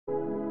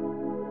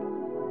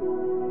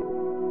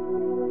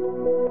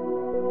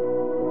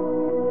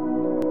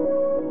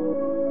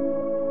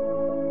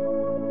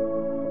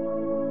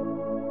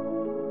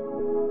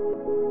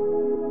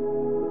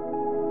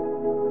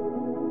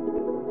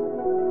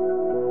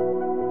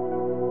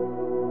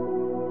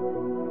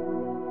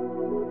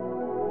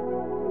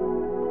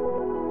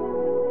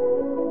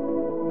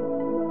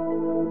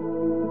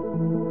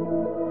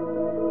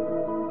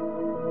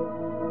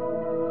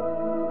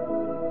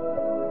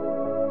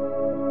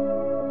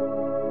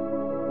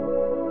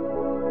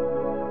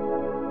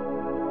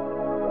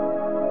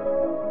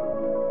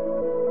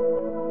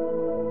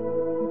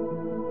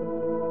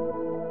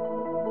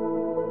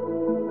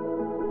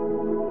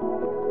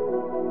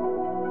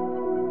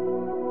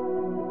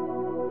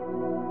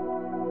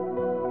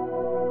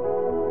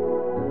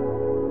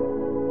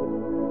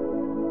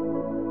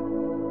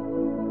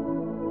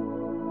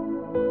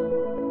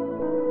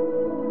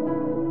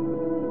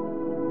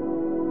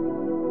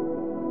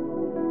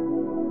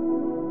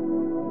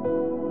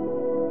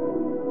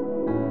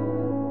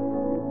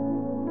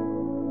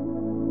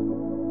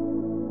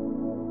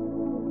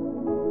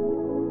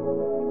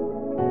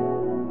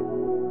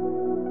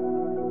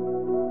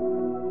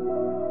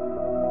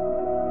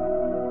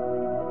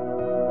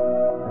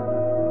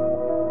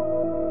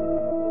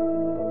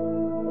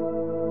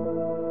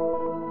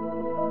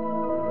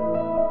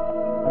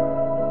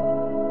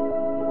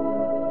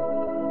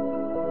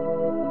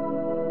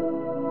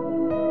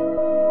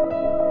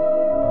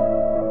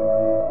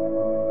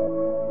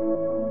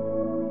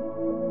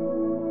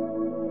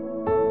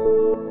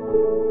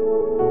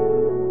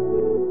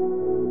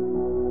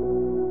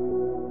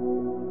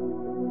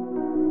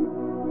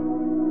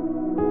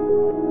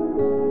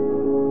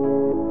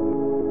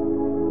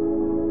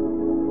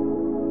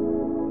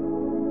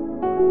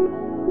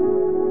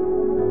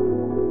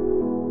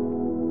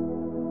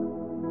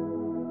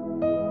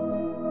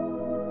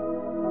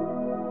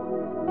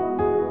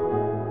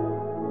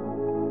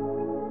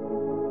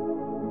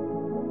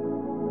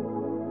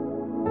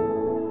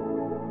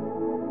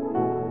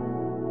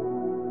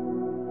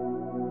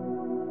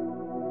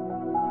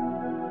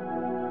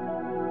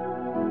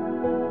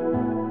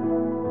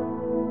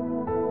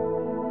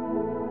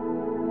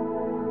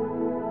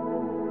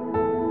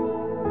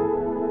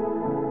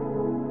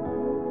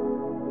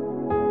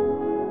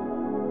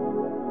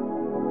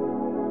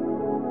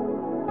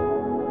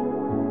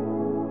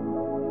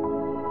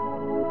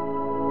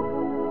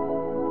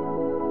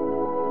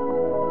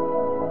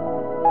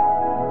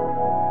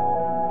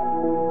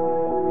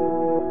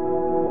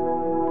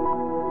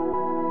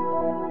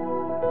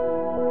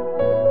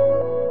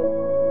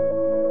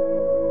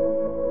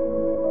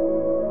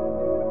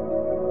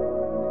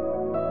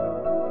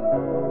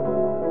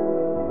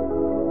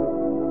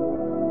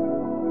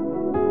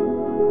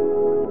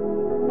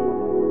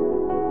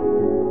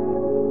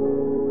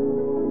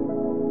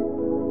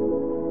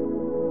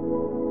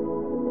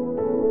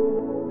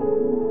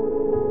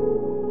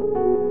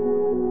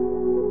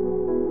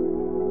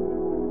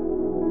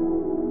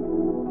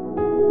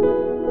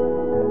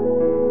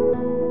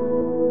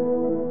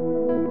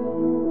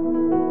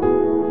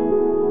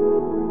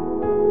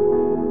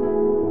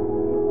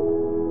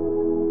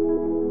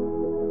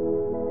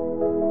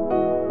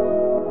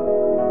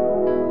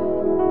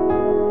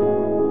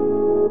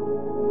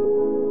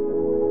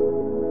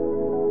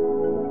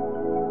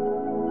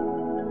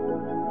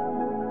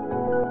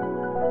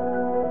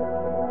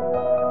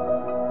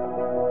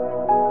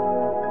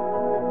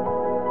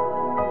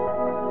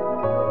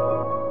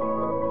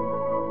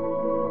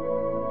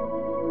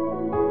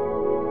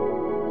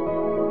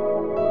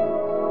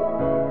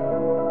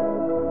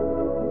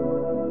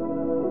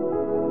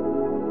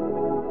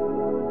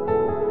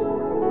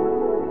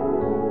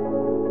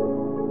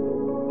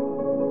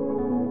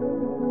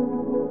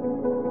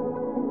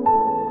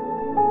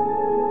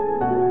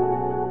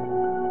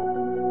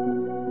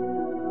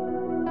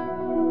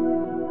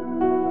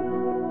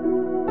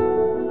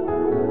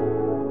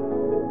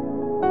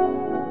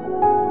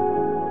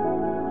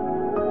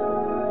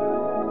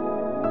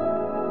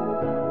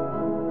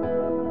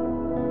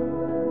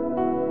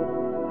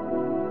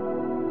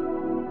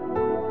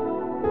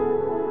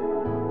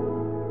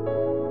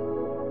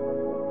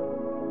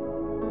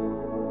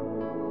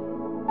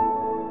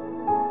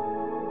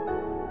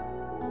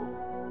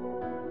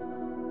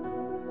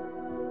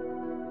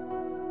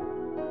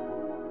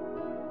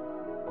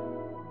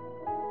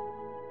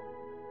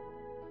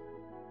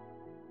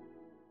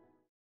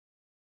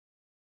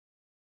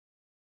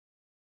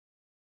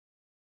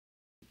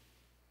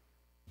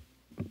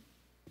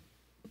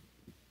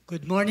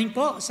Good morning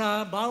po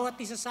sa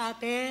bawat isa sa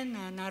atin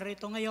na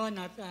narito ngayon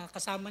at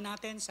kasama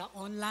natin sa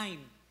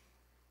online.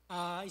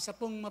 Isa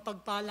pong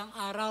mapagpalang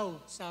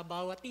araw sa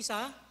bawat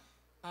isa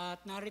at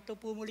narito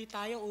po muli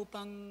tayo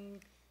upang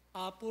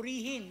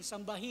purihin,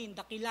 sambahin,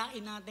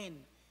 dakilain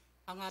natin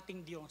ang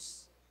ating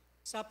Diyos.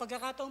 Sa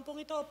pagkakataon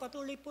pong ito,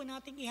 patuloy po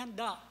nating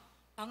ihanda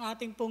ang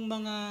ating pong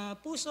mga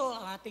puso,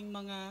 ang ating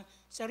mga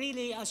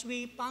sarili as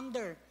we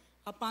ponder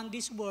upon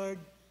this word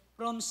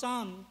from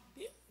Psalm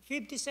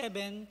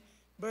 57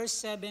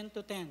 verse 7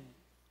 to 10.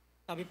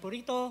 Sabi po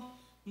rito,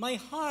 my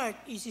heart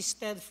is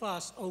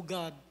steadfast, O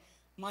God.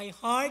 My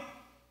heart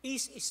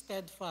is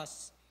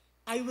steadfast.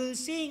 I will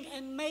sing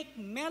and make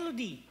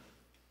melody.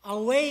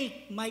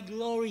 Awake, my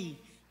glory.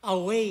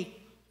 Awake,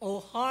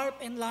 O harp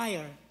and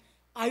lyre.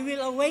 I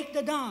will awake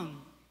the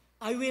dawn.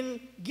 I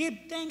will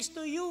give thanks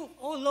to you,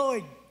 O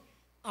Lord,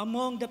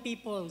 among the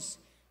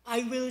peoples.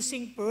 I will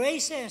sing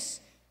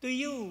praises to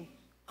you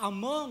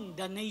among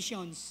the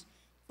nations.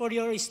 For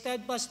your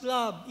steadfast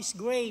love is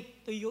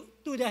great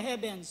to the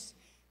heavens,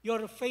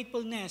 your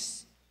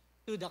faithfulness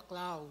to the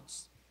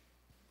clouds.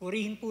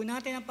 Purihin po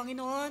natin ang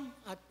Panginoon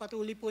at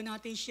patuloy po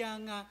natin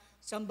siyang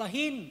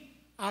sambahin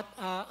at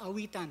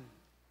awitan.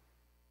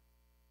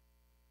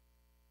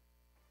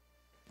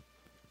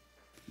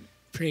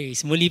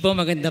 Praise. Muli po,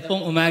 maganda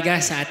pong umaga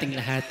sa ating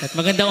lahat. At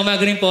magandang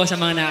umaga rin po sa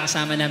mga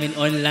nakakasama namin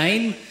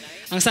online.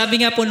 Ang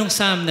sabi nga po nung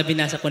psalm na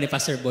binasa po ni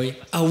Pastor Boy,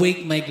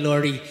 awake my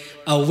glory,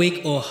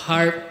 awake o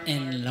harp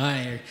and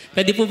lyre.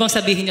 Pwede po bang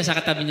sabihin nyo sa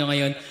katabi nyo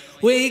ngayon,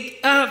 wake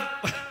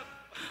up!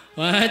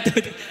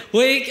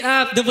 Wake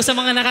up! Doon po sa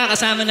mga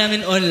nakakasama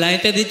namin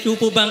online, pwede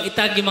po bang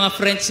itag yung mga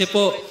friends nyo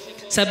po?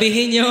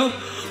 Sabihin nyo,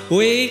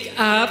 wake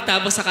up,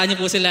 tapos sa kanya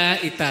po sila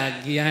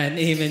itag. Yan,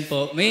 amen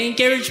po. May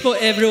encourage po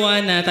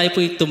everyone na tayo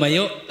po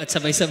tumayo at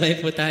sabay-sabay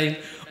po tayong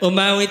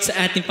umawit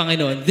sa ating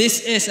Panginoon.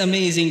 This is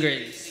Amazing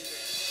Grace.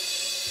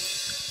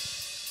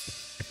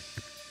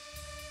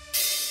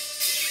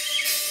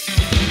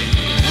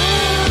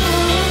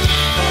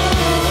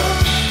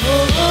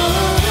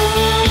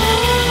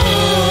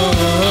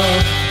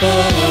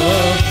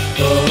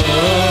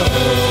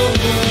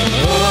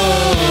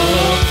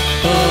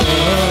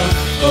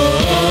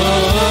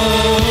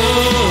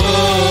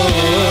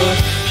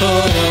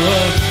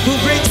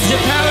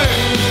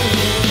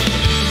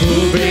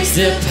 Who breaks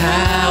the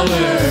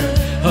power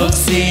of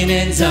sin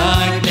and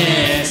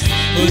darkness,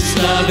 whose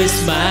love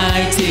is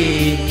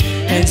mighty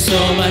and so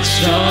much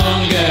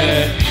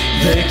stronger.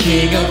 The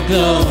King of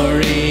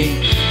glory,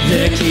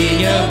 the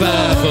King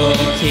above all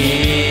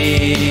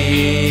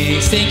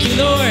kings. Thank you,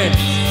 Lord,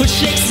 who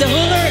shakes the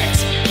whole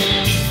earth,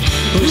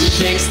 who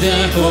shakes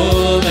the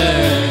whole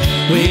earth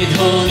with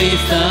holy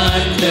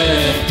thunder,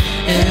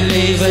 and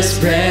leave us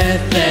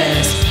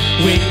breathless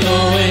with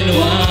awe and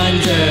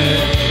wonder.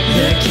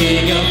 The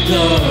King of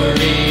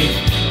glory,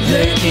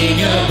 the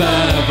King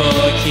above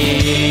all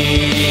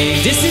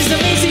kings. This is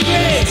amazing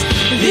grace.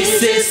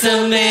 This is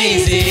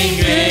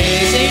amazing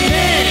grace.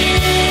 Amen.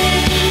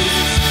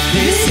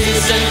 This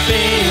is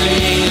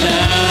unfailing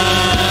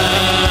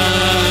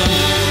love,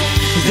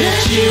 that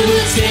you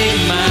would take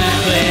my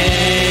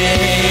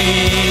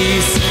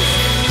place,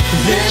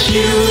 that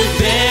you would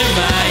bear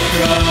my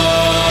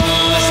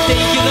cross.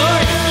 Thank you,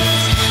 Lord.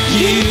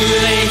 You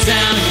lay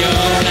down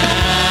your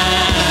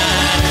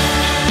life,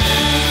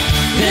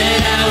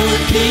 that I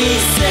would be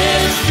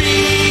set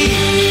free.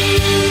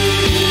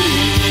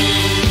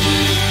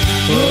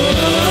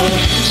 Oh,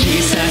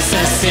 Jesus,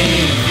 I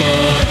sing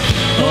for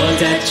all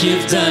that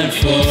you've done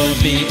for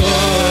me. Oh,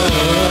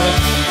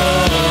 oh,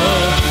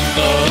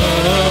 oh,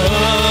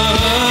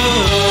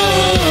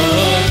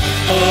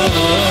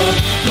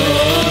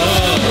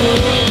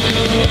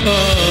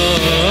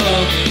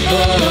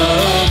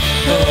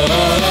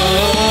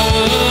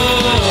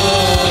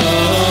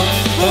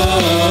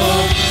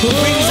 who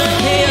brings our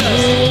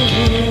chaos?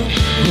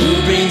 Who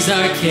brings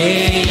our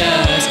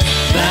chaos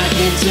back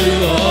into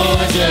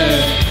order?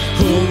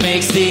 Who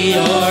makes the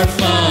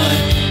orphan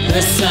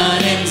the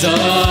son and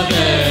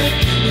daughter?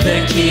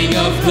 The King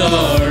of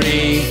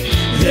glory,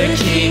 the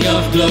King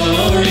of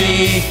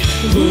glory,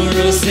 who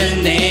rules the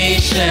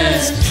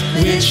nations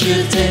with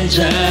truth and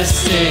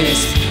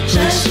justice,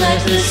 just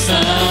like the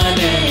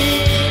sun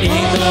in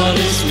all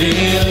its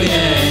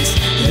brilliance.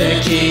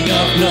 The King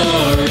of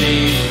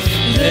glory,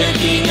 the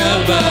King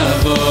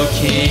above all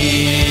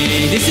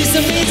kings. This is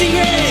amazing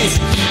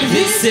grace.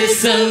 This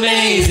is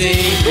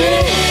amazing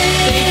grace.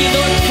 Thank you,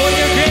 Lord, for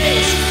your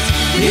grace.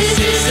 This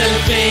is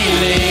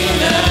unfailing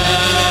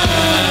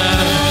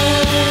love,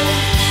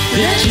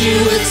 that you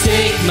would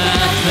take my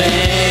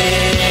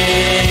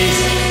place,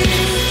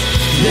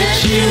 that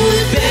you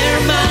would bear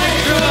my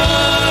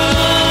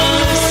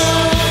cross.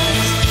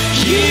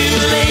 You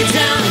lay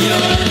down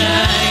your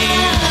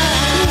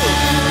life,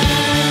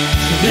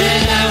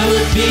 that I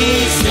would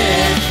be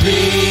set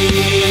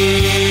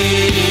free.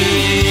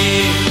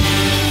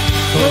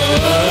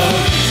 Oh,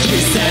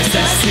 Jesus,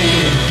 I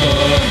sing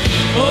for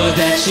all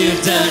that you've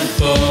done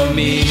for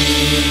me.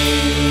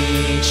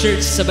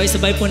 Church,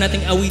 sabay-sabay po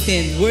nating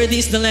awitin.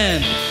 Worthy is the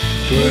Lamb.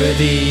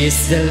 Worthy is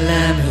the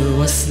Lamb who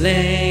was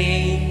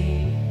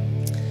slain.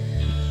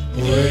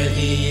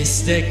 Worthy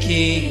is the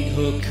King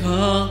who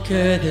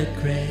conquered the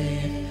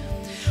grave.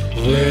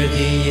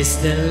 Worthy is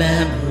the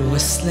Lamb who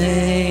was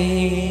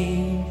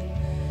slain.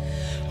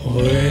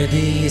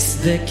 Worthy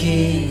is the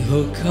King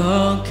who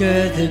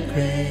conquered the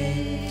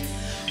grave.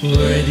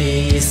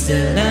 Worthy is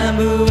the Lamb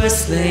who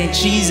was slain.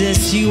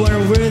 Jesus, you are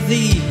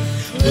worthy.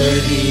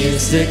 Worthy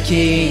is the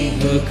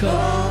King who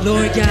conquered.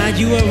 Lord God,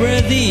 you are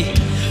worthy.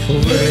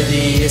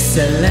 Worthy is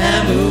the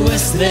Lamb who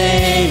was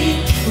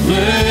slain.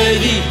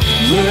 Worthy,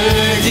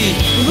 worthy,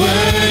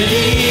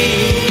 worthy.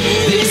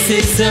 This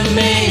is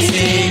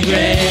amazing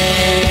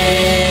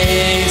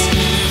grace.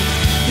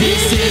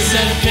 This is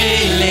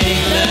unfailing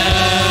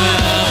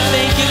love.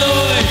 Thank you,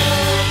 Lord,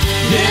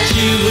 that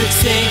you would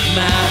take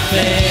my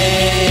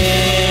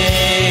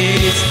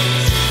place,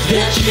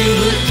 that you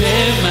would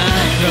bear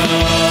my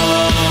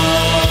cross.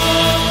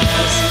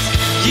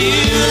 You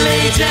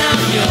lay down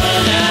your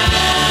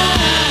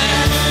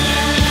life,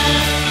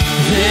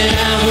 that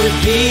I would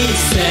be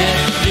set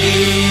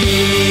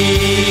free.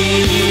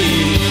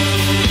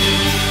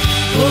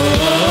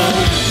 Oh,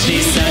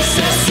 Jesus,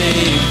 I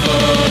sing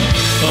for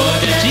all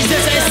that.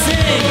 Jesus, I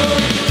sing.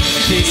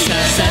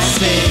 Jesus, I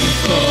sing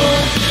for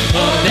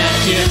all that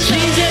you.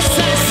 Jesus,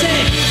 I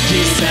sing.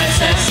 Jesus,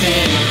 I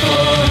sing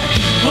for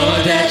all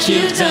that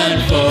you've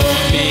done for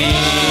me.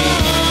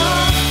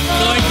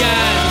 Lord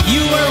God,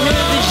 you are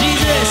worthy,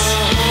 Jesus.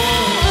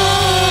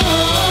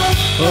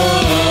 Oh,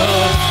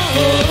 oh, oh,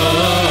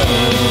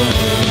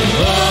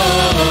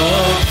 oh,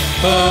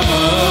 oh,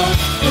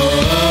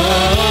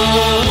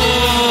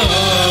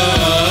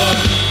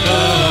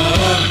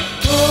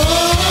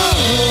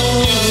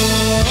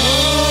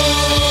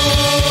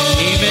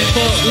 Amen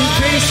po. We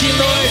praise you,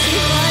 Lord.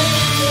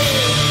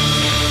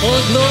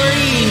 All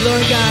glory,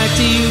 Lord God,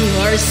 to you,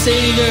 our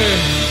Savior.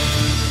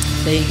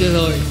 Thank you,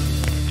 Lord.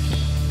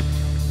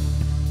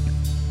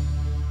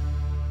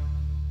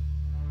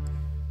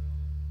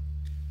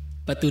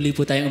 Patuloy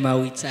po tayong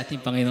umawit sa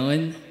ating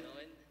Panginoon.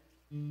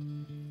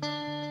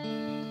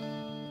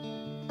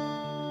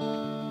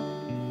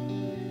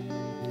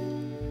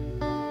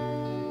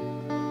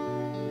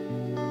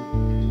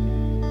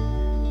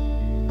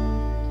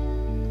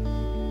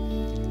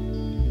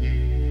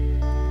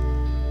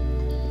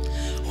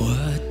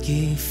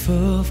 gift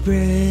of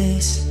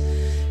grace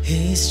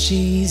is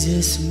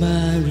Jesus,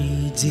 my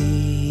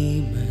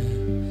Redeemer.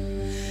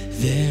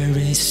 There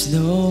is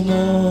no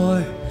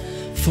more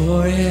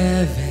for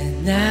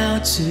heaven now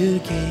to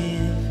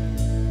give.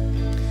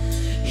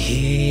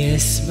 He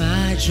is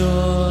my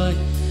joy,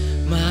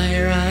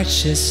 my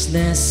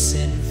righteousness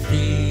and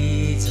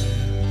freedom,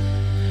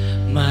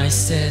 my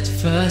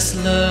steadfast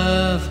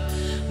love,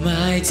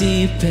 my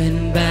deep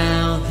and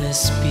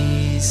boundless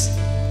peace.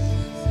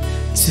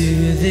 To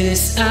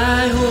this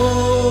I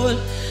hold,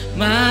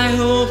 my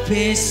hope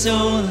is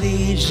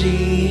only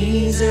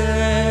Jesus.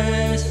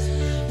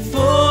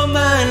 For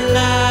my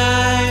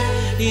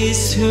life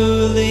is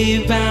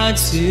wholly bound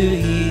to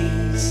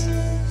His.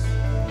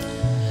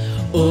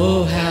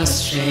 Oh, how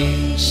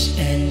strange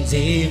and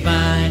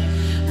divine,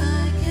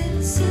 I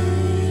can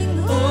sing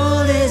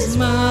all is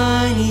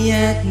mine,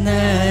 yet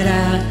not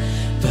I,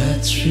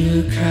 but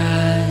through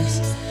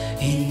Christ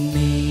in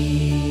me.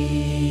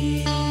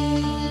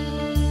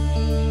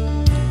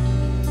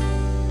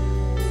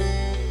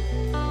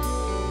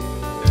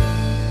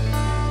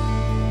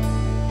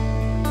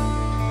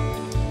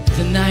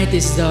 The night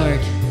is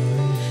dark,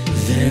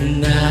 the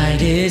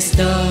night is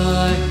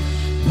dark,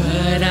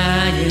 but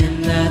I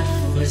am not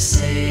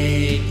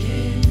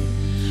forsaken.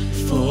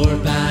 For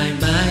by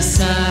my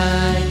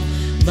side,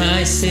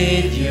 my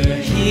Savior,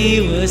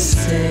 He will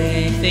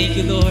stay. Thank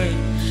you, Lord.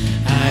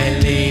 I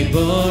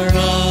labor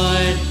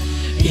on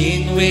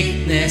in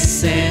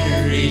weakness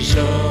and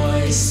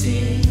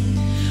rejoicing,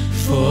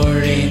 for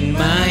in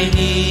my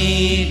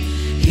need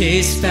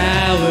His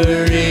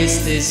power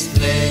is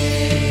displayed.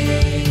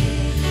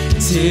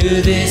 To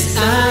this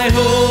I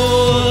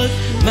hold,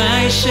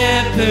 my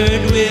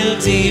shepherd will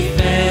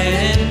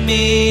defend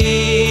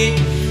me.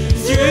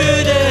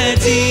 Through the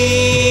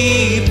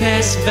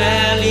deepest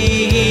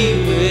valley He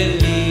will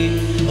lead.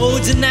 Oh,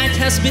 the night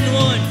has been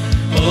won.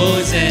 Oh,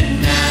 the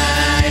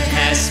night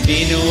has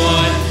been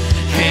won,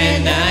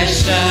 and I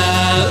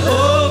shall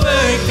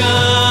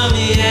overcome,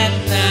 yet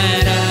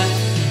not I,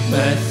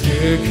 but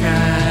through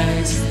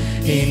Christ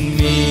in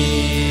me.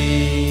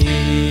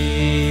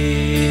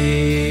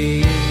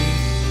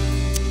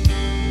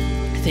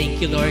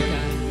 Thank you, Lord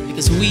God,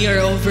 because we are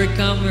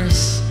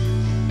overcomers.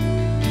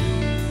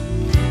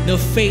 No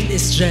fate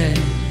is dread,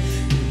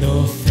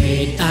 no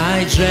fate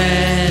I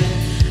dread.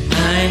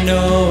 I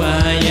know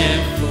I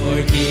am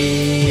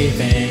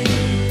forgiven.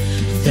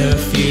 The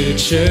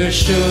future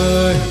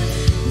sure,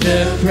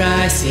 the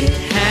price it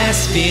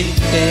has been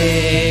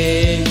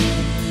paid.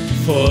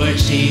 For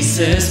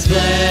Jesus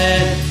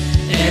bled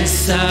and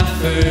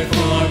suffered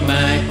for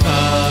my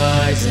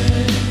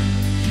pardon,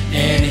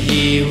 and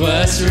He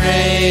was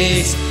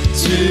raised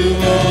to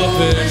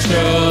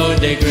overthrow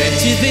the grave.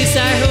 To this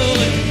I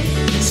hold,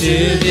 to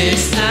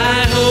this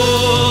I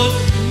hold,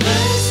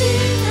 my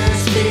sin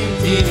has been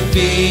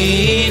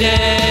defeated.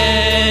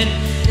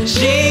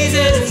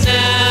 Jesus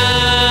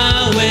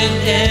now and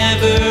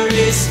ever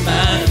is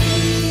my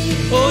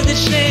need. Oh, the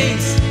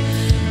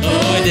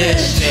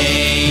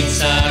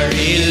chains are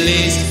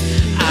released.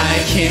 I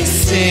can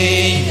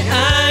sing,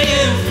 I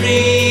am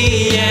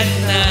free, yet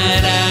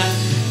not I,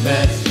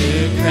 but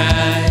through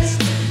Christ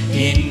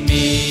in me.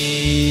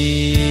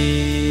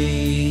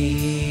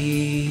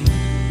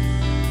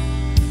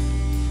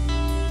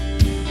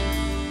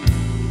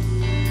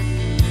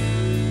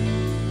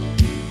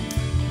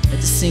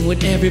 Let's sing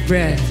with every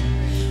breath.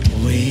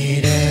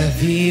 With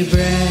every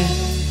breath,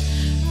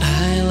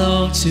 I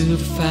long to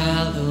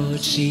follow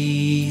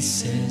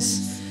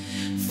Jesus.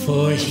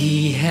 For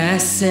He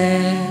has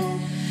said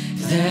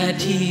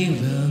that He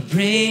will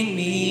bring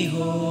me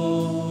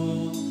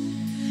home.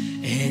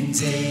 And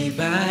day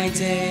by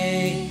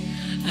day,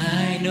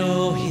 I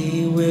know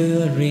He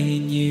will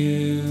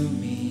renew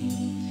me,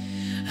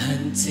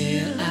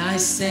 until I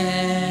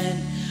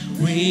stand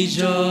with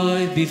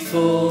joy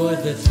before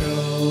the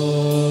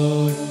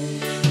throne.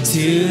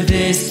 To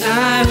this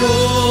I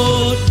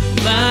hold,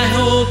 my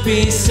hope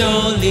is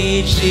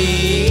only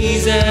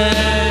Jesus.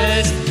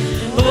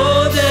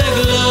 Oh, the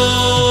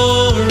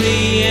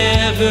glory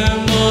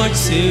evermore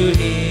to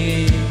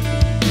Him.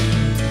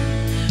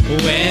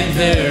 When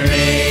the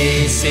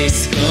race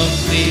is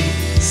complete,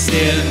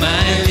 still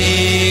my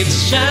lips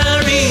shall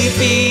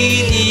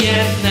repeat,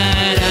 yet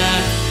not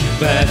I,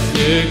 but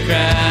through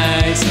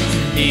Christ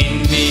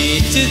in me.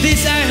 To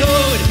this I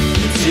hold,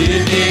 to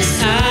this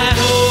I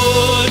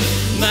hold,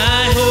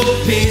 my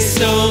hope is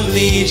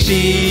only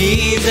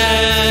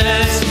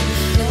Jesus.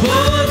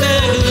 Oh, the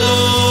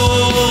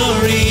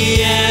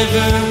glory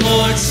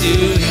evermore to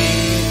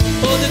Him.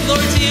 Oh, the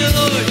glory to you,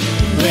 Lord.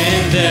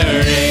 When the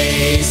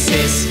race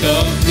is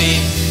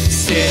complete,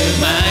 still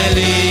my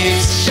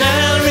lips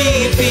shall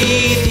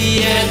repeat,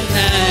 yet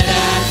not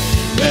I,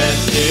 but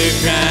through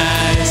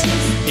Christ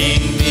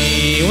in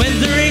me. When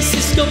the race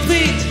is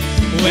complete,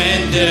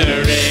 when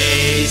the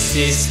race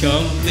is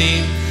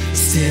complete,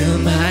 still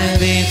my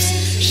lips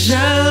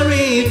shall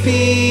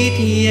repeat,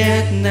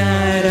 yet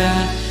not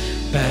I,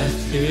 but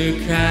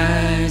through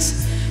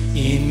Christ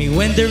in me.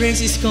 When the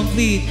race is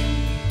complete,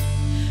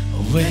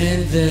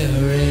 When the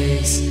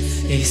race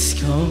is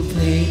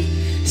complete,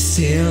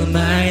 still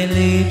my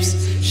lips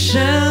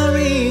shall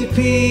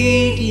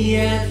repeat,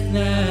 yet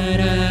not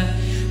I,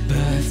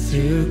 but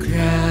through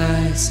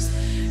Christ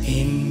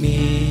in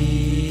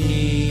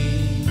me.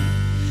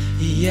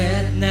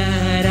 Yet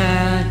not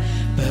I,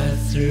 but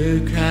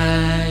through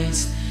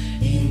Christ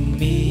in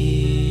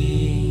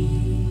me.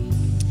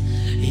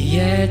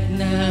 Yet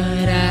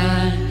not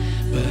I,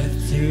 but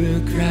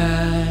through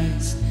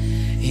Christ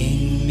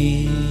in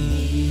me.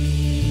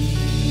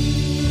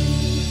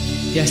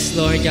 Yes,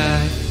 Lord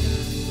God.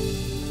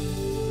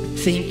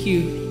 Thank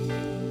you.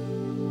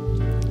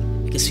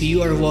 Because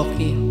you are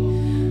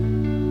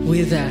walking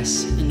with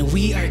us. And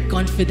we are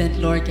confident,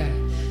 Lord God,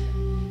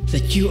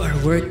 that you are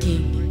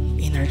working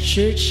in our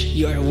church.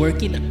 You are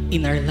working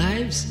in our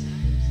lives.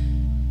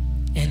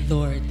 And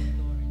Lord,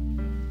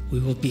 we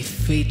will be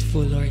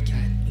faithful, Lord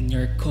God, in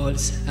your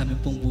calls sa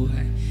aming pong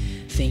buhay.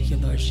 Thank you,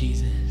 Lord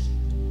Jesus.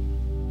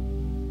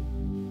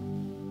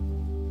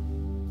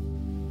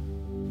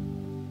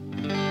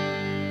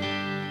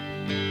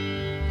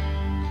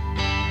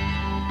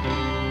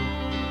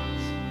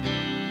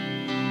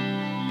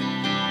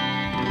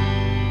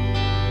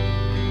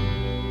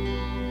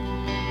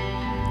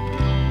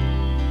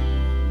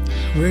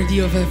 Worthy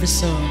of every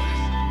song.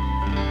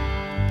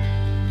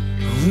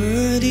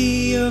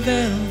 Worthy of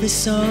every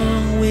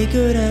song we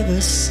could ever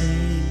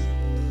sing.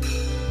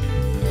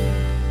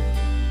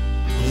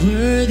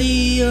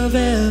 Worthy of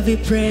every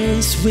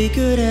praise we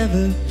could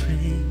ever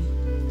bring.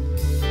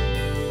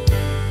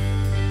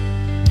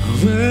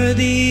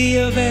 Worthy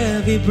of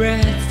every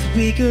breath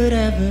we could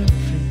ever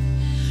bring.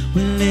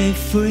 We live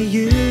for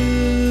you.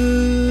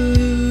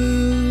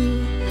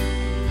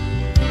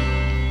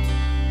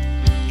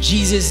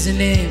 Jesus the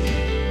name.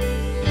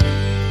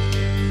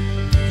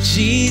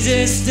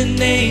 Jesus, the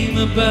name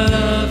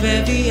above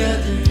every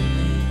other name.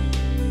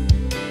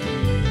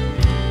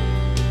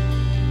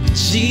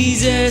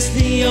 Jesus,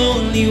 the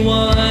only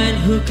one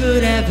who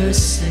could ever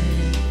save.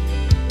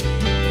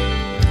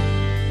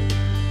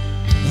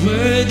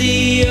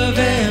 Worthy of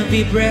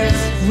every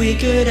breath we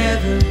could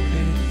ever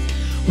breathe.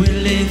 We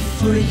live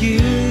for you,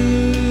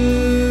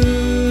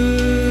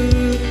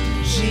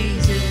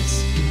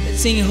 Jesus.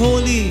 Let's sing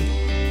holy.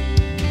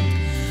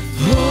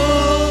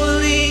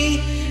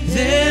 Holy,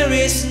 there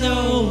is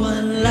no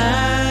one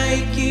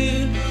like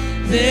you.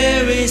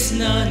 There is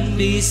none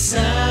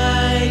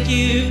beside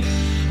you.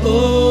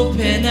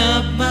 Open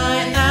up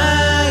my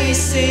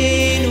eyes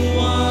in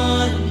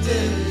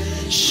wonder.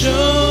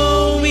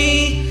 Show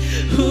me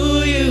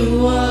who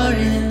you are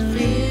and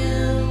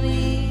fill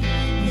me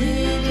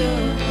with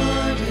your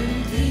heart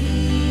and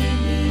lead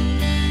me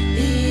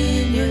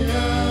in your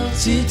love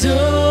to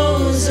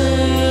those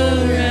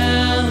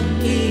around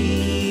me.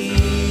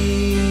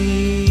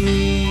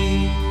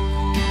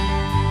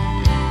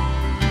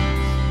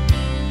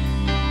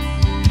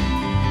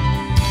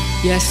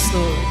 Yes,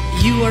 Lord,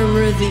 you are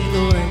worthy,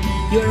 Lord.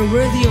 You are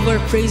worthy of our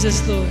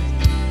praises, Lord.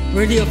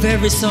 Worthy of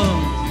every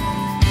song.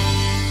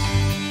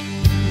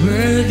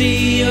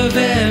 Worthy of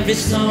every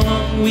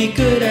song we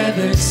could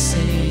ever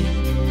sing.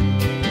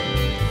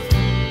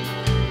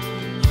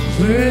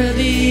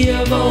 Worthy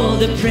of all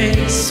the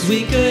praise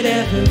we could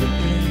ever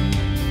bring.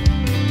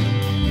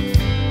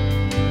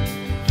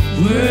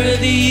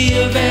 Worthy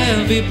of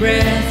every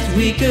breath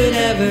we could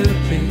ever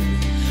bring.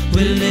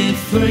 We live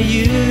for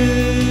you.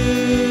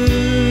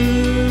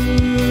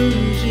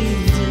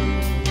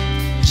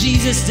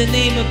 Jesus, the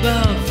name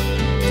above.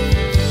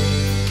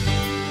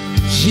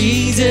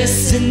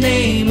 Jesus, the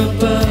name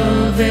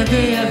above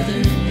every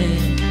other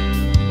name.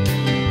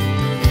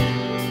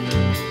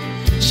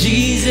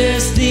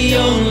 Jesus, the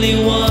only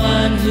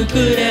one who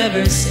could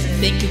ever say.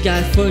 Thank you,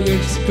 God, for your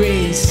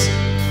grace.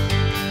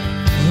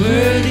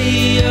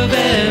 Worthy of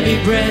every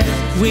breath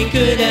we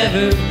could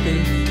ever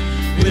breathe.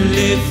 We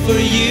live for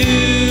you.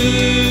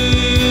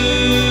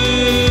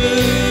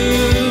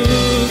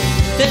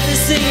 Let us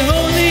sing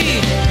holy.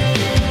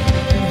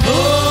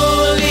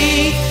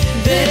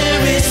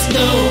 There is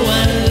no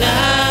one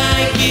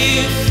like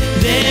you.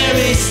 There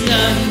is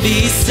none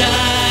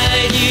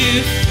beside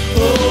you.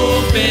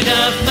 Open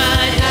up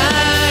my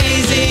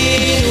eyes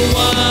in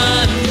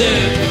wonder.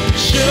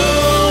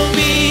 Show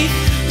me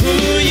who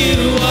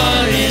you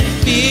are and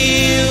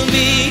fill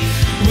me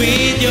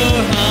with your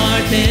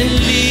heart and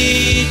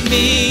lead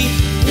me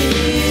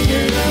in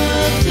your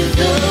love to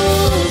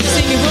those.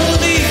 Sing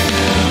holy.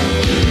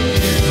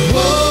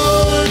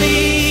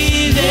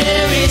 Holy,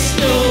 there is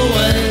no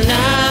one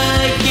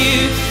like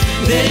you.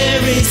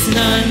 There is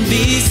none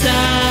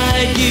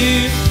beside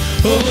you.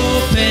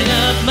 Open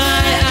up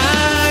my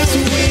eyes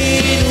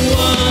with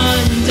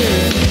wonder.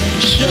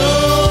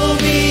 Show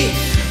me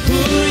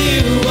who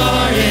you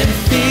are and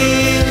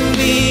fill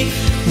me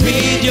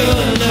with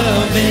your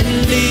love and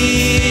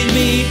lead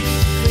me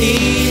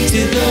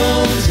into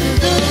those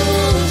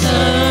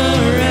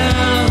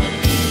around.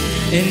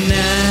 And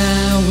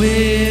I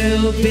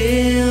will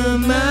build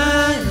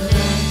my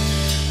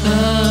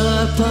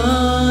life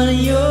upon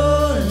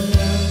your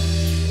love.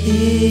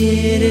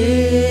 It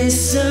is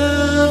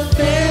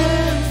sufficient.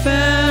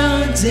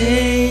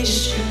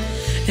 foundation,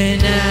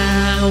 and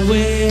I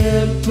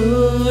will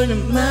put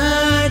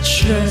my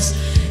trust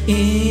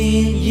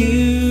in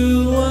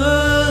you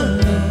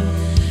alone,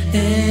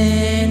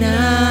 and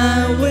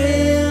I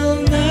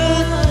will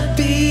not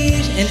be,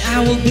 and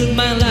I will build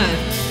my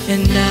life,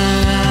 and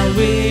I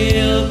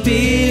will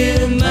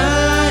build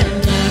my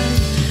life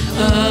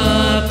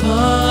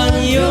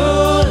upon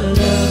your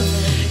love.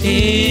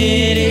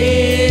 It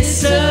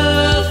is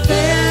a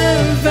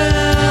firm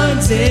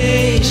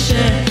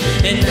foundation,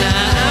 and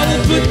I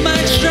will put my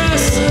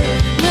trust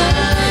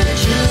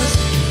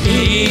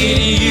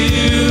in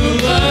you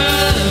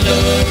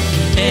alone,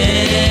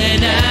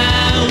 and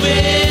I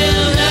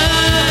will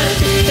not.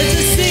 Let's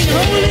just sing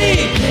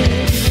holy,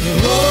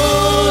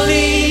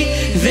 holy.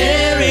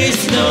 There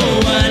is no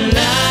one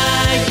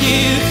like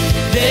you.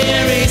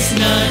 There is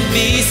none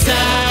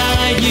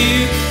beside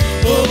you.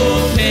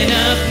 Open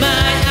up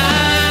my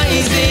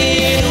eyes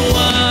in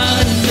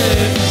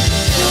wonder.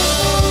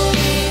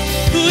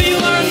 Who you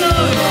are,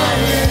 Lord.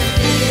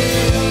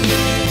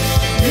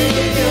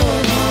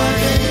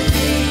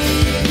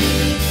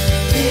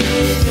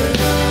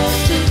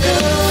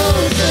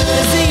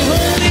 Let's sing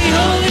holy,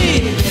 holy,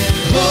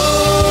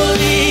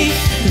 holy.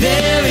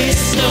 There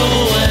is no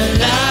one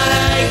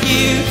like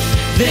you.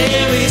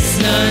 There is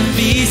none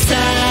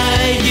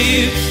beside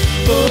you.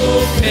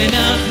 Open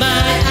up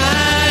my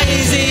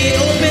eyes,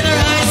 open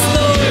our eyes,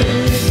 Lord.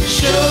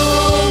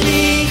 Show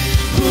me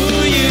who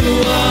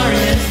you are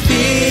and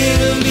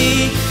fill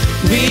me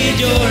with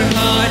your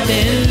heart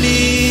and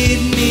lead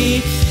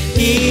me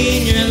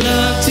in your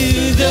love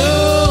to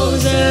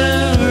those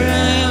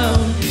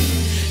around.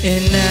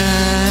 And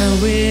I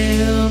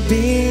will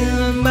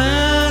build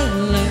my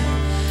life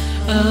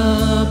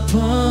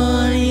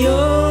upon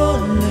your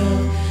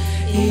love.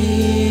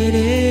 It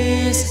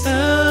is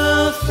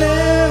a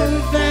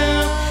firm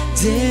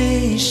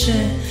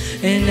foundation,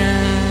 and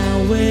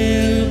I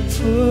will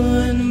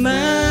put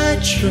my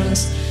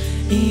trust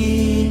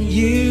in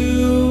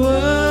you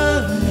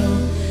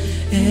alone,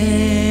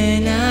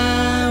 and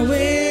I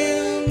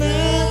will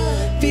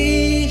not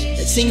be.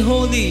 Let's sing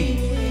holy,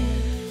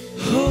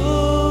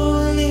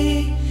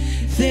 holy.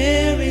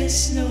 There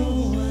is no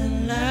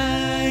one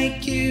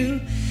like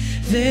you.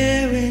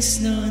 There is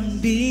none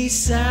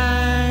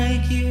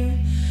beside you.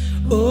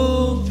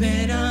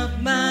 Open up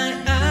my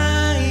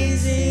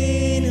eyes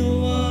in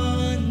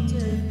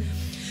wonder.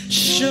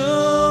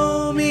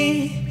 Show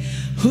me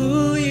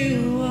who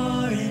you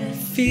are and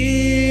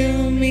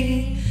fill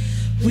me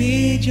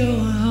with your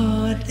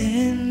heart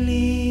and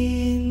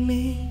lead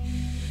me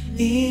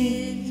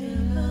in your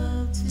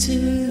love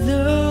to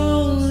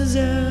those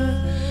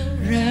around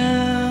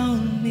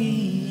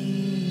me.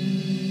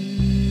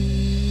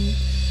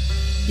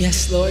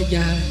 Yes, Lord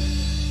God.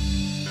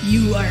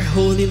 You are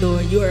holy,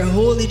 Lord. You are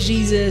holy,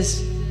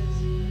 Jesus.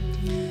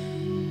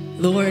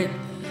 Lord,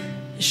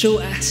 show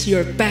us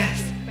your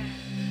path.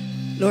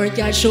 Lord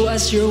God, show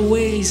us your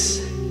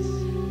ways.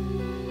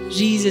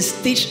 Jesus,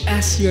 teach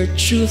us your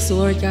truth,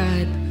 Lord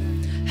God.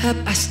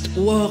 Help us to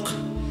walk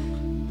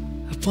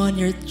upon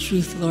your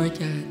truth, Lord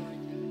God.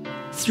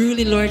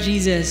 Truly, Lord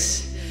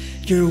Jesus,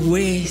 your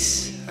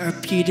ways are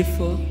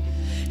beautiful.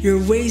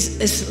 Your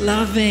ways is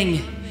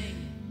loving.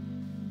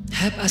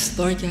 Help us,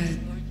 Lord God,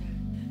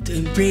 to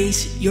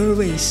embrace your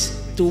ways,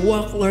 to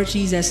walk, Lord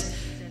Jesus,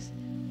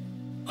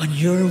 on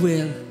your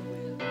will.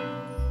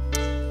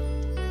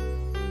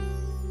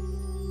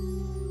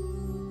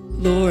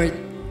 Lord,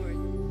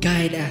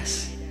 guide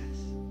us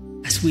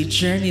as we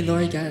journey,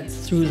 Lord God,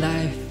 through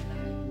life.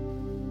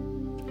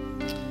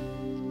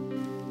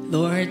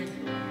 Lord,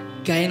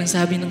 gaya ng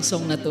sabi ng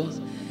song na to,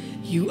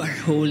 you are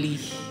holy.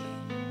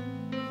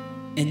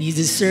 And you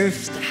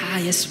deserve the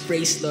highest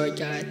praise, Lord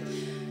God.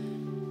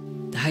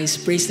 The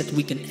highest praise that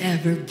we can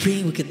ever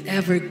bring, we can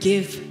ever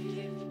give.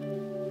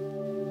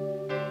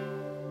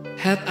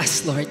 Help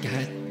us, Lord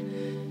God,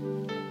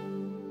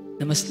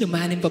 na mas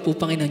lumalim pa po,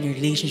 Panginoon, yung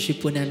relationship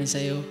po namin sa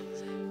iyo.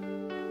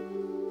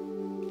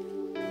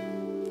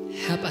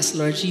 Help us,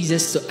 Lord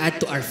Jesus, to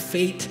add to our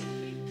faith,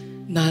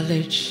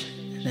 knowledge,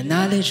 the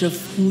knowledge of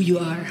who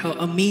you are, how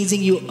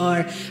amazing you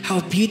are,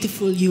 how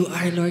beautiful you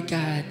are, Lord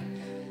God.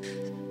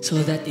 So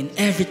that in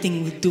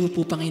everything we do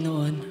po,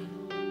 Panginoon,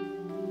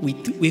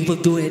 we will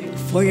do it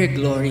for your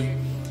glory,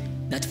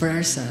 not for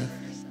ourselves.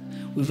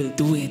 We will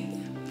do it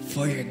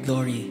for your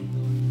glory.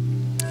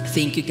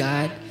 Thank you,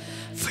 God,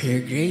 for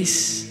your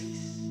grace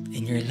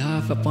and your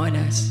love upon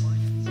us.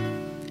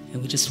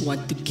 And we just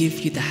want to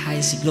give you the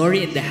highest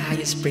glory and the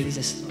highest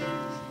praises, Lord.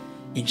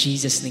 In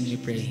Jesus' name we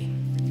pray.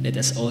 Let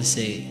us all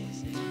say,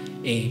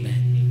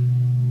 Amen.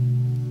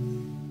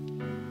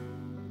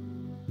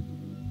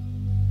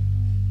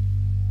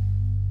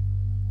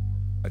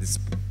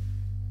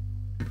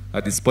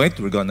 At this point,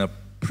 we're going to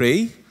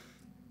pray.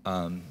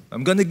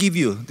 I'm going to give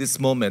you this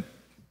moment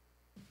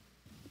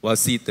while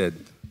seated.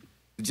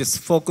 Just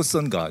focus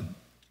on God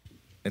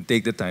and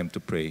take the time to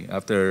pray.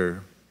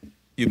 After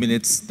a few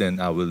minutes, then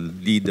I will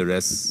lead the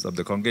rest of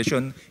the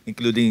congregation,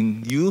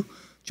 including you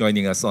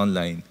joining us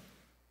online,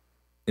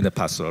 in a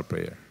pastoral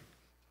prayer.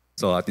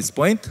 So at this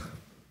point,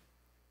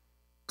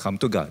 come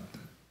to God.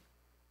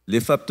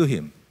 Lift up to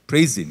Him.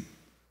 Praise Him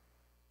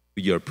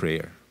with your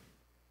prayer.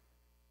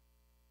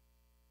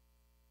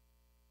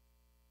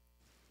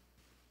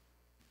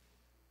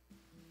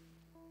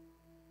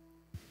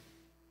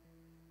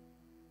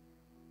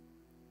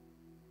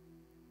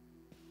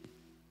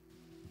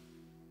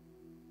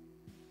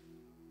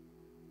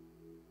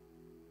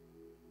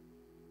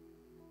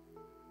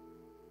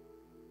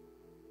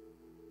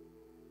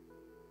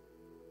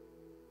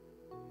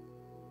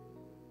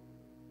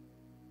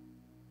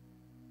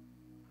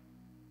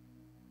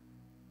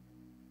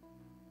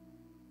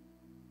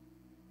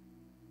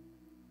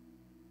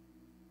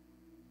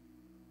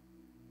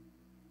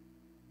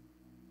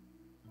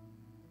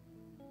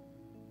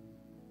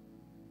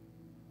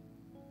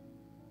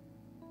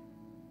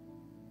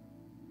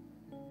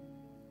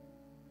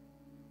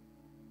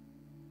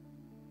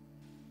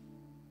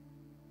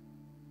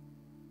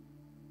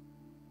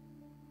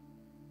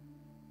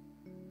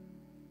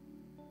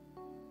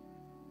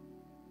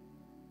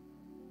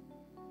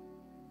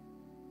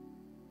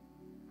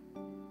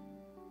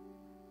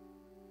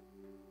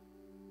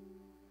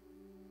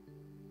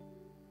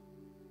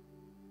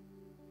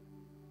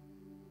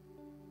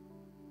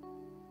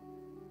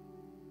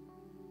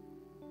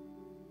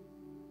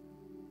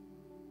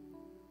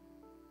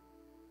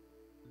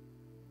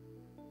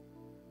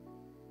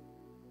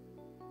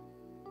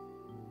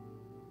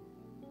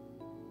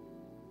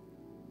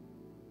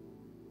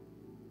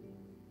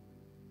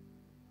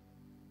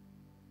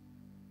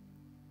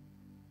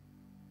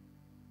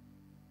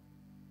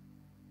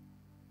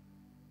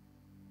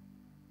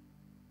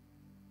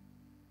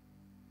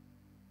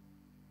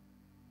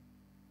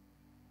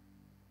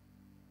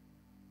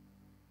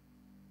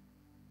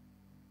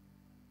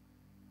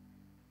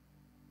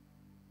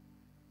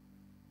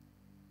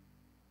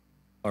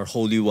 Our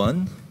Holy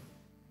One,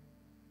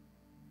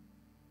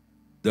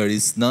 there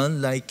is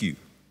none like you.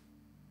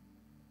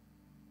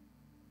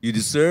 You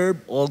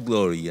deserve all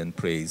glory and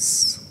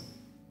praise.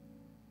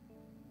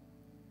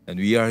 And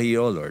we are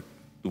here, O Lord,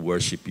 to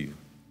worship you.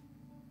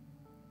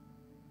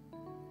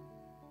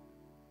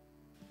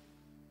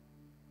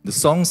 The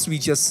songs we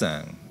just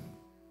sang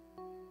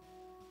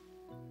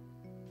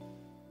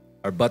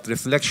are but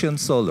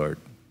reflections, O Lord,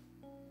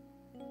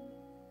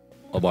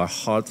 of our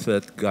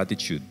heartfelt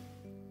gratitude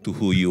to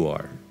who you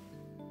are.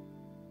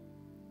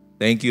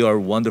 Thank you, our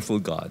wonderful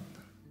God.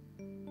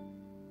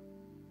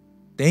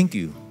 Thank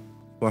you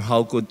for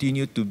how you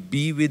continue to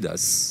be with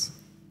us.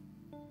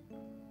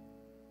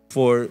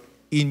 For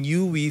in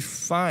you we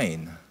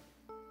find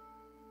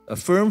a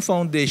firm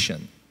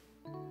foundation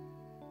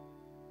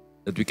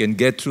that we can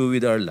get through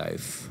with our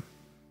life,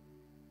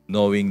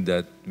 knowing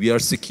that we are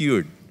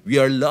secured, we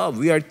are loved,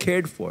 we are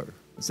cared for.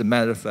 As a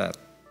matter of fact,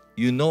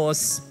 you know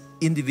us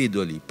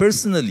individually,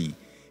 personally.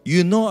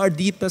 You know our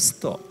deepest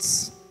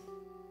thoughts.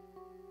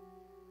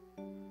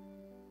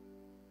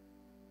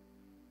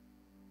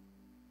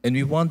 And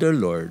we wonder,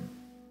 Lord,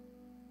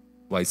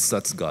 why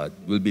such God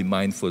will be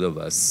mindful of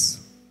us.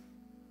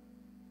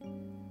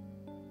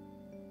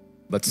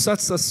 But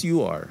such as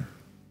you are,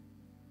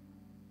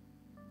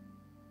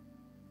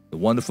 the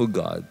wonderful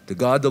God, the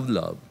God of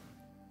love.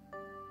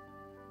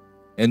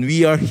 And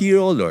we are here,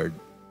 O Lord,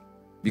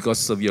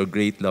 because of your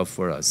great love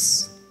for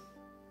us.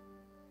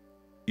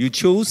 You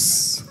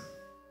chose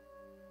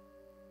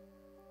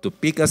to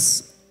pick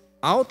us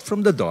out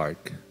from the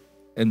dark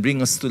and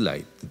bring us to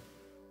light,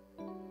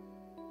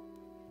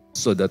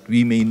 so that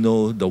we may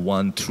know the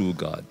one true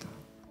God.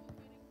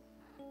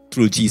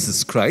 Through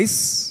Jesus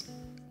Christ,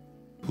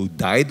 who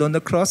died on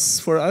the cross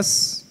for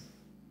us,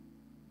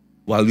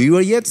 while we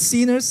were yet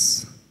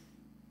sinners.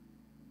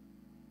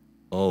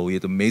 Oh,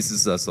 it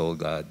amazes us, oh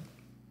God.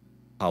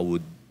 How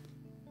would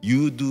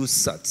you do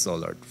such, oh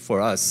Lord,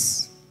 for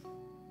us?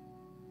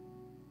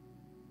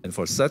 And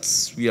for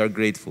such we are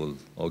grateful,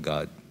 oh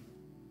God.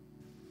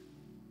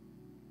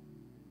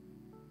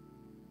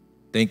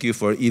 Thank you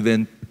for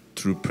even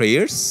through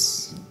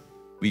prayers,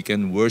 we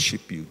can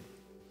worship you.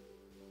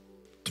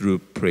 Through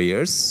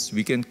prayers,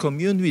 we can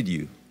commune with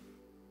you.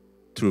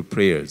 Through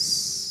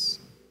prayers,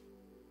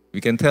 we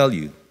can tell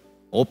you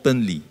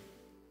openly,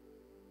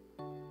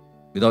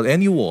 without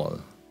any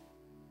wall,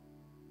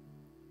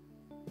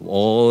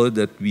 all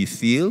that we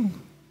feel,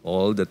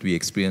 all that we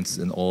experience,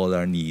 and all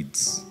our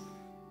needs.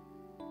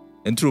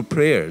 And through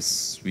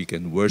prayers, we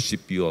can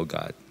worship you, O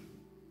God.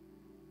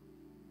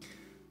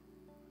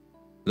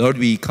 Lord,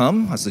 we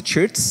come as a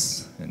church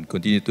and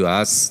continue to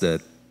ask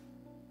that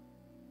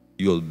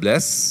you will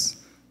bless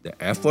the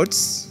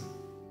efforts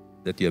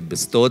that you have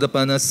bestowed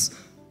upon us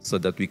so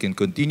that we can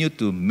continue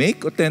to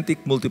make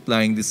authentic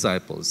multiplying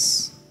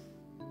disciples,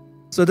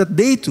 so that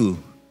they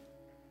too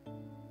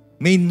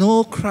may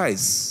know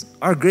Christ,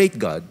 our great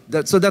God,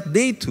 so that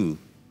they too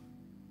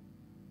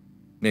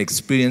may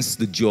experience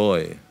the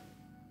joy,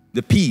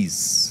 the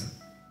peace,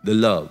 the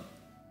love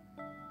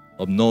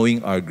of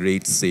knowing our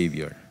great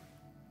Savior.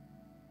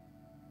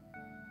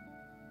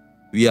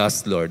 We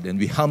ask, Lord, and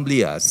we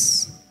humbly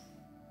ask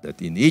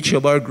that in each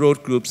of our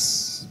growth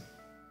groups,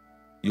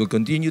 You'll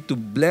continue to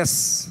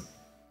bless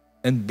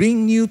and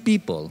bring new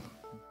people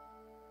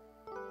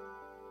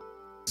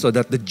so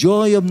that the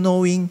joy of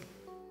knowing,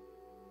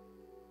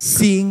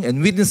 seeing,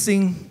 and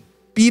witnessing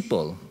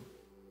people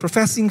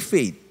professing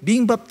faith,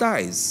 being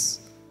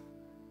baptized,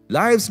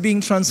 lives being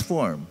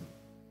transformed,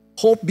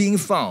 hope being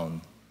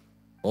found,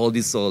 all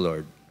this, O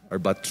Lord, are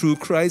but through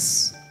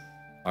Christ,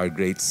 our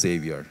great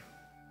Savior.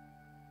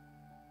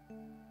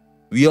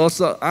 We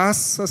also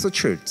ask as a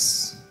church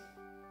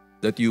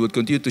that you would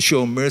continue to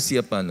show mercy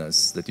upon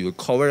us, that you would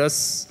cover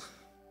us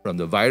from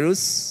the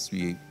virus.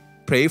 We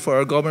pray for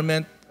our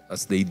government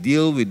as they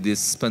deal with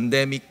this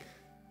pandemic.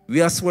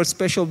 We ask for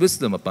special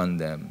wisdom upon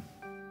them.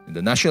 In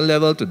the national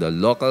level to the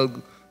local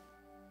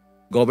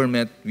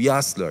government, we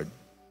ask, Lord,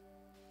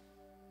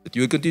 that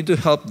you will continue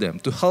to help them,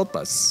 to help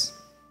us.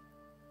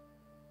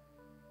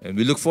 And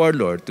we look forward,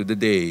 Lord, to the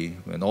day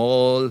when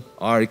all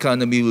our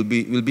economy will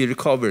be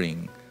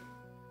recovering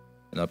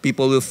and our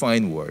people will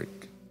find work.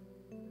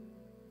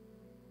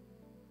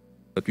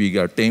 But we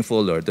are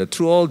thankful, Lord, that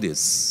through all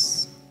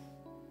this,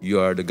 you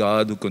are the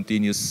God who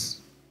continues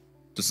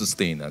to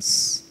sustain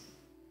us.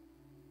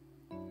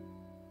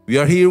 We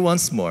are here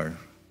once more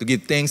to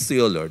give thanks to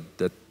you, Lord,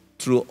 that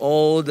through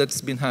all that's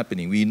been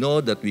happening, we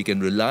know that we can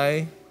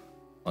rely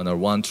on our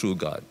one true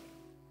God,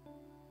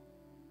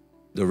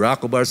 the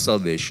rock of our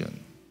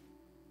salvation,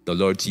 the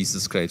Lord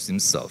Jesus Christ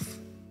himself.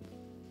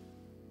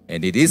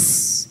 And it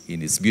is in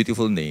his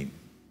beautiful name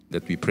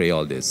that we pray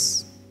all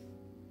this.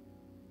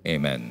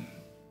 Amen.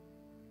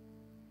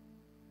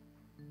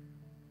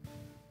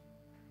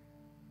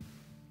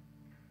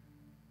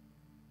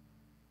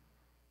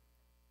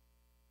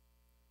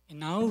 And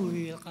now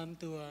we will come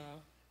to a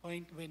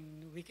point when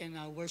we can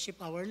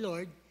worship our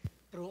Lord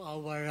through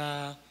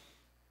our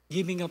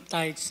giving of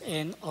tithes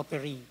and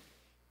offering.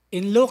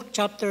 In Luke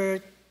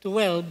chapter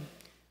 12,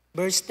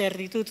 verse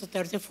 32 to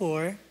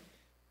 34,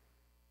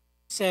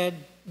 said,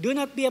 "Do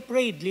not be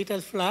afraid, little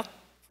flock,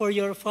 for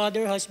your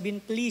Father has been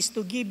pleased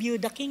to give you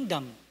the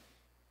kingdom.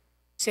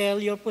 Sell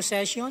your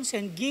possessions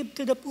and give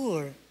to the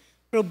poor.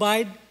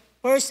 Provide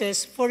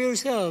purses for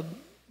yourself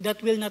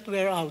that will not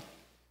wear out,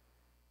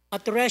 a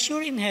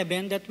treasure in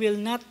heaven that will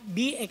not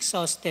be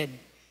exhausted,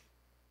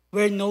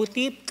 where no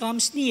thief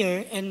comes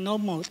near and no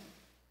moth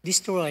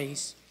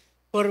destroys.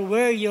 For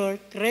where your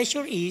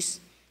treasure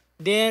is,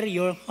 there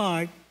your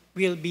heart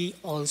will be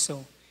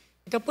also."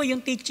 Ito po yung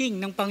teaching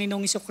ng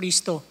Panginoong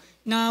Jesucristo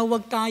na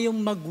huwag tayong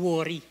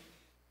mag-worry.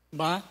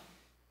 Ba?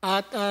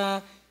 At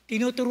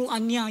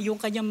tinuturuan niya yung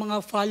kanyang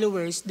mga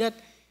followers that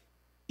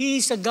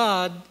He is a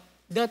God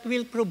that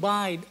will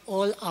provide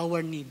all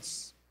our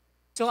needs.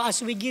 So as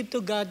we give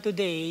to God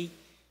today,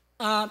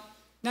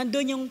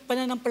 nandun yung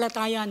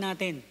pananampalataya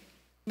natin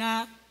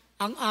na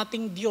ang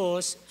ating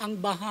Diyos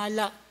ang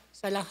bahala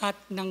sa lahat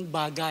ng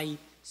bagay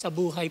sa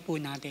buhay po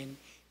natin.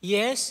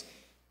 Yes,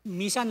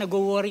 minsan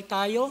nag-worry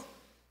tayo,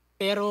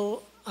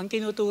 pero ang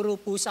tinuturo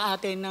po sa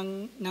atin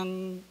ng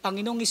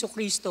Panginoong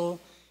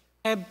Jesucristo,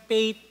 have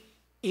faith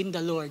in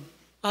the Lord.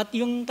 At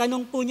yung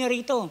tanong po niya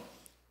rito,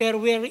 for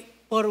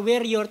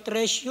where your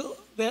treasure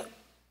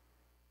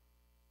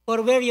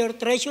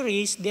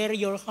is, there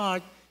your heart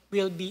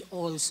will be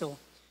also.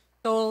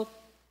 So,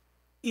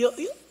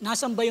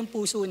 nasan ba yung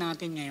puso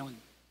natin ngayon?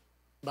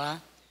 Ba?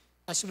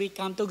 As we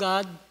come to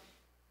God,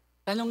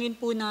 tanungin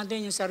po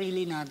natin yung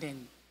sarili natin.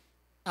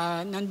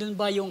 Nandun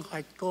ba yung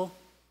heart ko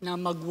na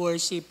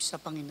mag-worship sa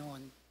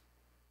Panginoon?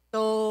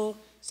 So,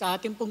 sa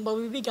ating pong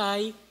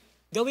mabibigay,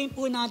 gawin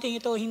po natin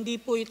ito, hindi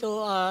po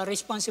ito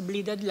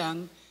responsibilidad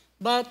lang,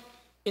 but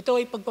ito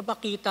ay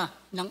pagpapakita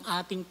ng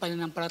ating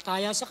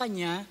pananampalataya sa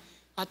Kanya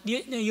at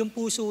yung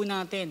puso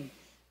natin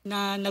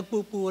na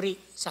nagpupuri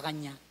sa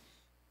Kanya.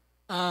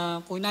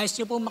 Kung nais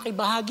niyo po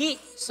makibahagi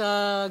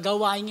sa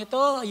gawain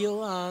ito,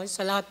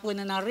 sa lahat po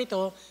na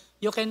narito,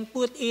 you can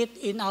put it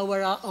in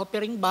our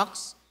offering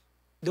box,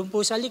 doon po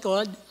sa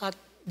likod, at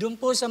doon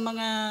po sa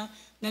mga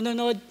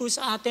nanonood po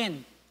sa atin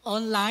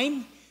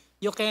online,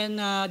 you can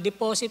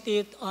deposit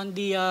it on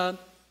the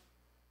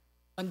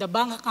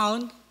bank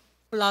account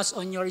plus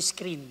on your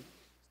screen.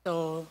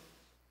 So,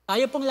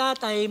 tayo pong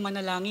lahat ay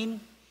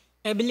manalangin.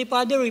 Heavenly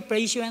Father, we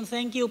praise you and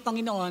thank you,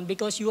 Panginoon,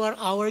 because you are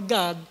our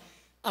God,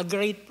 a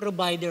great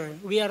provider.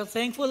 We are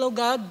thankful, O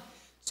God,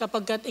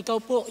 sapagkat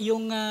ikaw po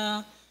yung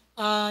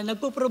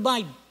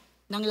nagpo-provide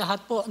ng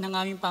lahat po ng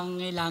aming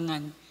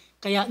pangangailangan.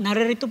 Kaya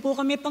naririto po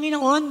kami,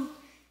 Panginoon,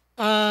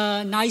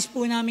 nais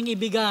po namin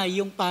ibigay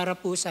yung para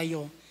po sa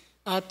iyo.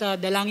 At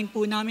dalangin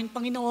po namin,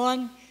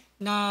 Panginoon,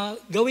 na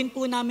gawin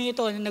po namin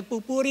ito na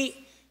nagpupuri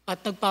at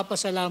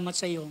nagpapasalamat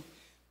sa iyo.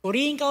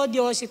 Purihin ka, O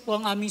Diyos, ito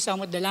po ang aming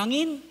samot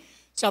dalangin.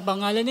 Sa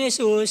pangalan ni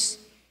Jesus,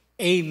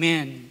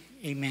 Amen.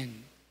 Amen.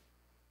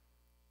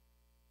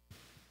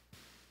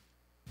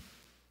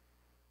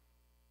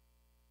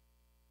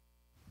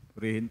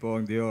 Purihin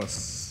po ang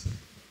Diyos.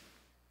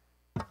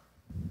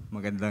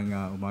 Magandang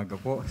umaga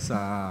po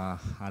sa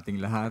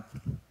ating lahat.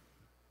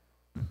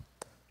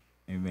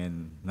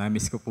 Amen.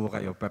 Namiss ko po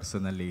kayo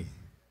personally.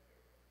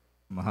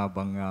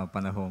 Mahabang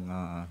panahong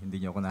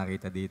hindi niyo ako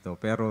nakita dito.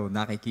 Pero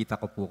nakikita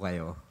ko po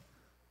kayo.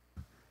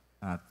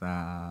 At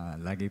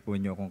lagi po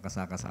niyo akong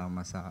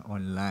kasama sa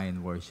online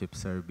worship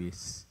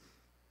service.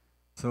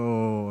 So,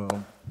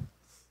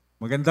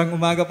 magandang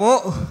umaga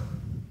po.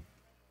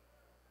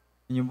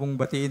 Inyong pong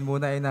batiin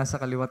muna ay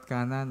nasa kaliwat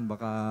kanan.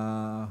 Baka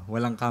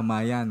walang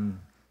kamayan.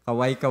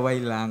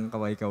 Kaway-kaway lang,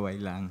 kaway-kaway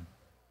lang.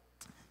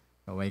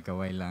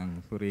 Kaway-kaway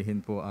lang.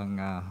 Purihin po ang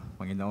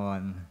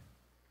Panginoon.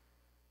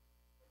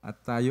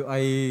 At tayo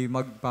ay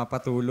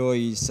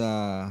magpapatuloy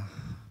sa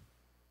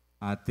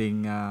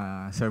ating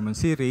sermon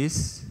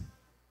series.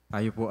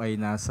 Tayo po ay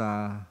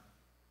nasa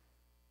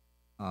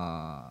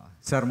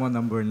sermon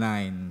number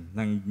 9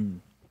 ng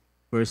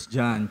 1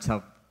 John.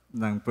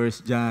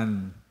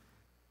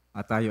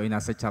 At tayo ay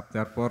nasa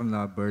chapter 4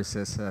 na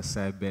verses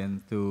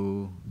 7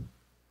 to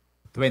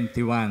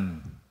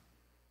 21.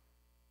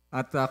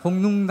 At kung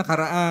nung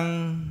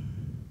nakaraang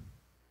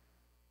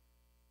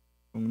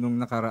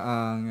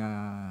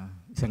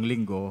isang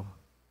linggo,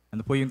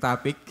 ano po yung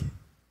topic?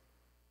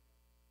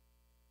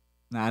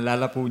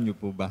 Naalala po niyo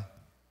po ba?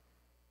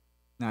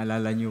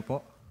 Naalala niyo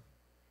po?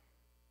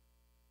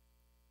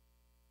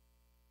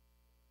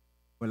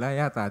 Wala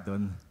yata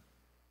doon.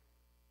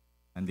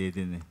 Nandito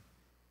din eh.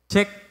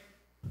 Check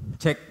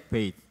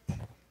faith.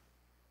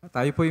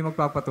 Tayo po yung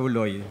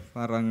magpapatuloy.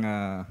 Parang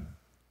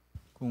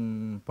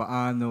kung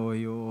paano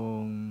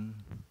yung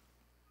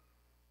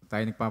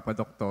tayo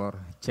nagpapadoktor,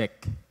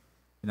 check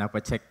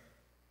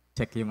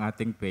yung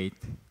ating faith.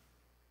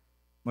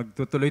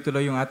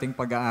 Magtutuloy-tuloy yung ating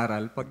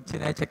pag-aaral. Pag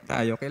sinecheck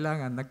tayo,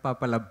 kailangan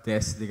nagpapalab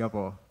test, di ka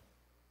po?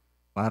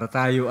 Para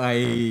tayo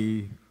ay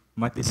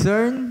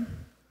ma-discern,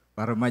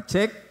 para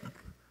ma-check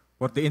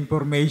for the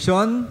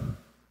information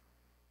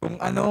kung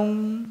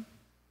anong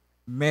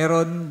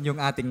meron yung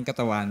ating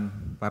katawan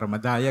para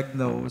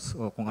ma-diagnose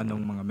o kung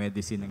anong mga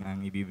medicine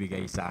ang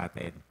ibibigay sa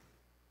atin.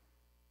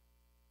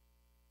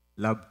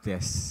 Lab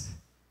test.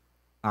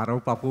 Araw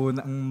pa po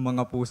ng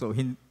mga puso.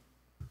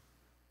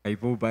 Kayo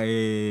po ba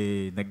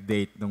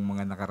nag-date nung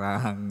mga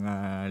nakarahang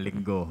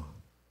linggo?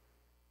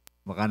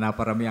 Baka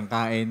naparami ang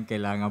kain,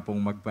 kailangan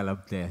pong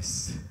magpa-lab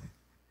test.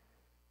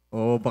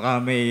 O baka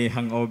may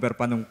hangover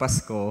pa nung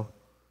Pasko,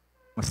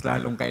 mas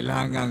lalong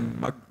kailangang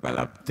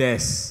magpa-lab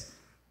test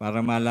para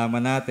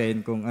malaman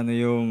natin kung ano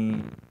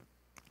yung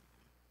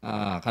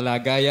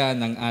kalagayan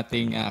ng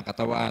ating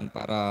katawan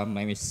para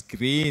may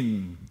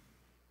screen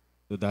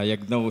to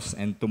diagnose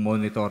and to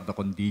monitor the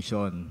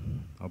condition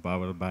of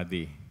our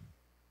body.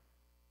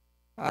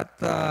 At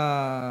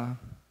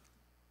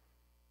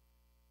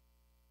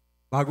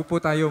bago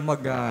po tayo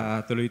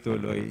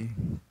mag-tuloy-tuloy,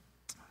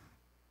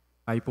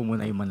 tayo po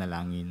muna yung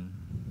manalangin.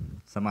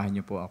 Samahan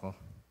niyo po ako.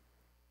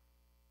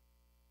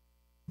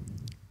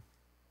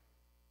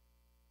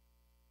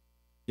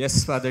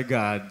 Yes, Father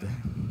God,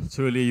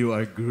 truly you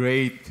are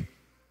great,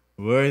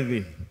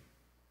 worthy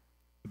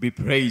to be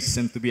praised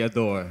and to be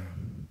adored.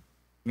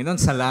 Ngayon,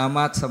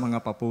 salamat sa mga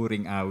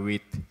papuring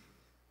awit.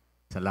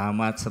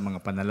 Salamat sa mga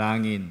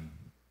panalangin.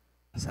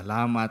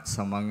 Salamat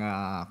sa mga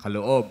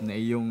kaloob na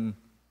iyong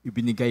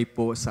ibinigay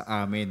po sa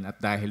amin at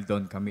dahil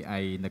doon kami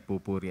ay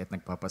nagpupuri at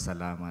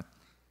nagpapasalamat.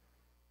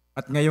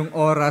 At ngayong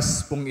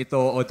oras pong ito,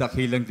 O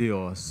dakilang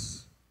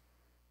Diyos,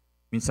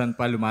 minsan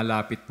pa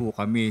lumalapit po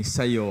kami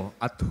sa iyo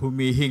at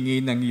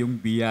humihingi ng iyong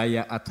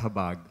biyaya at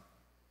habag.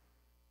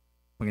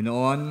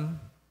 Panginoon,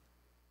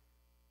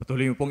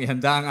 patuloy mo pong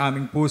ihanda ang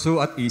aming puso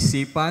at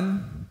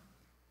isipan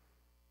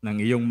ng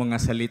iyong mga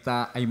salita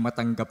ay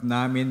matanggap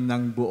namin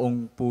ng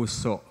buong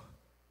puso.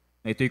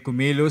 Na ito'y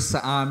kumilos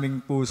sa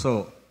aming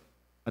puso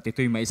at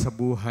ito'y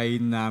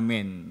maisabuhay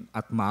namin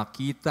at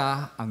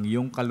makita ang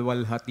iyong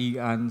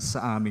kaluwalhatian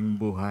sa aming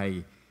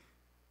buhay.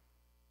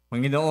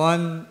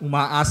 Panginoon,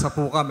 umaasa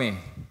po kami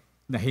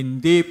na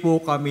hindi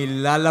po kami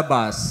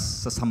lalabas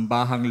sa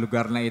sambahang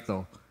lugar na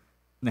ito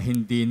na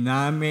hindi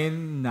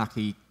namin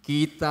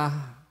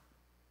nakikita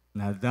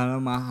na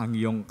dama ang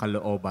iyong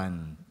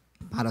kalooban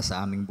para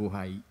sa aming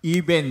buhay.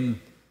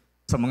 Even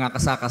sa mga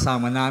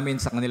kasakasama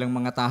namin sa kanilang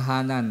mga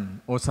tahanan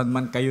o saan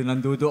man kayo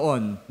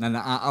nandoon na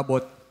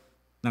naaabot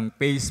ng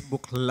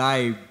Facebook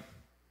Live,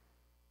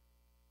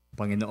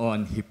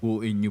 Panginoon,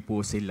 hipuin niyo po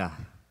sila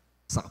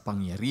sa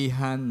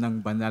kapangyarihan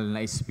ng banal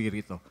na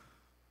Espiritu.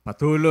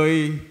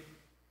 Patuloy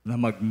na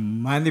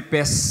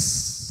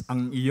mag-manifest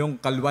ang iyong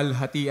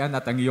kalwalhatian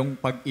at ang iyong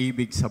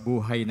pag-ibig sa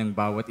buhay ng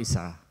bawat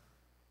isa.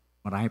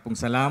 Marami pong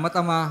salamat,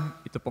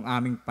 Ama. Ito pong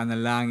aming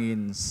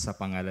panalangin sa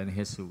pangalan ni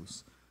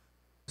Jesus.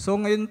 So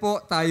ngayon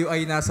po, tayo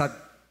ay nasa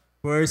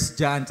 1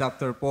 John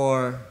chapter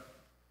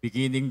 4,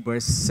 beginning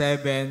verse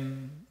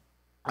 7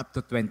 up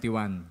to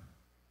 21.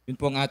 Yun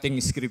po ang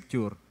ating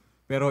scripture.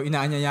 Pero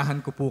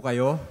inaanyayahan ko po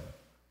kayo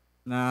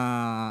na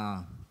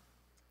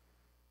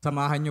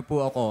samahan niyo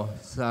po ako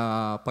sa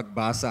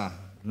pagbasa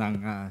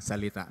ng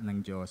salita ng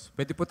Diyos.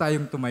 Pwede po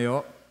tayong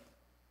tumayo.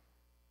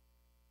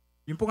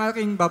 Yung pong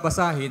aking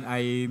babasahin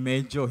ay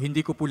medyo,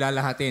 hindi ko po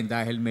lalahatin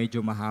dahil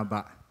medyo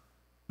mahaba.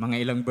 Mga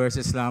ilang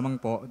verses lamang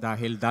po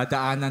dahil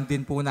dadaanan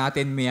din po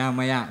natin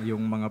maya-maya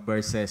yung mga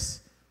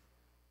verses.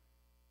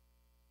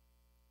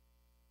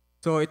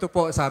 So ito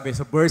po sabi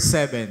sa verse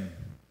 7.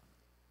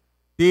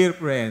 Dear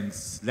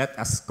friends, let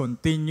us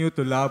continue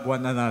to love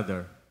one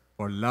another,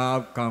 for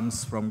love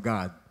comes from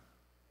God.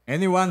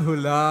 Anyone who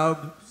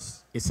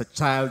loves is a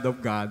child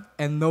of God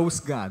and knows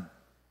God.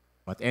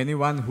 But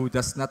anyone who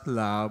does not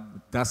love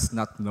does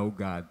not know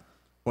God,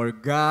 for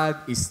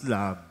God is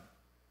love.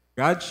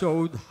 God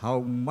showed how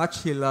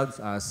much He loves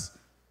us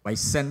by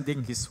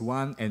sending His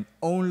one and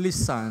only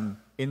Son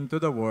into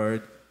the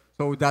world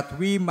so that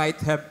we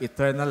might have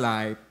eternal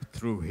life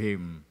through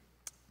Him.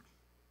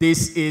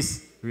 This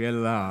is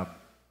real love.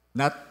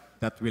 Not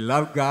that we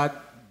love God,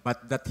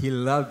 but that He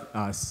loved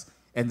us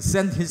and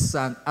sent His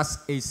Son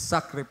as a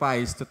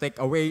sacrifice to take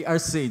away our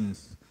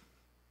sins.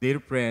 Dear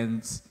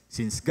friends,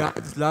 since God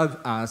loves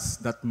us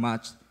that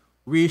much,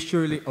 we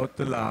surely ought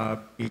to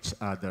love each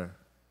other.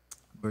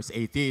 Verse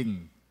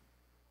 18,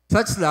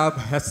 such love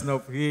has no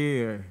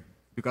fear,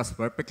 because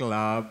perfect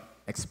love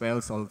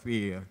expels all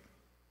fear.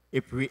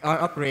 If we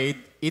are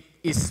afraid, it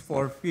is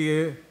for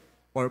fear,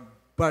 for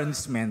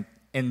punishment,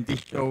 and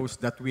this shows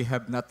that we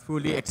have not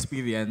fully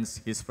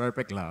experienced His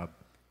perfect love.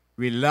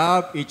 We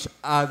love each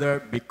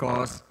other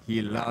because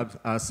He loves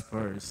us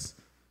first.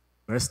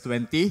 Verse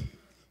 20,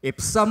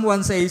 if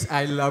someone says,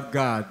 I love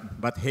God,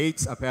 but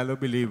hates a fellow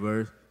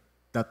believer,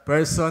 that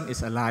person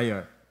is a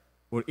liar.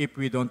 For if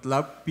we don't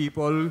love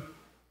people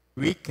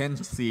we can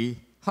see,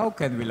 how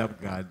can we love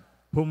God,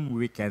 whom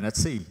we cannot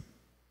see?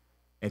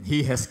 And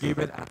He has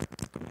given us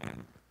His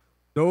command.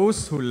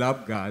 Those who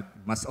love God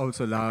must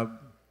also love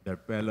their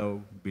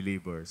fellow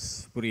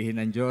believers. Purihin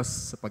ng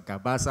Diyos sa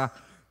pagkabasa.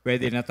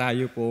 Pwede na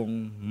tayo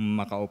pong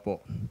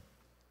makaupo.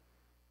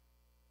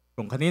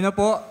 Kung kanina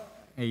po,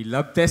 ay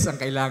love test ang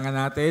kailangan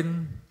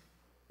natin.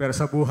 Pero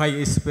sa buhay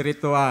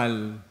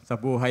espiritual, sa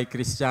buhay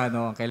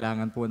kristyano, ang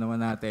kailangan po naman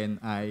natin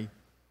ay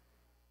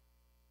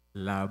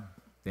love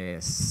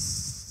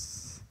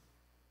test.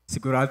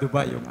 Sigurado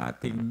ba yung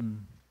ating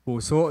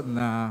puso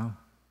na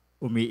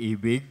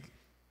umiibig?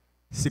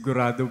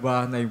 Sigurado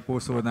ba na yung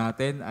puso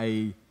natin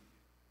ay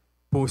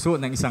puso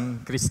ng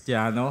isang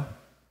Kristiyano?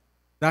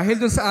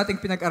 Dahil doon sa ating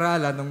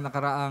pinag-aralan nung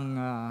nakaraang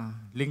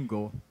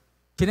linggo,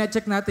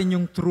 kine-check natin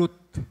yung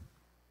truth.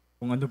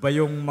 Kung ano ba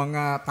yung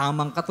mga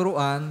tamang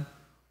katuruan,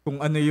 kung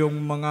ano yung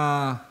mga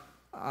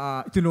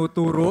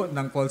tinuturo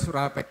ng false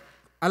prophet.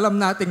 Alam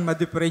nating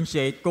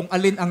ma-differentiate kung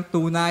alin ang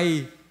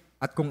tunay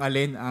at kung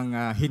alin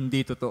ang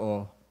hindi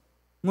totoo.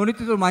 Ngunit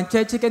ito naman,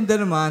 check-checkin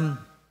din naman,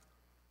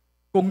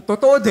 kung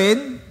totoo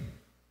din,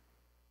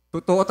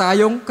 totoo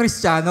tayong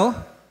Kristiyano,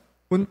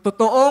 kung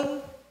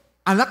totoong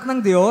anak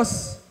ng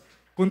Diyos,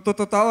 kung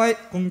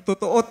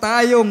totoo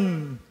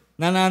tayong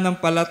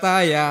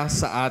nananampalataya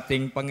sa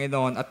ating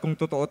Panginoon at kung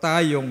totoo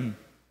tayong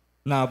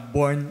na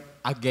born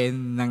again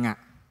na nga.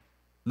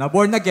 Na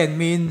born again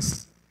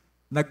means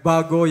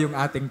nagbago yung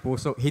ating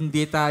puso.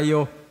 Hindi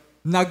tayo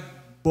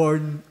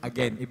nag-born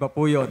again. Iba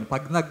po yun.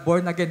 Pag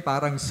nag-born again,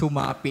 parang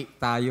sumapi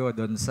tayo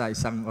doon sa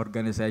isang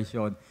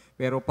organization.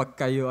 Pero pag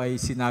kayo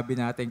ay sinabi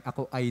natin,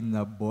 ako ay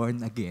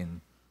na-born again,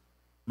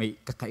 may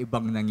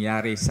kakaibang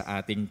nangyari sa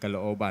ating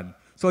kalooban.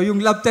 So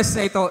yung love test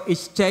na ito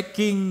is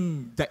checking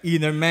the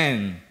inner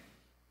man.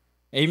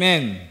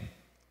 Amen.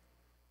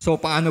 So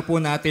paano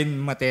po natin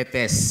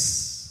matetest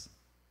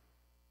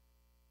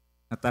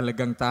na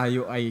talagang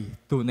tayo ay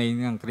tunay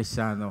ng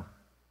Kristiyano?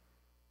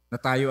 Na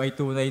tayo ay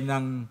tunay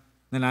ng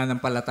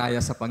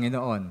nananampalataya sa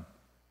Panginoon?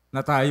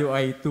 Na tayo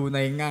ay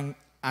tunay ng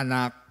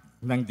anak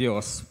ng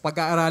Diyos?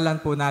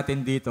 Pag-aaralan po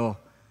natin dito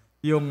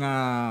yung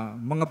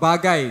mga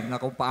bagay na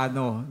kung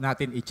paano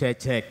natin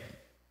i-check.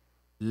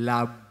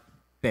 Love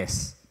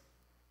test.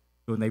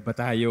 Tunay ba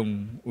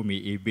tayong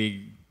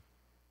umiibig?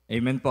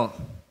 Amen po.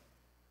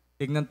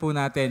 Tingnan po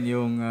natin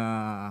yung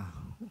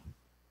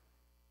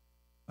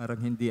parang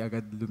hindi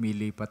agad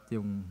lumilipat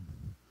yung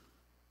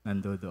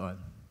nandoon.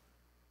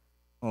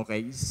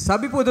 Okay.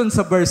 Sabi po doon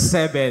sa verse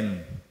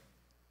 7,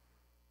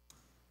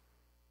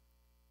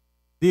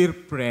 dear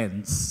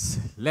friends,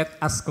 let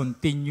us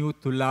continue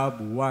to love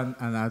one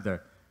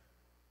another.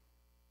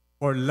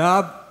 For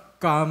love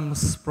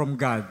comes from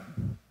God.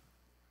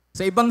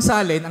 Sa ibang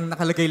salin, ang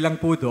nakalagay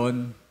lang po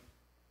doon,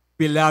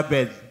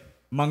 beloved,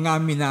 mga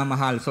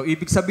minamahal. So,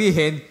 ibig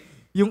sabihin,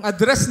 yung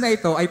address na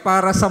ito ay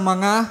para sa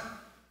mga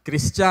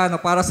Kristiyano,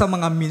 para sa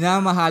mga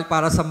minamahal,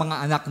 para sa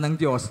mga anak ng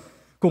Diyos.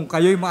 Kung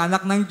kayo'y mga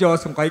anak ng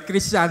Diyos, kung kayo'y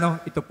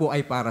Kristiyano, ito po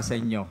ay para sa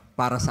inyo,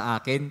 para sa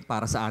akin,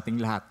 para sa ating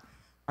lahat.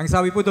 Ang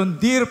sabi po doon,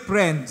 dear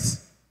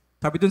friends,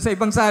 sabi doon sa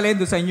ibang salin,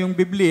 doon sa inyong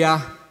Biblia,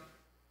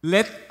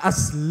 let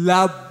us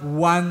love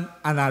one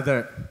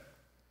another.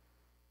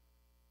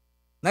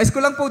 Nais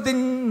ko lang po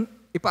din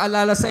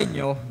ipaalala sa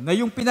inyo na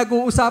yung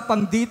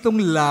pinag-uusapang ditong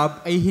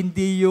love ay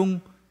hindi yung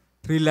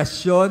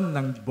relasyon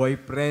ng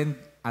boyfriend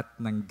at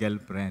ng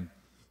girlfriend.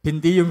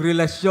 Hindi yung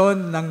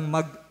relasyon ng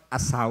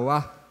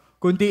mag-asawa,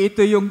 kundi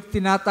ito yung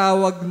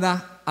tinatawag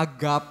na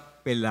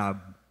agape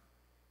love.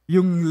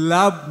 Yung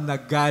love na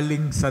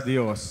galing sa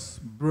Diyos.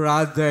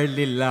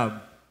 Brotherly love.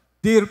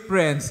 Dear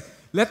friends,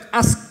 let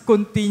us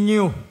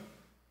continue.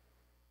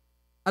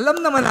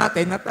 Alam naman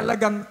natin na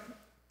talagang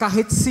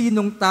kahit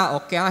sinong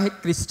tao, kahit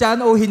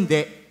Kristiyano o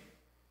hindi,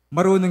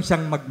 marunong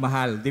siyang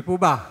magmahal. Di po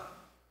ba?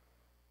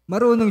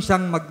 Marunong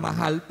siyang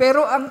magmahal.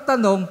 Pero ang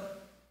tanong,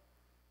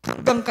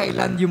 hanggang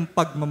kailan yung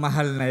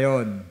pagmamahal na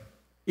yon?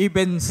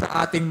 Even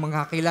sa ating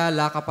mga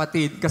kilala,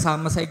 kapatid,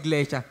 kasama sa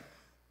iglesia,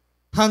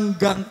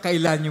 hanggang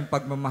kailan yung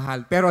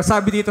pagmamahal? Pero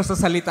sabi dito sa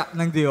salita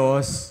ng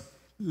Diyos,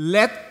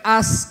 let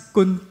us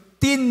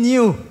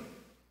continue.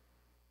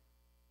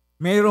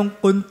 Merong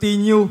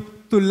continue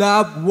to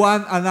love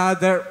one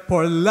another,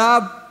 for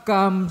love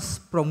comes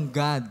from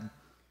God.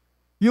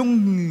 Yung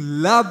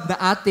love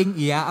na ating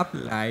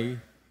ia-apply,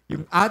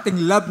 yung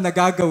ating love na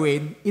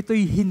gagawin,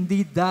 ito'y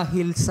hindi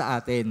dahil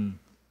sa atin.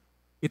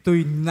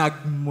 Ito'y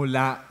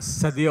nagmula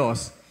sa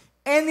Diyos.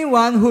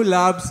 Anyone who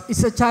loves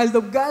is a child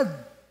of God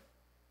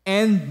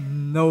and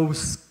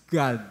knows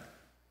God.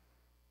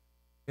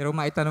 Pero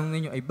maitanong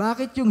ninyo, ay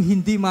bakit yung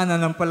hindi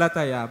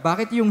mananampalataya,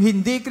 bakit yung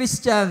hindi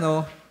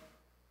Kristiyano,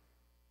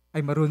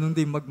 ay marunong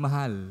din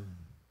magmahal?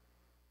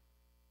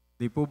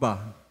 Di po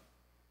ba?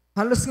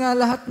 Halos nga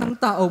lahat ng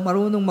tao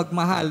marunong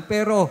magmahal,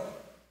 pero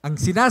ang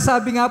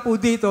sinasabi nga po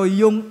dito,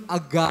 yung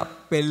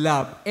agape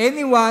love.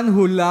 Anyone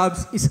who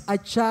loves is a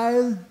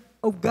child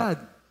of God,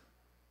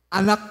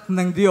 anak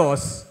ng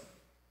Diyos,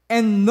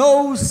 and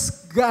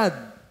knows God.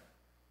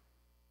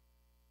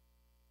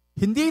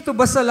 Hindi ito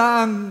basta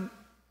lang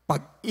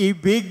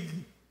pag-ibig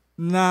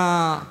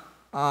na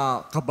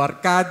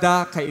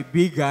kabarkada,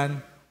 kaibigan,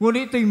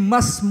 ngunit ito'y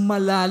mas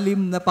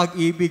malalim na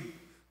pag-ibig.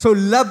 So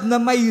love na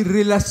may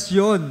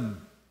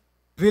relasyon.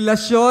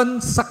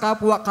 Relasyon sa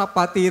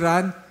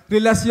kapwa-kapatiran,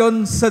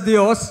 relasyon sa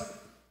Diyos,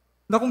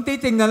 na kung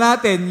titingnan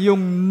natin,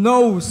 yung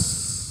knows,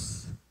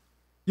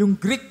 yung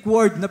Greek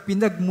word na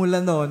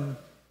pinagmula nun,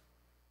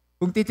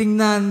 kung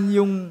titingnan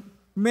yung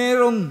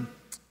merong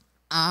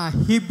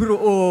Hebrew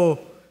o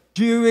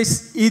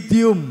Jewish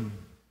idiom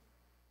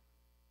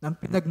na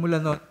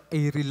pinagmula nun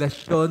ay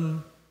relasyon,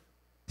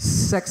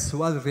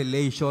 sexual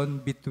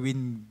relation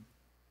between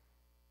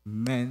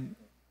men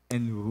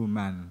and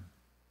woman.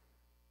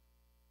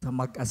 Sa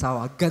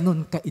mag-asawa,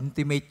 ganun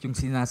ka-intimate yung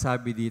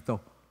sinasabi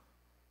dito.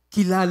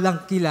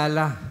 Kilalang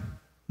kilala,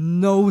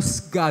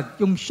 knows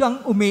God. Yung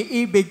siyang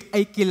umiibig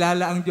ay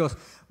kilala ang Diyos.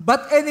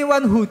 But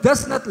anyone who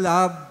does not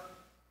love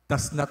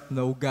does not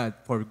know God,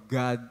 for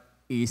God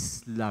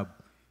is love.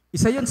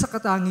 Isa yun sa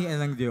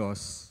katangian ng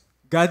Diyos.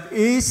 God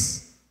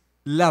is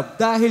love.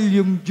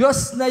 Dahil yung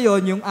Diyos na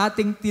yon, yung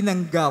ating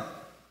tinanggap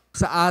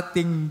sa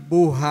ating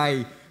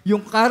buhay,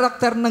 yung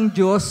karakter ng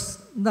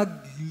Diyos,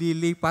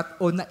 naglilipat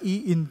o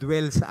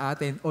nai-indwell sa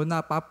atin o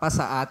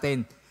napapasa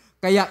atin.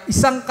 Kaya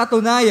isang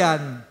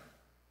katunayan,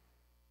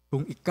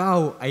 kung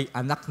ikaw ay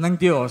anak ng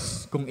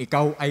Diyos, kung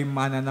ikaw ay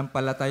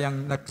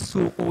mananampalatayang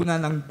nagsuko na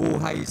ng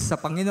buhay sa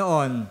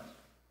Panginoon,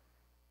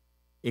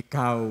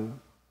 ikaw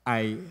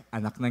ay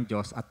anak ng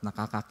Diyos at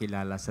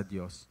nakakakilala sa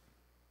Diyos.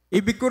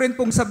 Ibig ko rin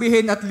pong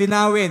sabihin at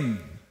linawin,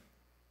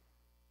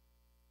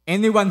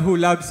 anyone who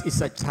loves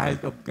is a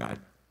child of God.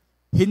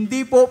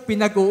 Hindi po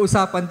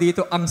pinag-uusapan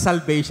dito ang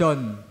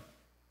salvation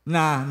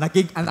na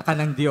naging anak ka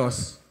ng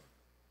Diyos.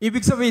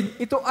 Ibig sabihin,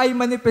 ito ay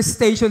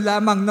manifestation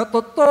lamang na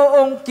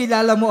totoong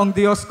kilala mo ang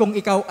Diyos kung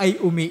ikaw ay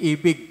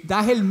umiibig.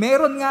 Dahil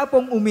meron nga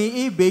pong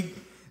umiibig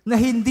na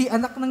hindi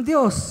anak ng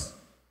Diyos.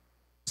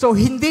 So,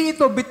 hindi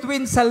ito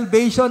between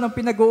salvation ang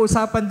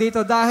pinag-uusapan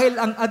dito dahil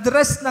ang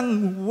address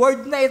ng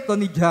word na ito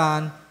ni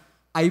John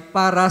ay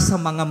para sa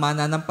mga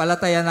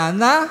mananampalataya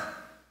na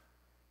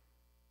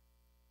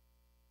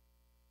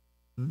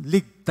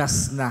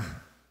ligtas na.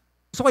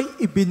 So ay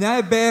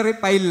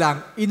ibina-verify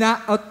lang,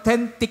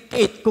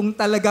 ina-authenticate kung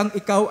talagang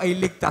ikaw ay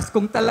ligtas,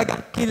 kung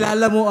talagang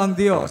kilala mo ang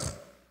Diyos,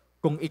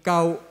 kung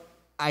ikaw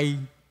ay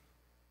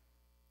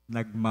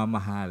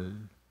nagmamahal,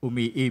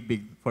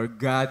 umiibig, for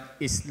God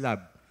is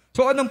love.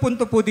 So anong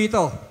punto po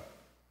dito?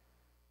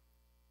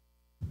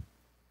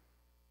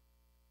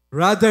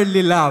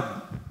 Brotherly love,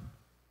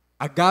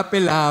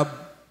 agape love,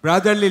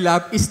 brotherly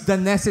love is the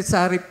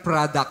necessary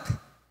product.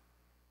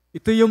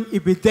 Ito yung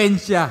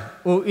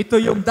ebidensya o ito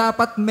yung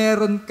dapat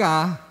meron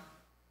ka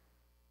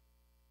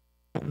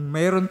kung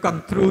meron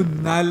kang true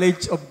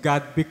knowledge of God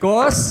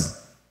because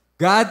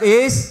God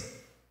is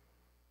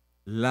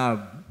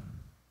love.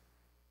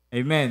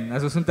 Amen.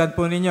 Nasusundan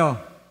po ninyo.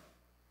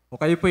 O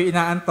kayo po'y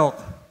inaantok.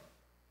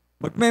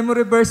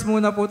 Mag-memory verse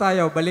muna po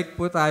tayo. Balik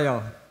po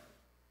tayo.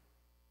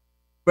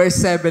 Verse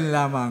 7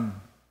 lamang.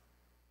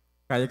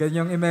 Kaya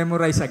ganyang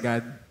i-memorize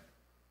agad.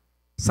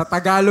 Sa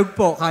Tagalog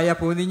po, kaya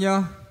po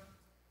ninyo?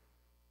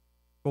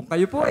 Kung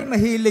kayo po ay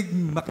mahilig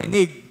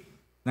makinig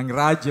ng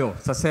radyo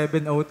sa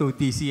 702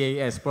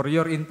 DCAS, for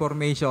your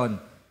information,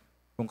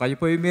 kung kayo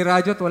po ay may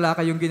radyo at wala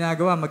kayong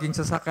ginagawa, maging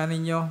sasaka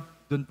ninyo,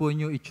 doon po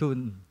nyo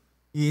i-tune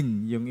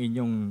in yung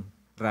inyong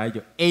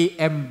radyo.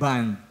 AM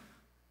band.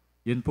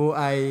 Yun po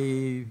ay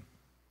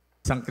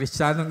isang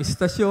Kristiyanong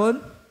istasyon,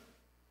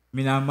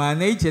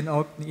 minamanage and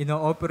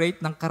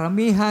ino-operate ng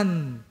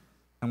karamihan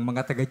ng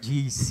mga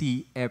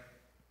taga-GCF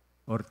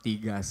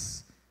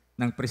Ortigas.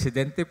 Ng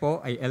presidente po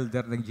ay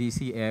elder ng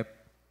GCF,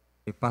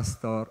 si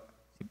Pastor,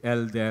 si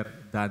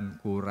Elder Dan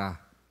Cura.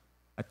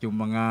 At yung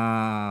mga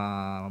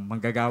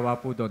manggagawa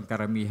po doon,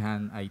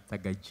 karamihan ay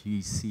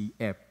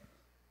taga-GCF.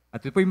 At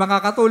ito po'y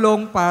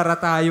makakatulong para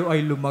tayo ay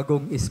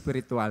lumagong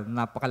espiritual.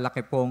 Napakalaki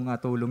pong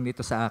tulong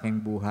nito sa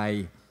aking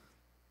buhay.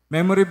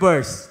 Memory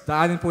verse,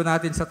 daanin po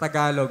natin sa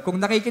Tagalog. Kung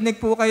nakikinig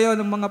po kayo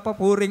ng mga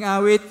papuring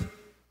awit,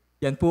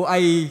 yan po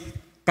ay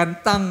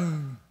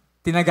kantang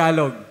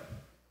tinagalog.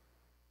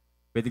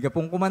 Pwede ka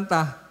pong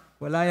kumanta.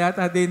 Wala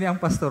yata din ang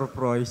Pastor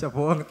Proy. Siya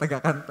po ang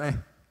tagakanta.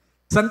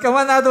 San ka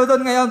man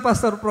doon ngayon,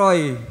 Pastor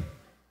Proy?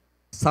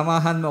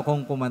 Samahan mo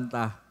akong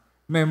kumanta.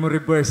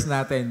 Memory verse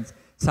natin.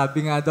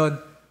 Sabi nga doon,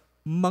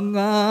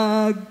 mga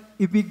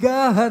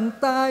ibigahan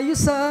tayo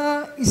sa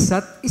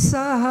isa't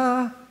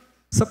isa,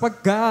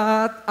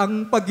 sapagkat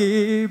ang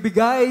pag-ibig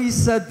ay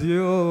sa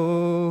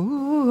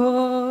Diyos.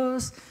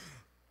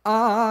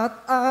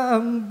 At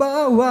ang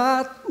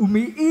bawat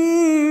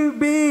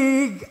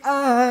umiibig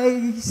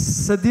ay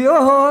sa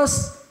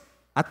Diyos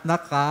at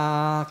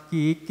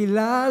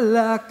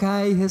nakakikilala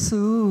kay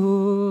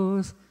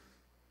Jesus.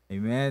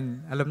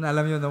 Amen. Alam na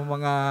alam yun ng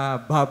mga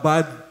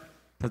babad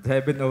sa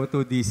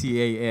 702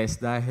 DCAS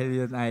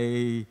dahil yun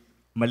ay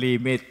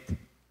malimit.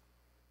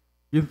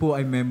 Yun po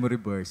ay memory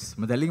verse.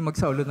 Madaling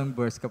magsaulo ng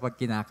verse kapag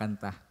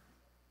kinakanta.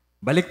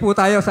 Balik po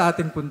tayo sa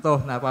ating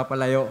punto,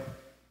 napapalayo.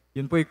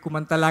 Yun po'y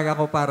kumanta lang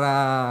ako para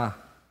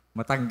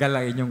matanggal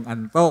ang inyong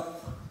antok.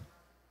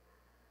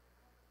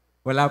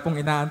 Wala pong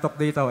inaantok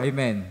dito,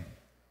 amen.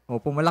 O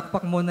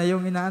pumalakpak muna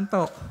yung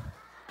inaantok.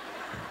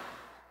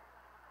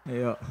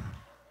 Ayo.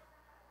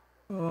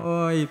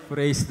 Oy,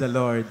 praise the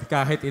Lord.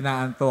 Kahit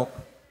inaantok,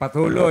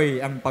 patuloy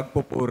ang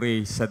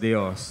pagpupuri sa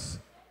Diyos.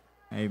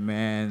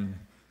 Amen.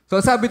 So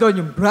sabi doon,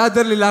 yung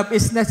brotherly love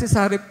is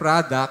necessary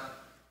product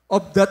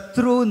of the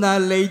true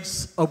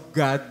knowledge of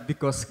God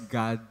because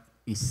God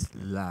is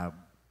love.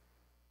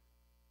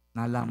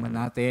 Nalaman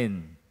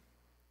natin,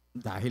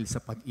 dahil sa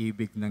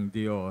pag-ibig ng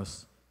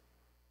Diyos,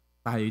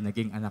 tayo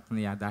naging anak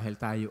niya dahil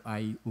tayo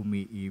ay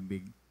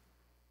umiibig.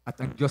 At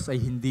ang Diyos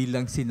ay hindi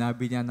lang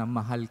sinabi niya na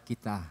mahal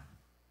kita.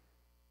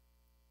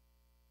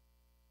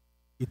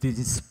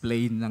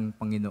 I-display ng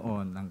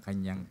Panginoon ang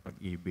kanyang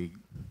pag-ibig.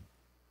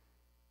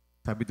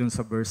 Sabi dun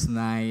sa verse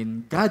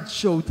 9, God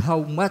showed how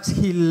much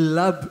He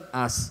loved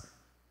us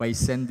by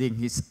sending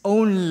His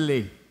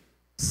only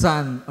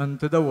Son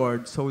unto the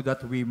world so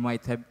that we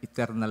might have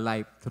eternal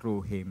life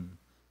through Him.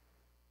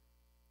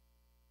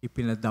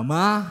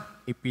 Ipinadama,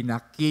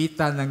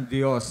 ipinakita ng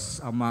Diyos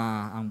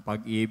Ama ang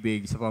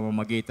pag-ibig sa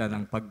pamamagitan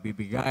ng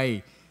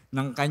pagbibigay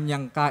ng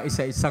kanyang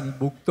kaisa-isang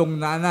bugtong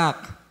na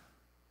anak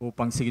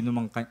upang sino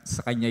mang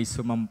sa kanya'y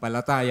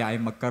sumampalataya ay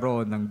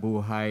magkaroon ng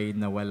buhay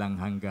na walang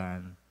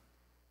hanggan.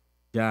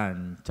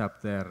 John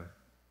chapter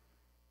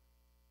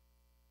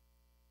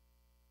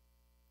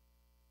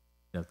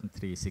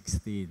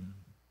 3:16.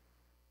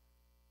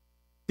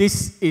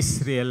 This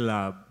is real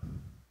love.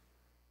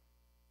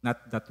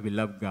 Not that we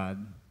love God,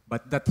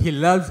 but that He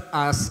loves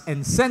us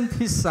and sent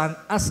His Son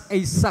as a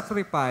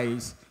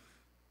sacrifice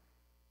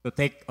to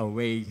take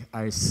away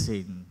our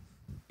sin.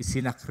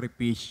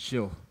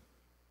 Isinakripisyo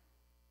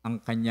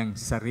ang kanyang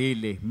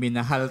sarili.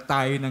 Minahal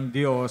tayo ng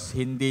Diyos,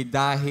 hindi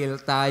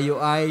dahil tayo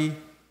ay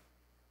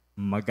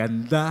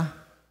maganda,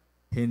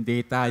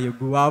 hindi tayo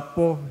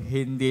guwapo,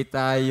 hindi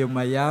tayo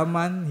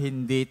mayaman,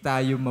 hindi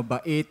tayo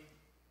mabait.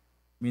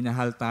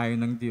 Minahal tayo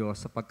ng Diyos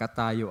sapagkat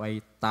tayo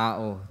ay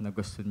tao na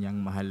gusto niyang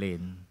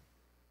mahalin.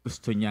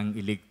 Gusto niyang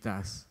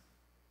iligtas.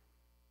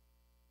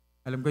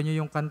 Alam ko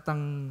niyo yung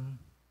kantang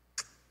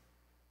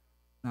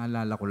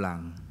naalala ko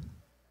lang.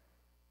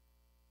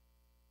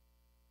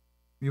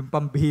 Yung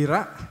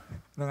pambihira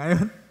na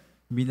ngayon.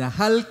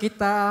 Minahal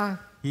kita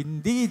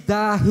hindi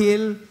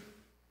dahil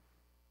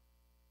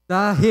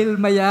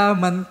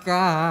mayaman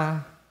ka.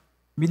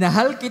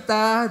 Minahal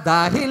kita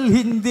dahil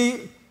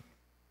hindi.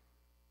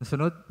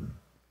 Nasunod?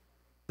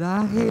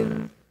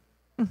 Dahil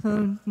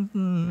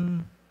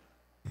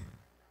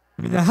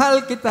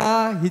minahal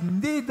kita,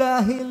 hindi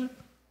dahil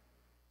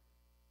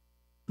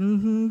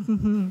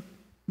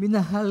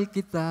minahal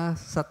kita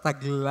sa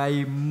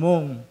taglay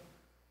mong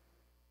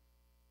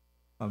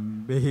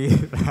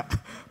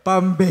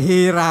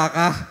pambihira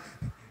ka.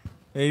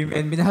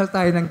 Amen. Minahal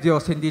tayo ng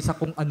Diyos, hindi sa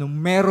kung anong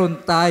meron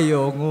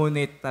tayo,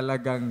 ngunit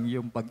talagang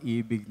yung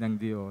pag-ibig ng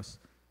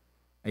Diyos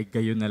ay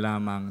gayon na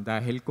lamang.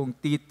 Dahil kung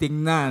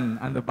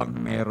titingnan, ano bang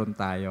meron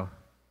tayo?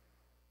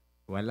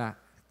 Wala.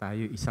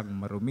 Tayo isang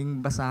maruming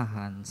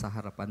basahan sa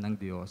harapan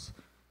ng Diyos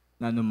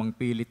na anumang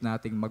pilit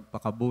nating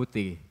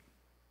magpakabuti,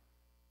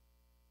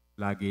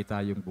 lagi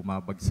tayong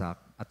bumabagsak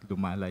at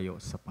lumalayo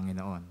sa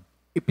Panginoon.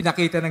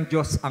 Ipinakita ng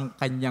Diyos ang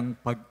kanyang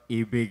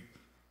pag-ibig.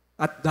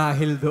 At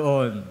dahil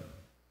doon,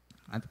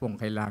 ano pong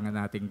kailangan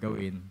nating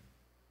gawin?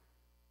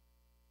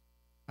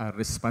 A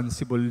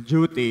responsible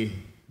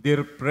duty.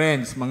 Dear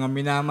friends, mga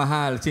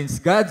minamahal, since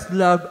God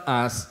loved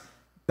us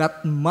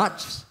that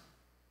much,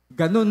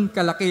 ganun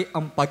kalaki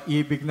ang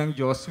pag-ibig ng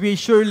Diyos, we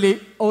surely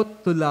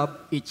ought to love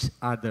each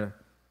other.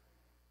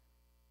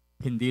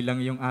 Hindi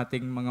lang yung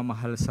ating mga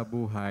mahal sa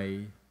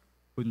buhay,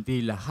 kundi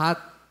lahat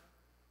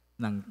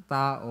ng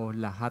tao,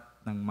 lahat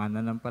ng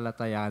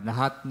mananampalataya,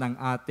 lahat ng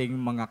ating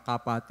mga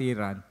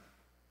kapatiran,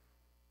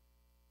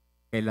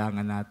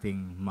 kailangan nating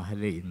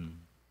mahalin.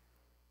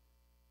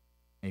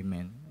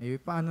 Amen.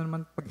 Eh, paano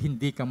naman pag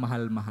hindi ka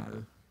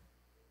mahal-mahal?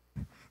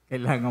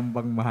 Kailangan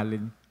bang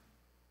mahalin?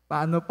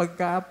 Paano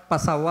pagka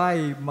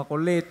pasaway,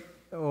 makulit,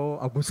 o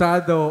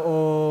abusado, o...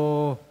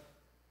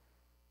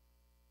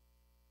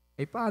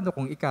 Eh, paano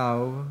kung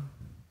ikaw,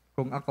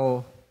 kung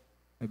ako,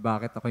 ay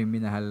bakit ako yung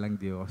minahal ng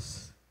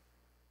Diyos?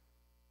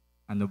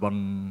 Ano bang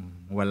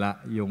wala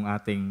yung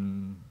ating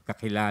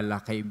kakilala,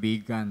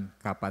 kaibigan,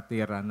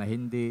 kapatiran na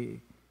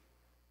hindi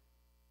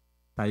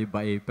tayo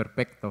ba ay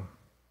perpekto?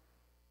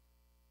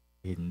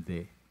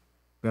 Hindi.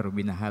 Pero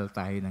minahal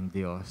tayo ng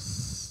Diyos.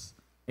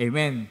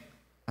 Amen.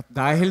 At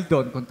dahil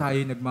doon, kung tayo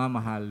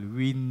nagmamahal,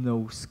 we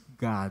knows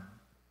God.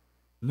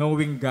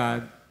 Knowing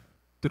God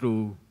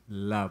through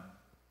love.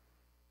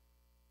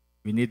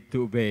 We need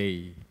to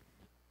obey.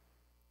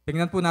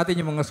 Tingnan po natin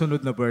yung mga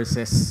sunod na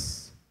verses.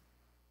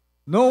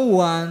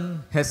 No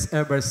one has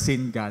ever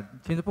seen God.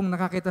 Sino pong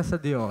nakakita sa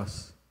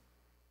Diyos?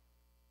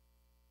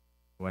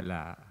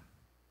 Wala.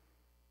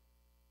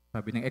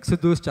 Sabi ng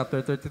Exodus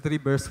chapter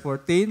 33 verse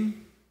 14,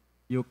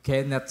 you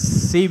cannot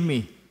see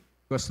me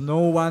because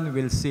no one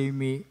will see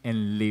me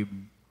and live.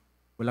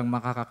 Walang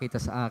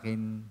makakakita sa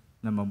akin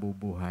na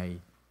mabubuhay.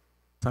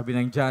 Sabi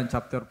ng John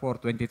chapter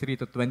 4,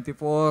 23 to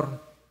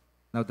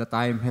 24, now the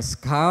time has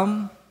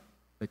come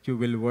that you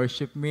will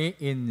worship me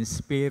in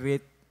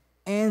spirit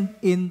and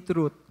in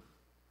truth.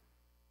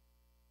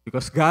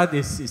 Because God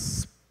is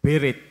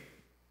spirit.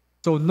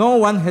 So no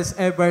one has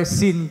ever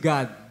seen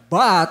God.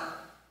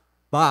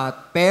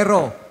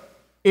 Pero,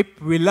 if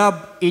we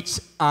love each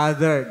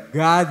other,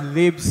 God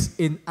lives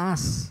in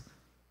us.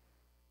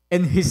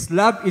 And His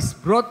love is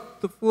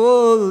brought to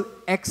full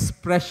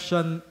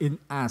expression in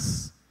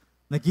us.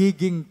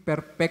 Nagiging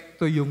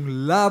perpekto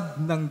yung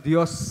love ng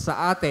Diyos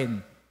sa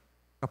atin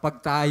kapag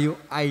tayo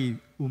ay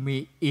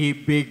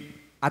umiibig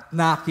at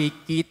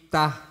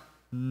nakikita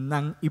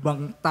ng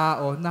ibang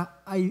tao na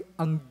ay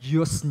ang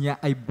Diyos niya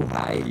ay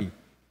buhay.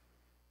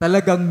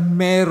 Talagang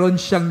meron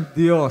siyang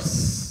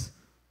Diyos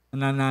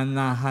na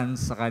nananahan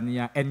sa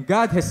Kanya. And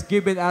God has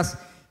given us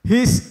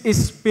His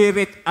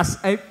Spirit as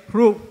a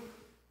proof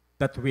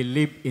that we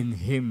live in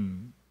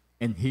Him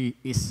and He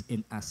is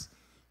in us.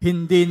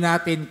 Hindi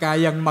natin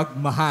kayang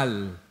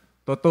magmahal.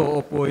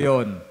 Totoo po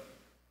yun.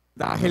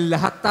 Dahil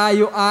lahat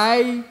tayo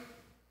ay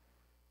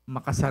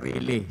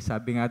makasarili.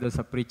 Sabi nga doon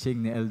sa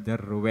preaching ni Elder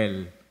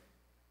Ruel.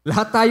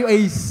 Lahat tayo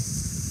ay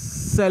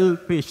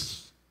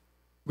selfish.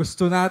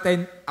 Gusto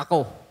natin,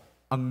 ako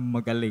ang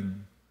magaling.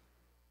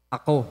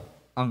 Ako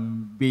ang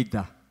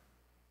bida.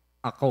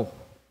 Ako.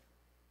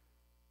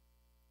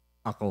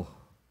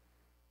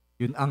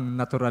 Yun ang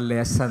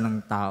naturalesa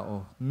ng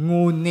tao.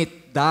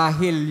 Ngunit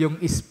dahil yung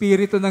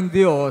Espiritu ng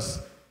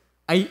Diyos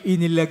ay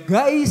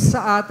inilagay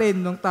sa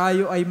atin nung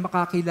tayo ay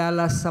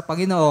makakilala sa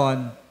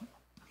Panginoon,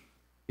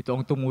 ito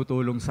ang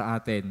tumutulong sa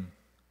atin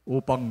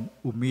upang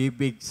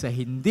umibig sa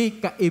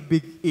hindi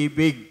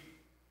kaibig-ibig.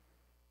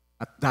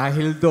 At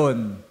dahil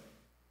doon,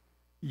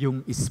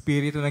 yung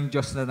Espiritu ng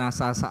Diyos na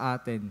nasa sa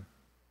atin,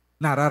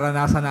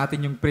 nararanasan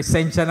natin yung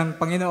presensya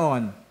ng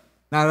Panginoon,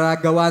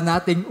 naragawa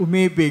nating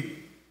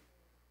umibig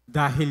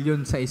dahil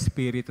yun sa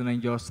Espiritu ng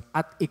Diyos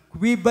at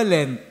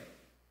equivalent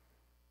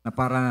na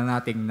para na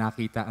nating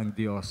nakita ang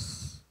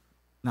Diyos.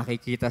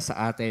 Nakikita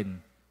sa atin.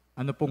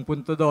 Ano pong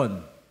punto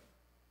doon?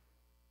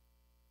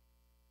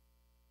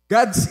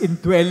 God's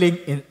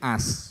indwelling in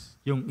us.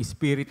 Yung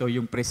Espiritu,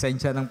 yung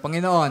presensya ng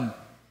Panginoon.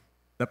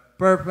 The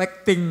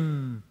perfecting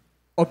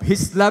of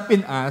His love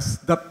in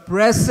us, the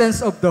presence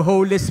of the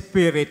Holy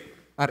Spirit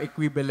are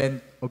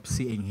equivalent of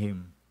seeing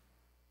Him.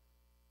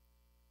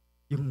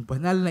 Yung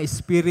banal na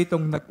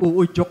Espiritong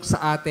nag-uudyok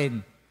sa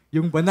atin,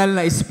 yung banal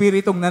na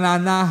Espiritong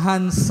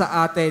nananahan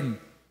sa atin,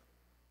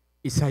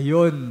 isa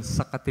yon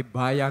sa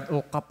katibayan o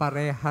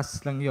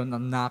kaparehas lang yon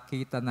ang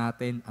nakita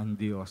natin ang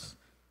Diyos.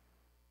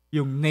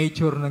 Yung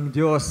nature ng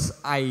Diyos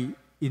ay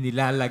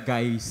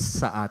inilalagay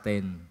sa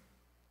atin.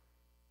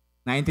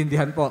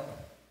 Naintindihan po?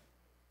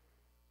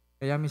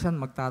 Kaya minsan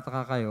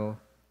magtataka kayo,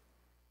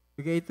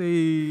 ito'y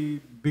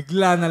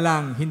bigla na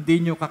lang, hindi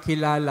nyo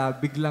kakilala,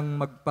 biglang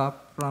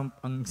magpa-prompt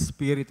ang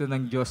Espiritu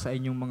ng Diyos sa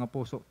inyong mga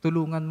puso.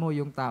 Tulungan mo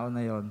yung tao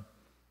na yon.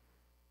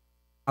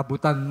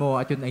 Abutan mo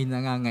at yun ay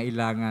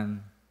nangangailangan.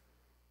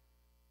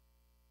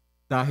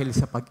 Dahil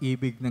sa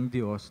pag-ibig ng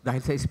Diyos,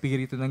 dahil sa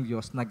Espiritu ng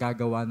Diyos,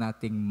 nagagawa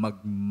nating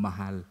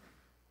magmahal.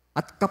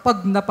 At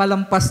kapag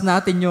napalampas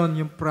natin yon,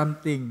 yung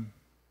prompting,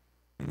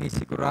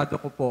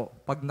 sigurado ko po,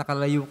 pag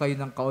nakalayo kayo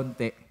ng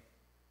kaunti,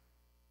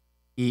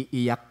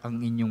 iiyak ang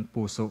inyong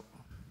puso.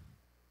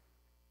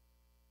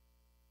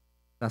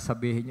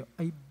 Sasabihin nyo,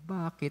 ay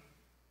bakit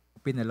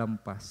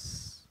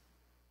pinalampas?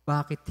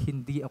 Bakit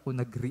hindi ako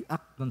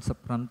nag-react nun sa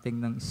prompting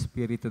ng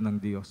Espiritu ng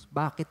Diyos?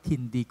 Bakit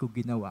hindi ko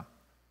ginawa?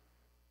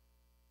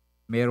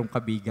 Merong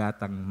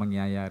kabigatang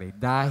mangyayari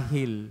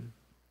dahil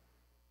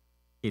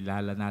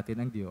kilala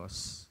natin ang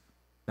Diyos,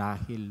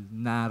 Dahil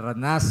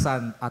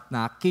naranasan at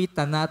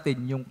nakita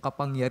natin yung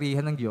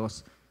kapangyarihan ng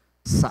Diyos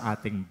sa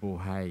ating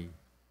buhay.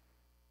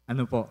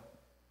 Ano po?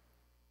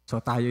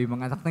 So tayo yung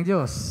mga anak ng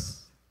Diyos.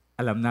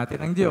 Alam natin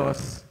ang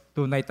Diyos,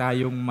 tunay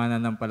tayong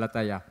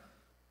mananampalataya.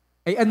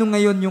 Ay ano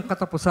ngayon yung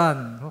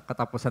katapusan?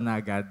 Katapusan na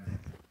agad.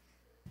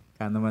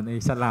 Kaya naman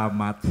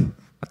salamat.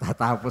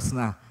 Matatapos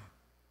na.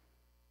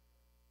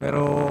 Pero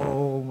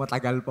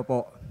matagal pa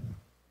po.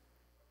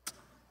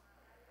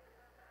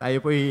 Tayo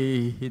po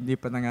hindi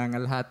pa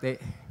nangangalhati.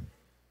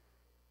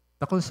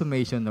 The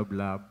consummation of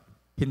love.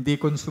 Hindi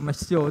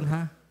konsumasyon,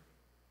 ha?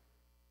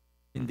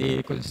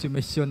 Hindi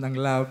konsumasyon ng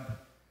love.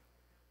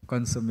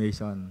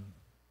 Consummation.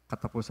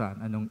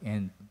 Katapusan. Anong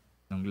end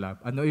ng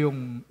love? Ano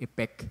yung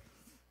effect?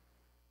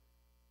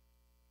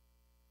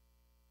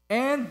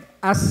 And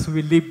as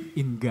we live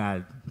in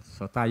God,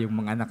 so tayong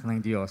mga anak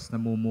ng Diyos,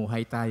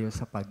 namumuhay tayo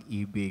sa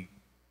pag-ibig.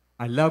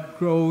 Our love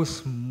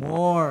grows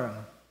more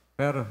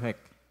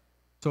perfect.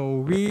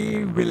 So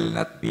we will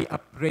not be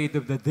afraid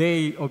of the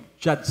day of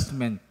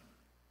judgment,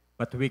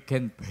 but we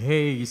can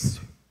praise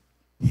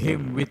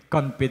Him with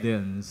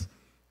confidence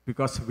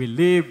because we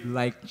live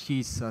like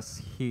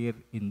Jesus here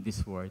in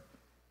this world.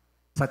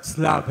 Such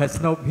love has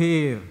no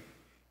fear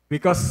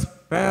because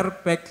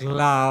perfect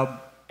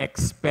love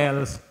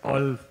expels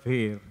all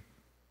fear.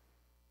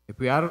 If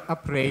we are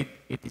afraid,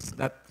 it is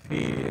not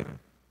fear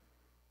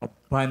of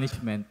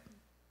punishment,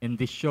 and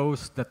this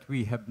shows that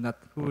we have not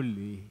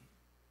fully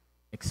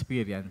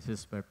experienced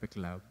His perfect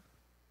love.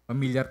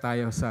 Familiar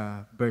tayo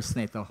sa verse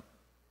na ito.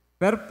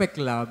 Perfect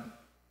love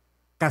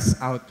casts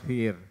out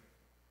fear.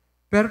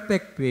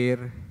 Perfect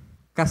fear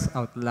casts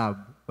out love.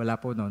 Wala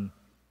po nun.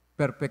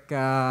 Perfect,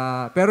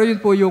 pero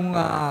yun po yung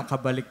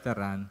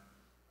kabaliktaran.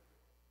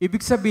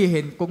 Ibig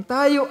sabihin, kung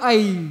tayo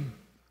ay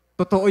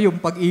totoo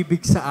yung pag-ibig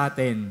sa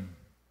atin,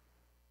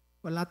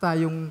 wala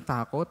tayong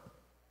takot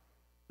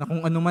na kung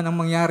ano man ang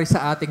mangyari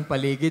sa ating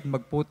paligid,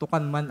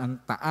 magputukan man ang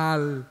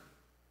taal,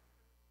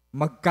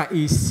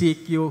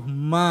 magka-ECQ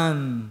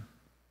man,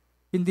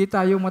 hindi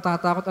tayo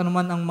matatakot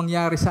anuman ang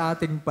mangyari sa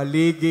ating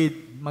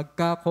paligid,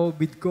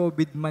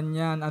 magka-COVID man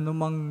yan,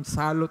 anumang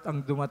salot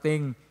ang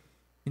dumating,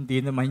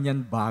 hindi naman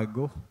yan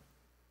bago.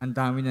 Ang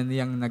dami na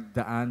niyang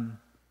nagdaan.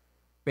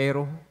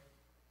 Pero,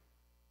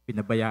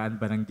 pinabayaan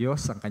ba ng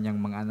Diyos ang kanyang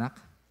mga anak?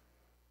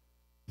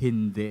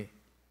 Hindi.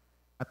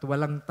 At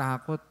walang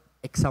takot.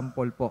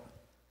 Example po.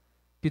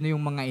 Sino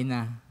yung mga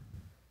ina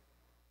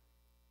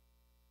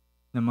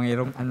na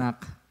mayroong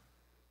anak?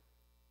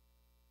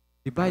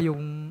 Diba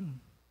yung,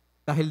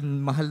 dahil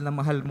mahal na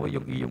mahal mo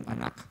yung iyong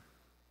anak.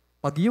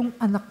 Pag yung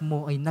anak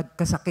mo ay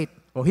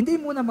nagkasakit, o hindi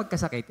muna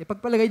magkasakit,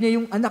 ipagpalagay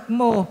niya yung anak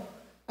mo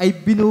ay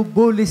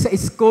binubuli sa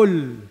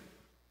school.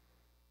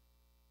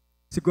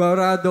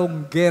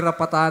 Siguradong gera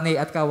patani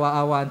at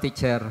kawa-awa ang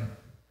teacher.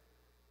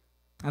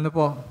 Ano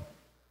po?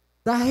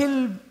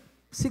 Dahil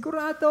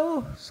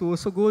sigurado,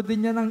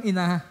 susugudin niya ng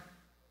ina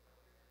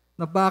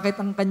na bakit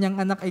ang kanyang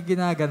anak ay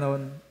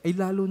ginaganon, ay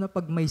lalo na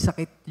pag may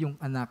sakit yung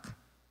anak.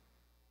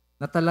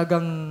 Na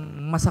talagang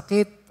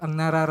masakit ang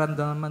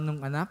nararamdaman ng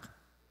anak.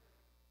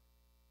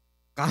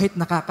 Kahit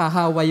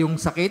nakakahawa yung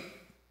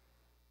sakit,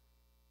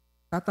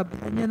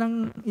 tatabihan niya ng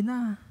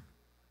ina.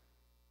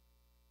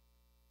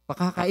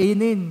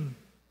 Pakakainin.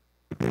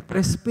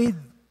 Breastfeed.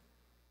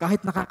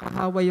 Kahit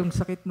nakakahawa yung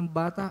sakit ng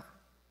bata.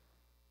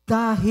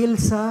 Dahil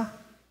sa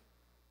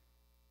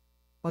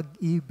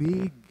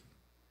pag-ibig.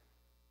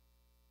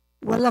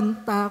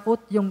 Walang takot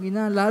yung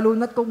ina. Lalo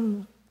na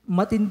kung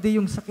matindi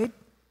yung sakit,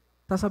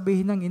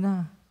 sasabihin ng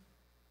ina,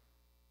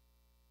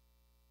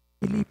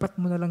 ilipat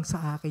mo na lang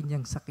sa akin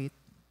yung sakit.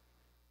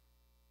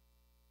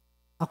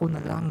 Ako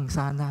na lang,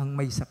 sana ang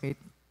may sakit.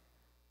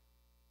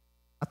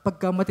 At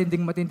pagka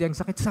matinding-matindi ang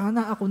sakit,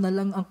 sana ako na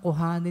lang ang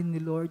kuhanin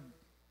ni Lord.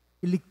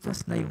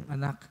 Iligtas na yung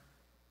anak.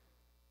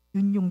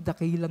 Yun yung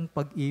dakilang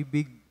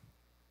pag-ibig.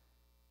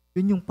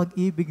 Yun yung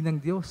pag-ibig ng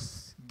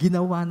Diyos.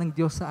 Ginawa ng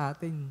Diyos sa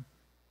atin.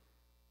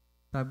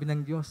 Sabi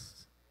ng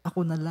Diyos,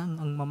 ako na lang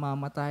ang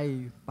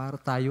mamamatay para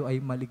tayo ay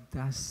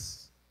maligtas.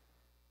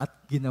 At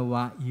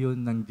ginawa yun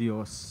ng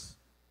Diyos.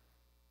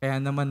 Kaya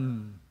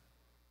naman,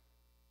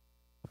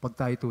 kapag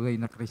tayo tunay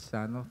na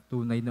Kristiyano,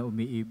 tunay na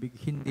umiibig,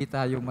 hindi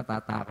tayo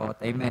matatakot.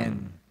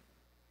 Amen.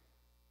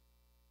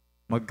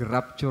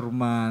 Mag-rapture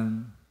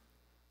man,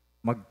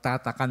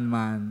 magtatakan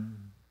man,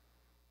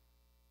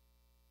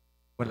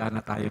 wala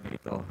na tayo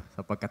dito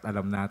sapagkat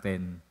alam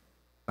natin,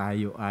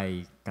 tayo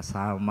ay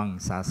kasamang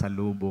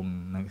sasalubong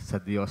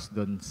sa Diyos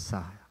doon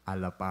sa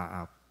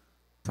alapaap,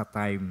 sa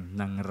time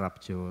ng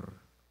rapture.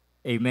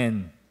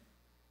 Amen.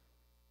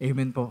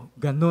 Amen po.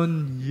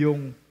 Ganon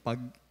yung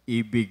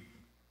pag-ibig.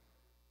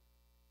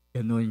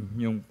 Ganon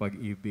yung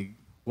pag-ibig.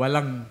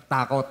 Walang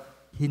takot.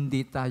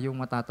 Hindi tayo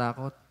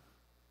matatakot.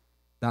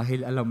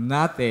 Dahil alam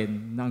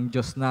natin na ang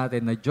Diyos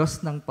natin, na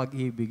Diyos ng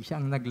pag-ibig, siya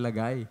ang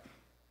naglagay.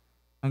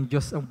 Ang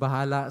Diyos ang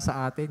bahala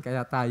sa atin,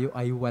 kaya tayo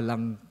ay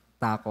walang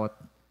takot.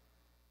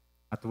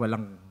 At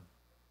walang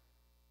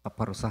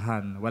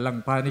kaparusahan, walang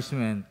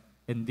punishment.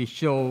 And this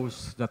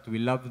shows that we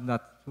love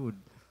not food.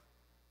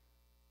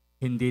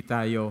 Hindi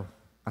tayo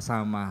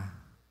kasama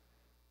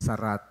sa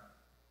wrath.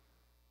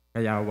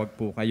 Kaya wag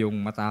po kayong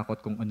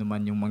matakot kung ano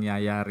man yung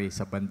mangyayari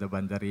sa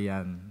banda-banda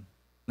riyan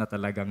na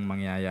talagang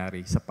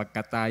mangyayari.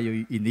 Sapagkat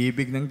tayo'y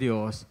inibig ng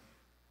Diyos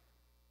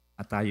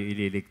at tayo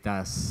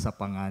ililigtas sa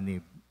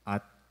panganib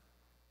at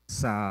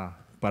sa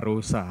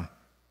parusa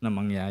na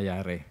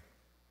mangyayari.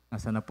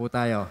 Nasaan na po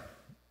tayo?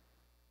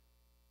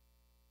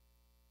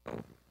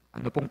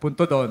 Ano pong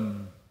punto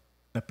doon?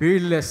 The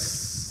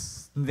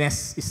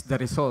fearlessness is the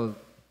result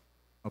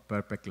of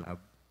perfect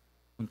love.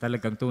 Kung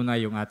talagang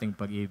tunay yung ating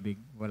pag-ibig,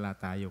 wala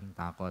tayong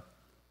takot.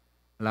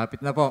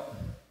 Malapit na po.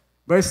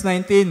 Verse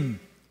 19,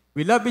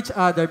 we love each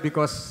other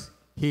because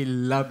He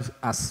loves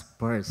us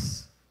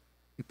first.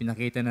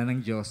 Ipinakita na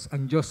ng Diyos,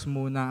 ang Diyos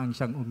muna ang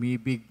siyang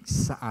umibig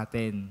sa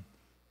atin.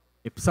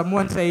 If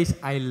someone says,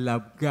 I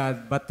love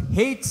God, but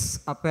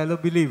hates a fellow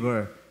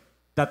believer,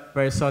 that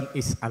person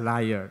is a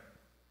liar.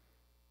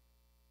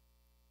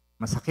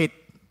 Masakit,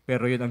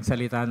 pero yun ang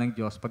salita ng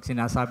Diyos. Pag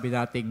sinasabi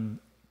nating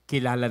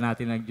kilala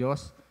natin ang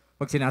Diyos,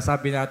 pag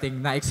sinasabi nating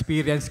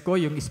na-experience ko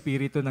yung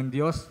Espiritu ng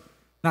Diyos,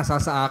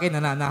 nasa sa akin,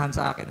 nananahan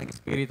sa akin ang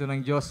Espiritu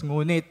ng Diyos,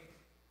 ngunit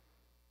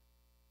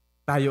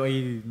tayo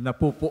ay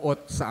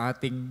napupuot sa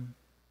ating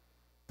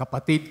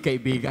kapatid,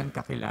 kaibigan,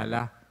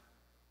 kakilala,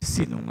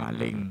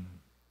 sinungaling.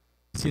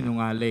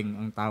 Sinungaling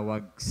ang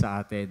tawag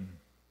sa atin.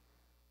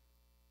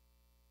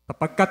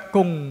 Sapagkat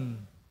kung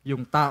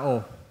yung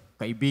tao,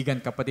 kaibigan,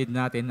 kapatid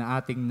natin na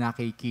ating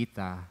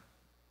nakikita,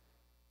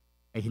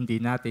 ay hindi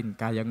natin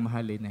kayang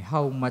mahalin, ay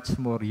how much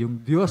more yung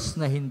Diyos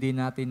na hindi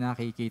natin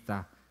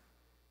nakikita,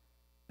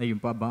 na yung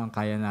pa ba ang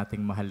kaya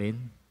nating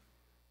mahalin?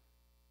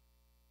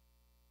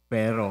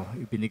 Pero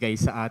ibinigay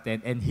sa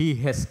atin, and He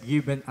has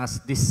given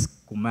us this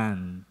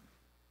command.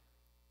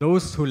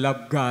 Those who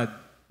love God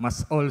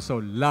must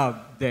also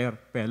love their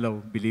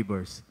fellow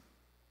believers.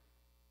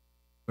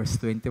 Verse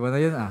 21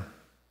 na yun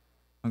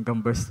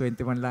Hanggang verse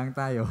 21 lang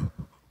tayo.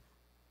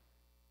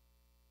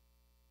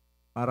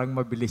 Parang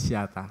mabilis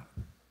yata.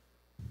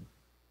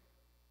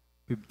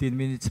 15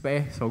 minutes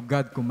pa So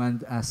God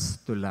command us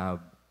to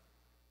love.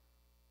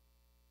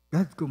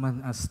 God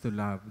command us to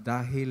love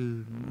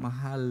dahil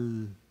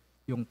mahal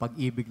yung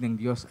pag-ibig ng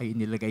Diyos ay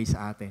inilagay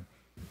sa atin.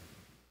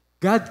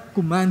 God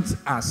commands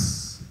us.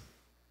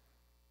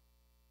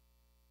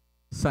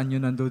 Saan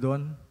yun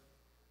nandoon?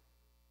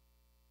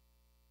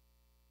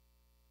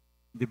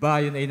 Di ba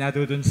yun ay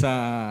nandoon sa,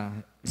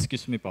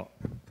 excuse me po,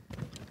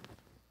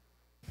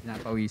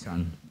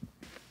 pinapawisan.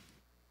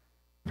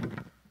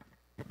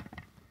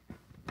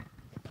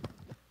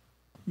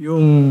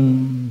 Yung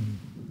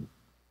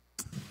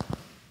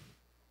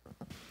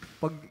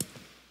pag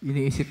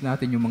iniisip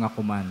natin yung mga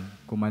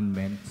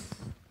commandments,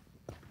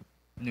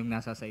 ano yung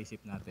nasa sa isip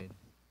natin?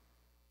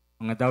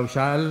 Mga thou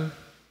shall,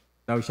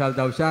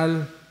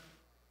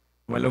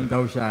 walong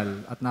thou shall.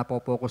 At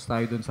napopokus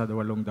tayo dun sa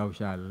walong thou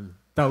shall.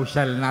 Thou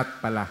shall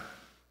not pala.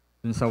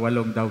 Dun sa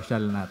walong thou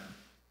shall not.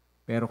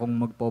 Pero kung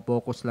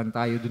magpopokus lang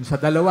tayo dun sa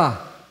dalawa,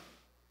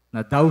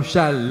 na thou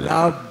shall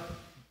love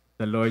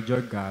the Lord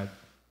your God,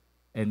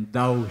 and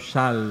thou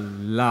shall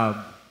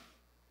love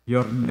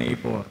your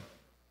neighbor.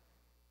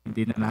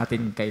 Hindi na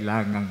natin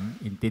kailangang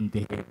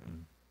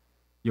intindihin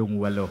yung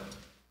walo.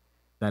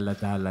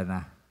 Dala-dala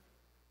na.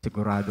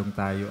 Siguradong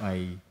tayo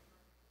ay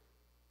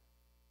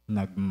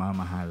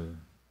nagmamahal.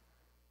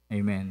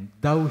 Amen.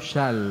 Thou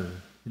shall.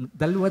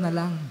 Dalawa na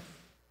lang.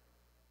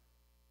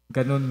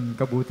 Ganon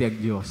kabuti ang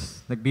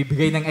Diyos.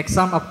 Nagbibigay ng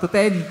exam up to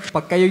 10.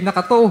 Pag kayo'y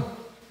naka-2,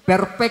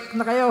 perfect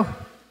na kayo.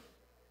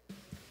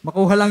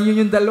 Makuha lang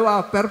yun yung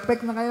dalawa,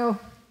 perfect na kayo.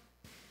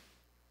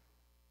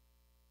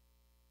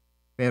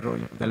 Pero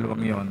yung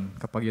dalawang yon,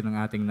 kapag yun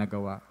ang ating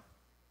nagawa,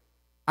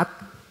 at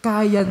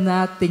kaya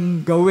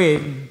nating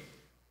gawin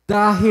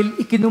dahil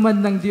ikinuman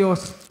ng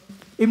Diyos,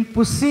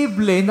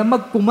 imposible na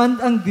mag-command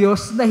ang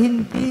Diyos na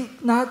hindi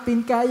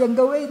natin kayang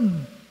gawin.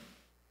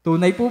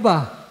 Tunay po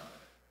ba?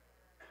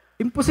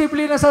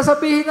 Imposible na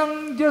sasabihin ng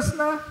Diyos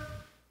na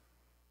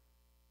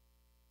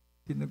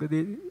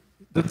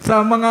doon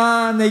sa mga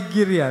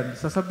Nigerian,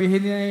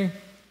 sasabihin niya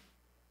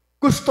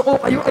gusto ko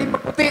kayo ay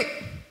maputi.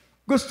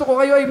 Gusto ko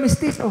kayo ay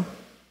mestizo.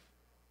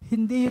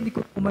 Hindi yun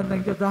ikukuman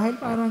ng Diyos dahil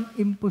parang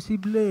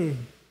imposible.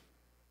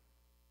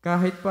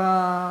 Kahit pa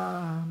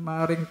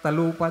maaring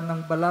talupan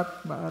ng balat,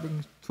 maaring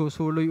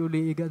susuloy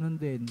uli, ganun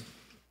din.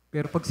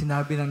 Pero pag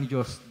sinabi ng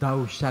Diyos,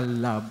 thou shall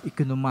love,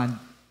 ikinuman,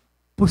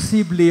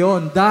 posible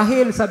yun.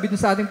 Dahil, sabi dun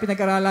sa ating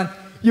pinag-aralan,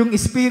 yung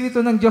Espiritu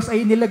ng Diyos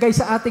ay inilagay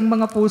sa ating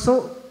mga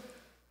puso.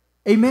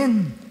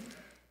 Amen.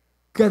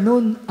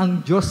 Ganun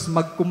ang Diyos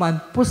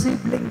mag-command.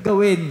 Posibleng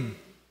gawin.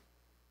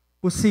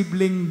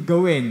 Posibleng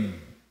gawin.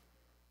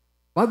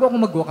 Bago ako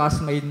magwakas,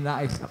 may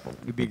nais ako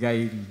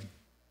ibigay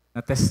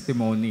na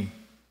testimony.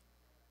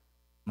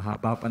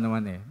 Mahaba pa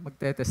naman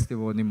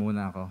Magte-testimony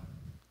muna ako.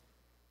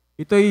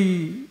 Ito'y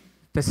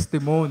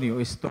testimony o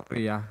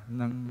istorya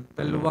ng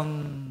dalawang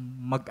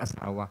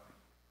mag-asawa.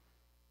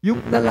 Yung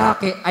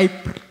lalaki ay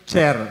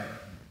preacher.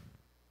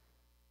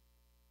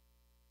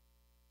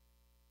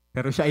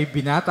 Pero siya ay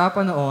binata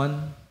pa noon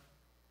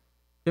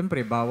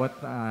Siyempre,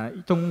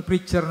 itong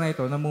preacher na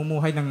ito,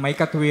 namumuhay ng may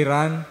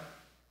katwiran,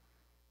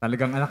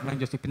 talagang anak ng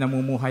Diyos,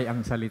 ipinamumuhay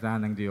ang salita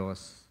ng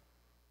Diyos.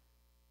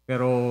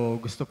 Pero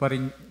gusto pa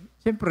rin,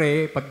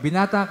 siyempre, pag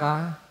binata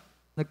ka,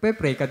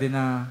 nagpe-pray ka din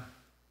na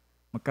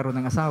magkaroon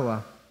ng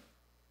asawa.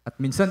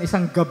 At minsan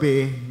isang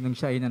gabi, nung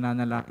siya ay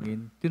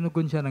nananalangin,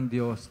 tinugon siya ng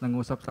Diyos,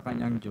 nangusap sa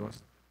kanyang Diyos.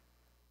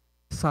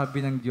 Sabi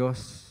ng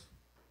Diyos,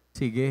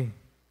 sige,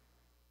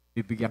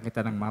 bibigyan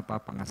kita ng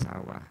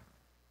mapapangasawa.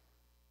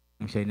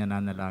 Nung siya ay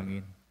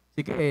nananalangin.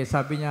 Sige,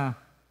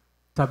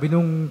 sabi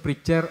nung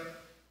preacher,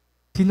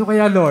 sino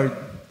kaya Lord?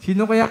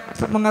 Sino kaya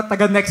sa mga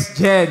taga-next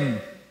gen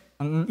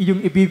ang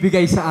iyong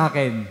ibibigay sa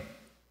akin?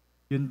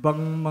 Yun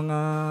bang mga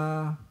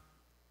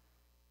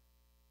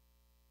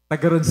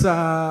taga-ron sa,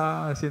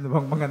 sino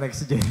bang mga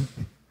next gen?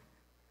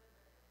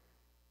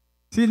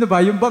 Sino ba?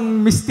 Yung bang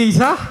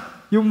mistisa?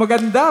 Yung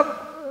maganda?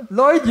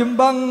 Lord, yung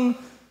bang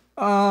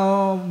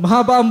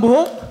mahaba ang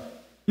buhok?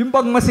 Yung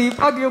bang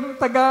masipag? Yung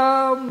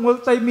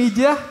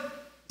taga-multimedia?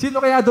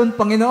 Sino kaya doon,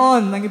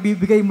 Panginoon, ang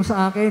ibibigay mo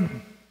sa akin?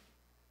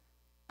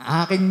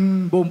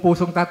 Aking buong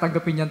pusong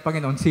tatanggapin yan,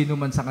 Panginoon, sino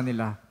man sa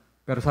kanila.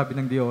 Pero sabi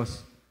ng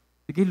Diyos,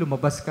 sige,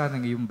 lumabas ka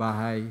ng iyong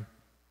bahay.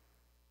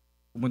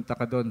 Pumunta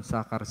ka doon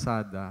sa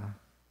karsada.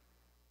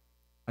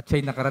 At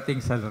siya'y nakarating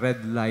sa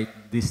red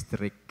light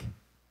district.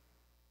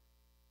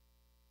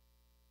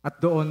 At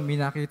doon, may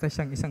nakita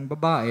siyang isang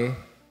babae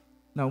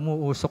na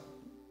umuusok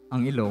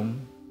ang ilong.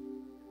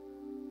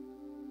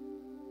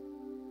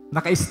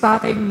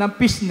 Naka-stocking ng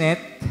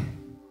fishnet.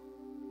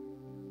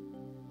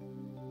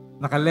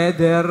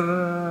 Naka-leather.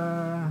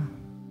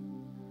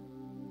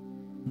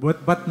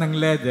 Buat-bat ng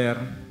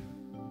leather.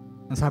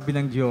 Ang sabi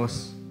ng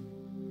Diyos,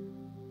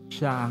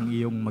 siya ang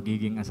iyong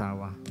magiging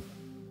asawa.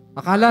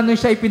 Akala nung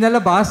siya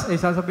ipinalabas,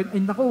 sasabihin,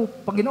 ay naku,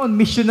 Panginoon,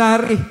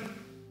 missionary.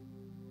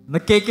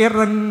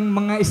 Nagkikare ng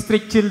mga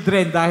street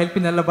children dahil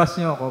pinalabas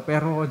niyo ako.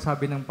 Pero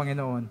sabi ng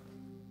Panginoon,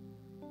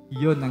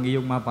 yun ang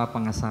iyong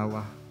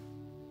mapapangasawa.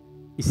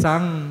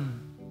 Isang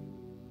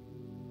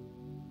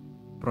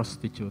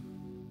prostitute.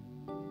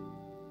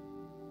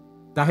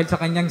 Dahil sa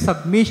kanyang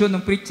submission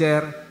ng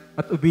preacher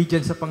at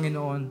obedience sa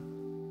Panginoon,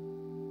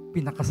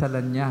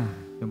 pinakasalan niya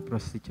yung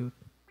prostitute.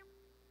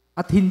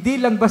 At hindi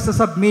lang basta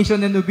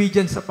submission and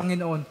obedience sa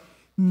Panginoon,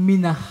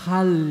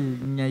 minahal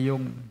niya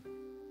yung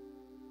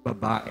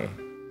babae.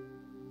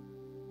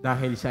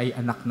 Dahil siya ay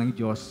anak ng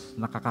Diyos,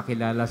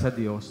 nakakakilala sa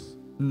Diyos,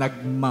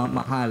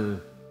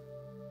 nagmamahal.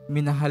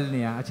 Minahal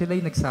niya at sila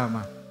ay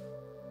nagsama.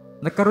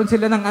 Nagkaroon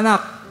sila ng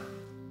anak.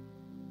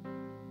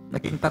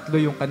 Naging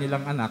 3 yung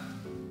kanilang anak.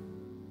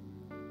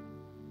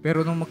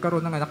 Pero nung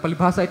magkaroon ng anak,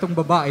 palibhasa itong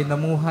babae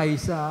namuhay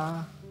sa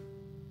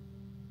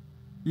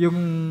yung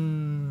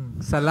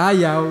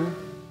salayaw,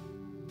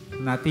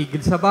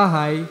 natigil sa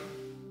bahay,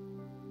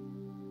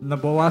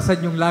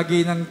 nabawasan yung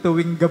lagi ng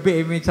tuwing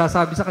gabi, may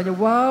sasabi sa kanya,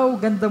 wow,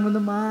 ganda mo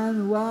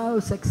naman, wow,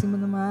 sexy mo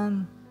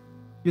naman.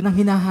 Yun ang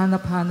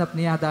hinahanap-hanap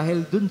niya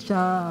dahil dun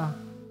siya.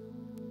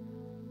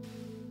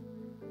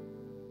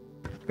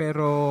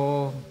 Pero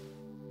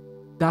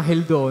dahil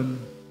doon,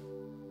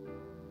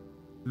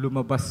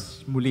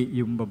 lumabas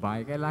muli yung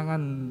babae.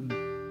 Kailangan,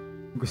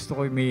 gusto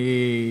ko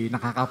may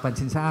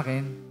nakakapansin sa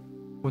akin.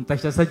 Punta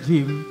siya sa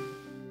gym.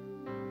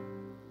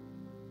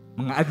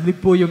 Mga adlib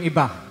po yung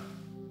iba.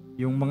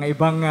 Yung mga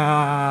ibang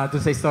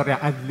doon sa istorya,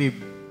 adlib.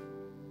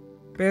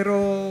 Pero,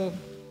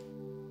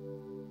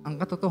 ang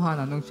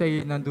katotohanan, nung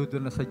siya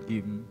nandoon na sa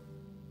gym,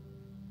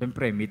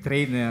 siyempre, may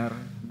trainer,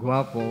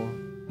 guwapo,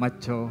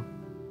 macho,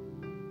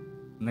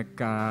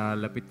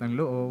 nagkalapit ng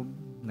loob,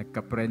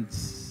 nagka-friends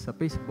sa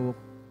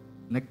Facebook,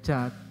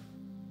 nag-chat,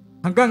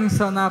 hanggang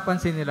sa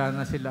napansin nila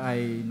na sila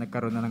ay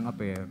nagkaroon na ng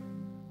affair.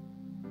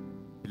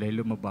 Sila ay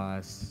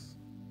lumabas.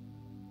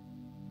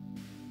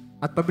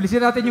 At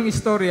pabilisin natin yung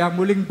istorya,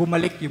 muling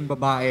bumalik yung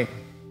babae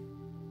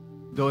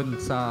doon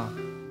sa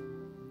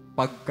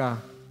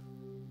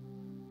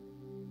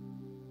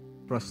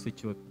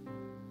pagka-prostitute.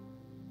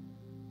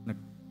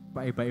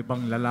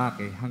 Nagpaiba-ibang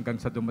lalaki hanggang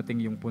sa dumating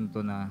yung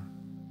punto na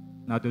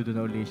nadoon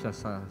na uli siya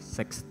sa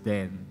sex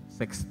den,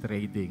 sex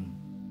trading.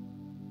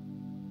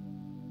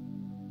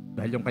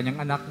 Dahil yung kanyang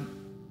anak,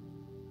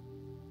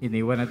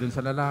 iniwan na doon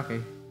sa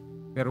lalaki.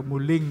 Pero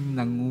muling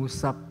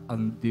nangusap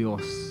ang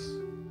Diyos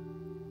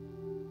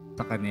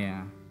sa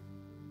kanya,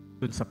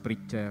 dun sa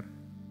preacher.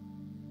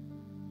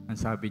 Ang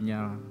sabi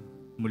niya,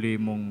 muli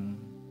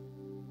mong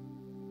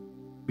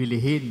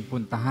bilihin,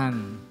 puntahan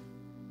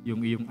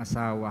yung iyong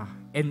asawa.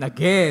 And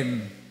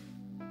again,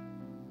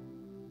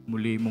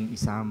 muli mong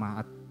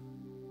isama at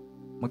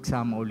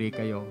magsama uli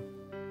kayo.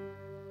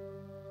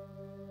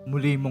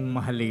 Muli mong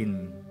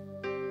mahalin.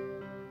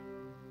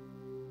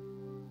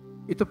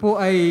 Ito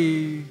po ay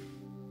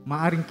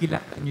maaring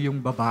kilala niyo yung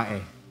babae.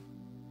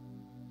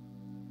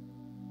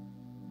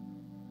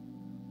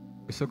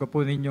 Gusto ko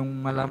po ninyong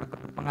malaman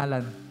ang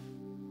pangalan.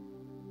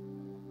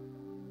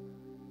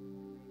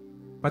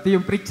 Pati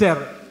yung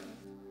preacher,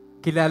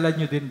 kilala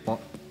niyo din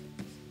po.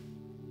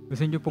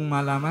 Gusto niyo pong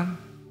malaman?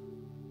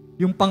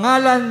 Yung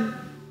pangalan,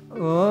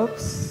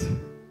 oops.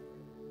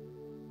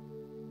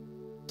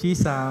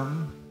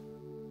 Chisam,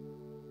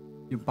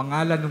 yung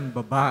pangalan ng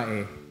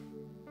babae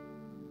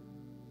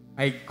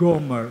ay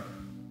Gomer.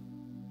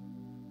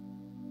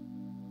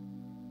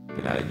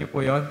 Kilala niyo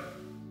po yon?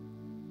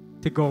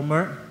 Si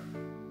Gomer.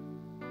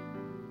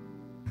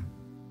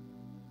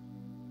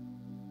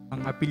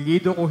 Ang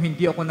apelyido ko,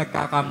 hindi ako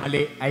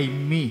nagkakamali, ay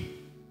Mi.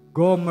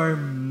 Gomer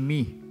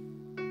Mi.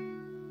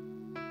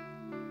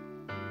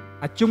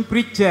 At yung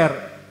preacher,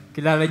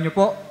 kilala niyo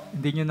po,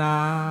 hindi niyo na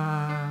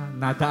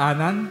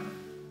nadaanan.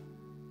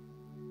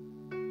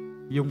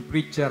 Yung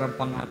preacher, ang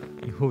pangalan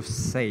ay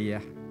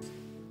Hosea.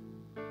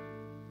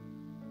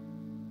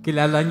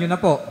 Kilala niyo na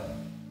po.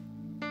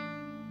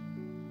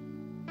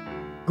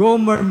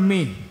 Gomer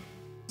Mi.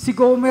 Si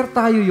Gomer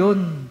tayo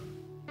yon.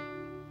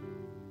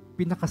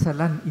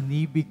 Pinakasalan,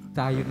 inibig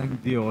tayo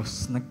ng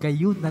Diyos.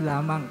 Nagkayo na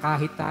lamang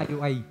kahit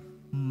tayo ay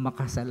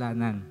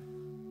makasalanan.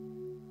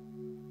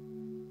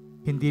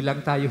 Hindi lang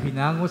tayo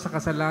hinango sa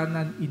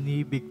kasalanan,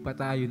 inibig pa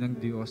tayo ng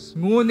Diyos.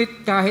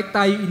 Ngunit kahit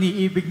tayo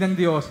iniibig ng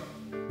Diyos,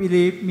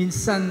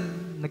 minsan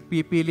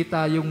nagpipili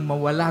tayong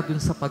mawala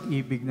dun sa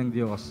pag-ibig ng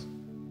Diyos.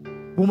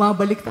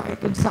 Bumabalik tayo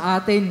dun sa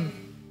atin.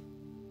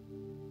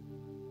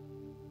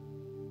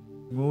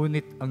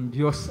 Ngunit ang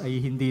Diyos ay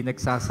hindi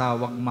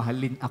nagsasawang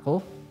mahalin ako.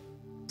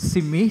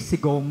 Si Mi,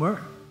 si Gomer.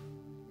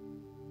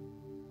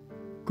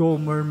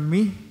 Gomer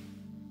Mi.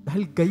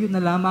 Dahil gayon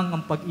na lamang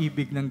ang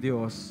pag-ibig ng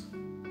Diyos.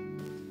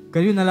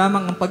 Gayon na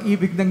lamang ang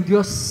pag-ibig ng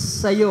Diyos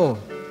sa iyo.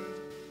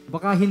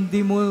 Baka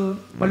hindi mo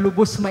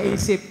malubos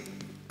maisip.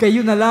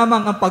 Gayon na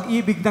lamang ang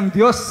pag-ibig ng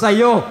Diyos sa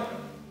iyo.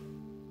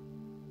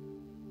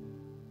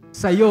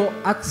 Sa iyo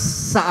at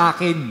sa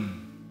akin.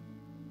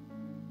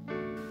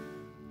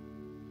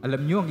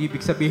 Alam niyo ang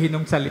ibig sabihin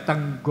ng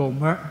salitang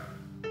Gomer?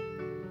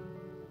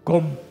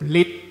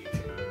 Complete.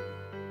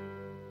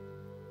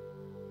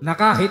 Na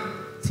kahit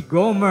si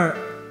Gomer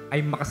ay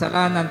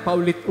makasalanan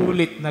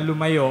paulit-ulit na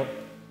lumayo,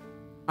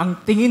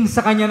 ang tingin sa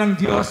kanya ng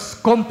Diyos,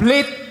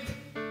 complete.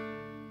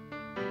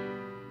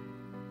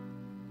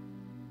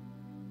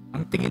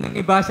 Ang tingin ng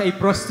iba sa ay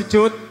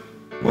prostitute,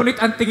 ngunit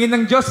ang tingin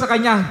ng Diyos sa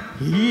kanya,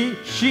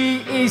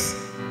 she is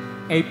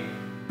a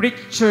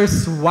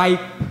preacher's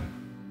wife.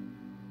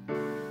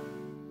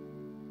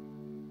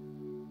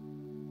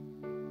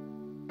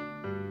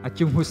 At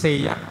yung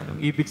Hosea, anong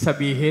ibig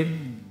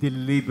sabihin?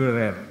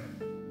 Deliverer.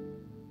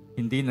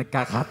 Hindi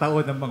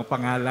nagkakataon ng mga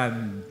pangalan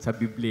sa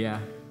Biblia.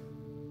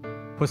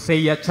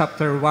 Hosea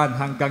chapter 1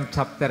 hanggang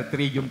chapter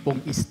 3, yung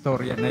pong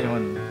istorya na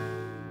yon.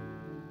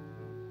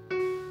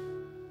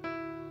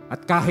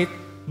 At kahit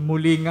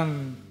muli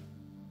ngang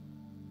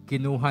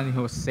kinuha ni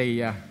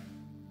Hosea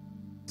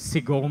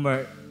si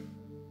Gomer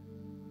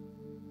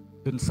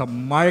dun sa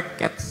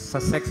market,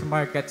 sa sex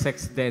market,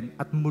 sex den,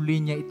 at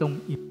muli niya itong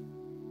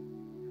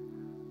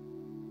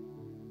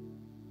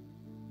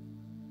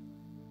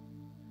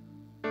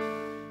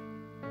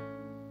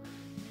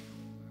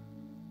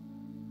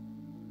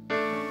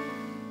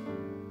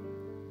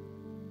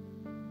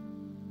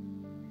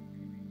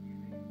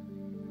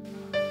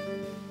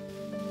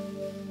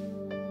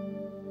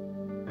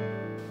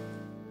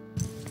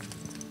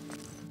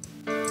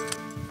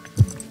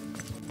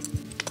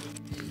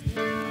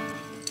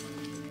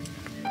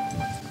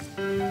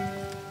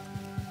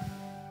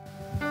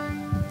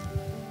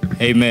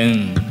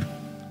Amen.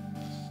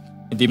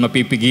 Hindi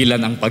mapipigilan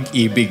ang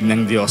pag-ibig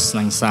ng Diyos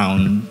ng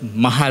sound.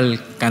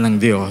 Mahal ka ng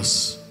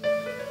Diyos.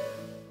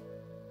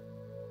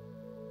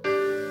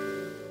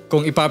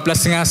 Kung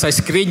ipaplas nga sa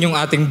screen yung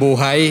ating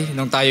buhay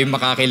nung tayo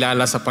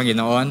makakilala sa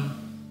Panginoon,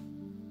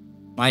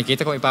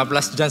 makikita ko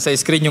ipaplas dyan sa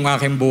screen yung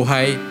aking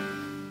buhay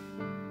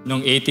nung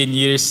 18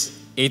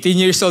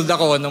 years old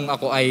ako nung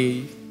ako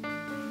ay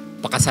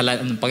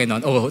pakasalan ng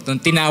Panginoon o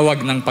nung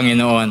tinawag ng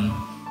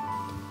Panginoon.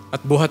 At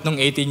buhat nung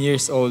 18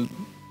 years old,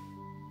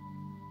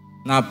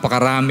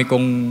 napakarami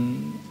kong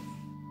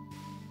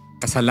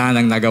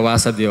kasalanang nagawa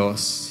sa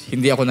Diyos.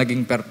 Hindi ako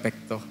naging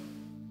perpekto.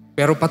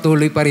 Pero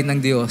patuloy pa rin ng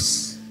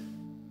Diyos.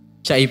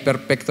 Siya ay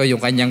perpekto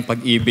yung kanyang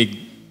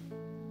pag-ibig.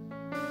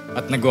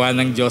 At nagawa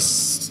ng Diyos,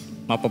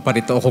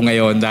 mapaparito ako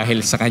ngayon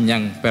dahil sa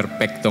kanyang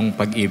perpektong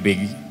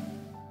pag-ibig.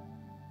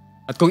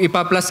 At kung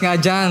ipaplas nga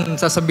dyan,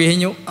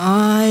 sasabihin nyo,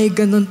 ay,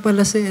 ganun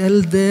pala si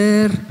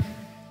Elder.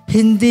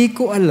 Hindi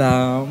ko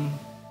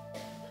alam.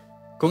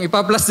 Kung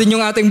ipaplas din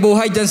yung ating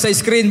buhay dyan sa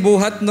screen,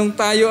 buhat nung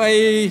tayo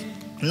ay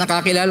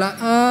nakakilala,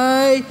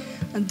 ay,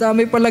 ang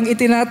dami palang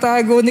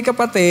itinatago ni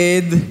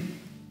kapatid.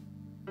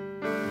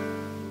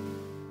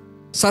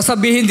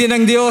 Sasabihin din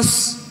ng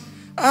Diyos,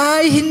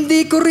 ay,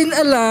 hindi ko rin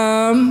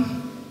alam.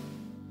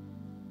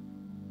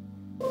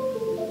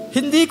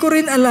 Hindi ko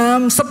rin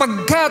alam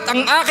sapagkat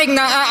ang aking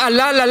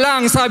naaalala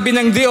lang, sabi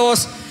ng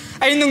Diyos,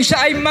 ay nung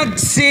siya ay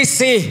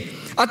magsisi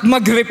at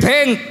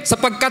mag-repent,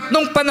 sapagkat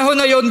nung panahon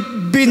na yon,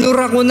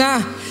 binura ko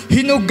na,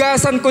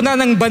 hinugasan ko na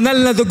ng banal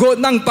na dugo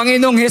ng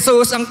Panginoong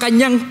Hesus ang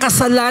kanyang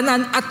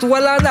kasalanan at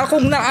wala na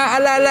akong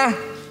naaalala.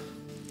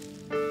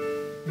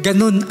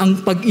 Ganun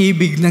ang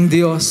pag-ibig ng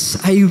Diyos.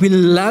 I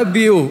will love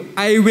you.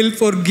 I will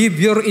forgive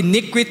your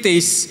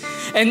iniquities.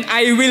 And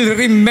I will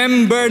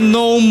remember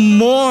no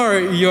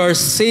more your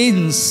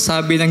sins.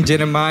 Sabi ng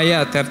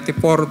Jeremiah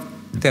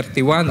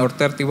 34:31 or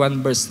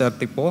 31 verse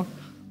 34.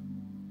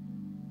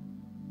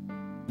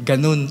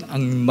 Ganun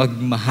ang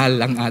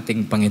magmahal ang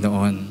ating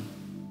Panginoon.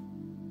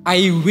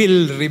 I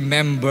will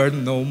remember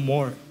no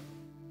more.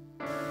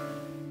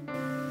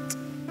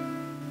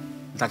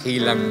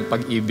 Dakilang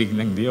pag-ibig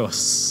ng Diyos.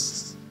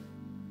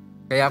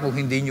 Kaya kung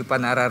hindi nyo pa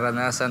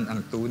nararanasan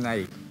ang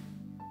tunay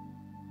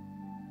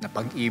na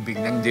pag-ibig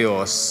ng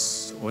Diyos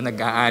o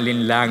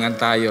nag-aalinlangan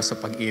tayo sa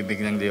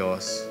pag-ibig ng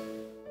Diyos,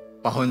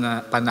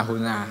 panahon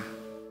na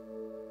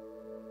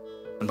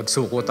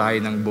magsuko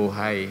tayo ng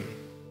buhay.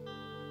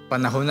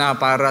 Panahon na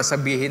para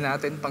sabihin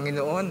natin,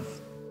 Panginoon,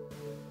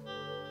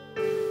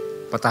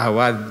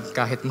 patawad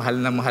kahit mahal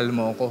na mahal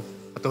mo ako.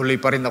 Patuloy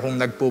pa rin akong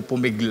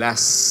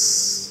nagpupumiglas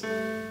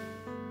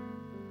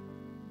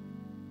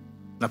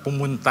na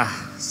pumunta,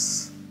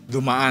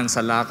 dumaan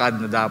sa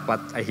lakad na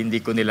dapat ay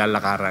hindi ko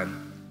nilalakaran.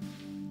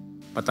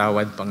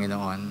 Patawad,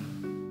 Panginoon.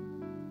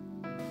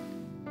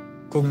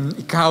 Kung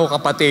ikaw,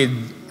 kapatid,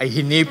 ay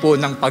hinipo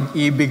ng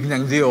pag-ibig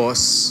ng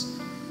Diyos,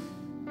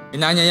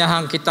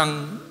 inanyayahan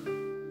kitang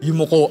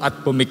yumuko at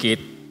pumikit.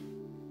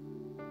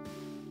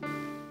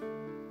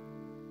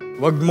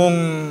 Huwag mong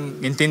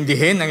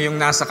intindihin ang iyong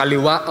nasa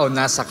kaliwa o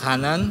nasa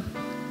kanan.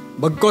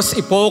 Bagkus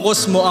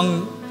i-focus mo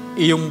ang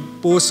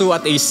iyong puso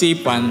at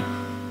isipan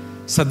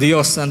sa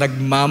Diyos na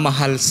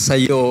nagmamahal sa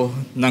iyo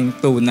ng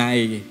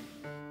tunay.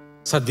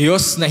 Sa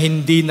Diyos na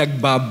hindi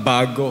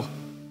nagbabago.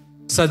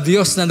 Sa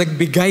Diyos na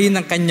nagbigay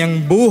ng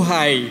kanyang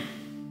buhay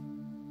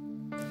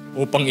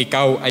upang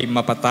ikaw ay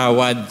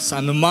mapatawad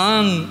sa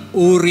anumang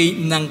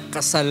uri ng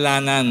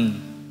kasalanan.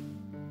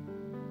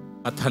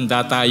 At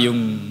handa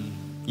tayong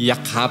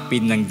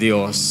yakapin ng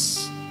Diyos.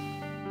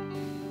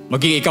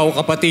 Maging ikaw,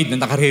 kapatid,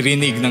 na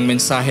nakaririnig ng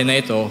mensahe na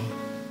ito,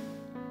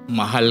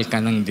 mahal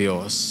ka ng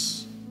Diyos.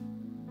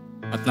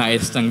 At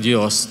nais ng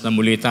Diyos na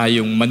muli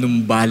tayong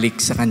manumbalik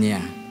sa Kanya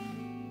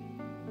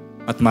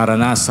at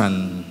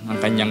maranasan ang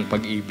Kanyang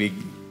pag-ibig.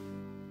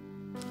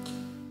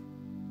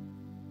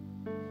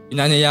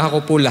 Inanyaya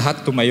ko po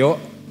lahat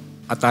tumayo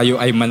at tayo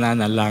ay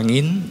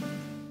mananalangin.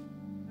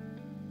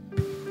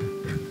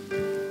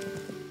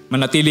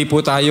 Manatili po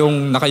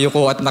tayong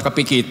nakayuko at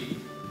nakapikit.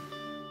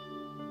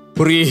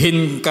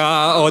 Purihin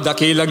ka, o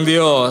dakilang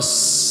Diyos.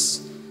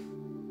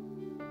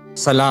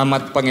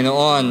 Salamat,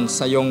 Panginoon,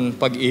 sa iyong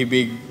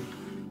pag-ibig.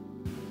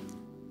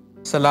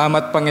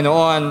 Salamat,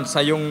 Panginoon,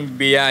 sa iyong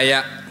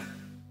biyaya.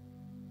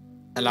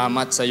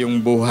 Salamat sa iyong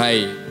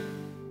buhay.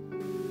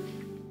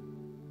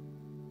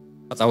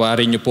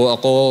 Patawarin niyo po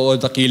ako, o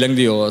dakilang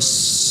Diyos,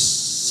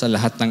 sa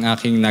lahat ng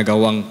aking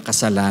nagawang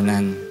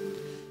kasalanan.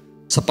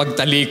 Sa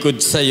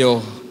pagtalikod sa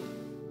iyo.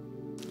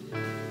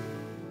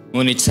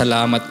 Ngunit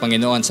salamat,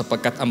 Panginoon,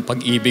 sapagkat ang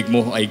pag-ibig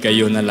mo ay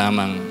gayon na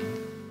lamang.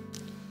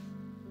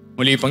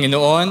 Muli,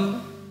 Panginoon,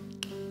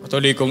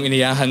 patuloy kong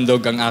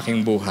inihahandog ang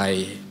aking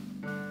buhay.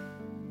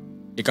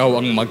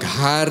 Ikaw ang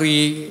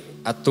maghari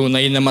at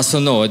tunay na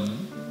masunod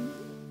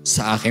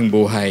sa aking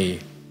buhay.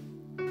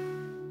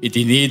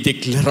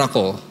 Itinideklara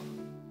ko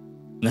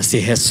na si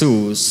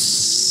Jesus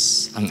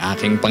ang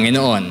aking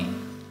Panginoon,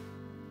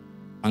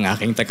 ang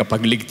aking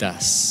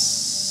tagapagligtas,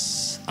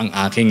 ang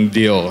aking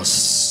Diyos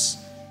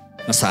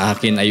na sa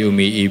akin ay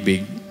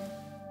umiibig.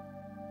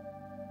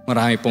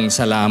 Marami pong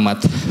salamat,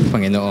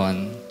 Panginoon.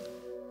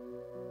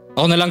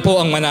 Ako na lang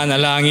po ang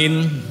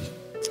mananalangin.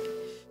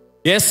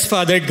 Yes,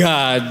 Father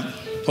God,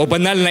 o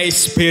banal na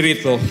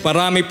Espiritu,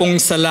 marami pong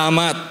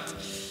salamat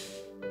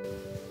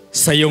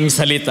sa iyong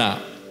salita,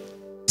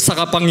 sa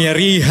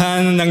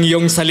kapangyarihan ng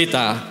iyong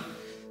salita,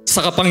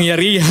 sa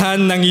kapangyarihan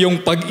ng iyong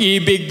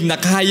pag-ibig na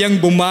kayang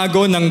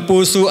bumago ng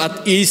puso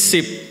at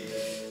isip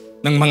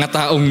ng mga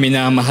taong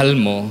minamahal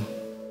mo.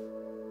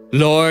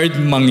 Lord,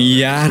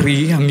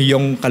 mangyari ang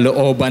iyong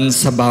kalooban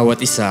sa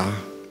bawat isa,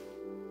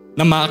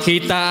 na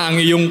makita ang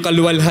iyong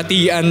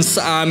kaluwalhatian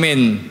sa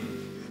amin,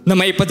 na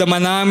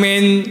maipadama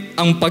namin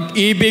ang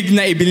pag-ibig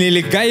na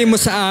ibiniligay mo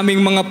sa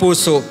aming mga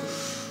puso.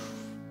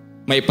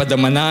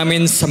 Maipadama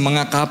namin sa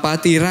mga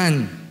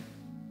kapatiran,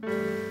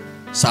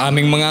 sa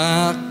aming mga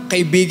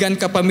kaibigan,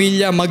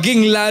 kapamilya,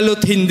 maging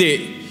lalo't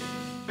hindi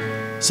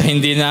sa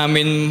hindi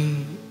namin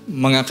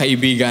mga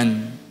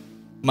kaibigan.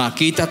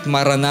 Makita at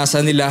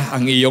maranasan nila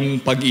ang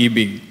iyong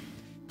pag-ibig.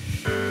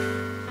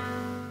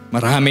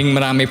 Maraming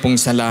pong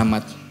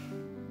salamat.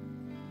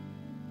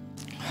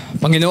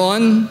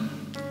 Panginoon,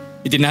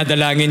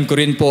 itinadalangin ko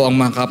rin po ang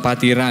mga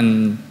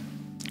kapatiran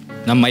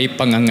na may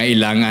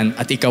pangangailangan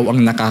at ikaw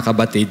ang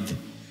nakakabatid.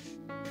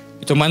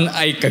 Ito man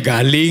ay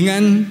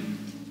kagalingan,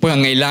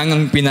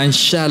 pangangailangang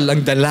pinansyal,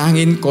 ang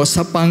dalangin ko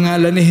sa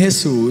pangalan ni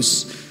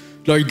Jesus.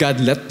 Lord God,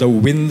 let the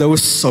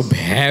windows of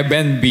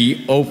heaven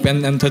be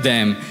opened unto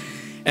them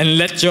and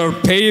let your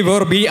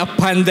favor be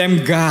upon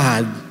them,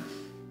 God.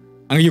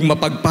 Ang iyong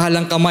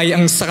mapagpalang kamay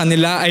ang sa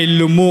kanila ay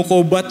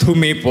lumukob at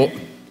humipo.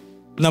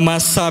 na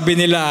masabi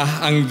nila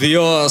ang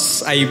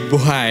Diyos ay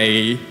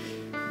buhay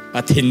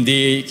at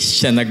hindi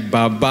siya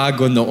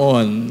nagbabago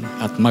noon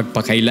at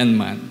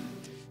magpakailanman.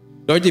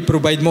 Lord,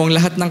 i-provide mo ang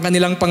lahat ng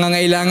kanilang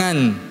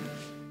pangangailangan.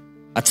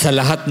 At sa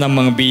lahat ng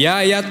mga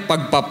biyaya at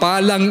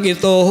pagpapalang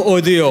ito, O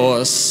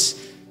Diyos,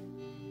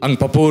 ang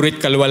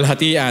papurit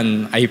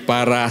kalwalhatian ay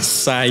para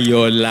sa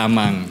iyo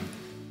lamang.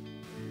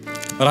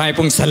 Marami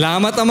pong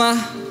salamat, Ama.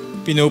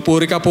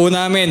 Pinupuri ka po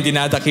namin,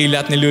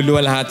 dinadakila at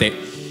niluluwalhati.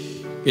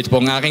 Ito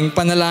po ang aking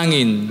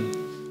panalangin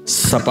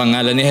sa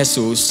pangalan ni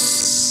Jesus.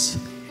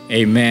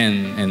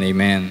 Amen and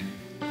amen.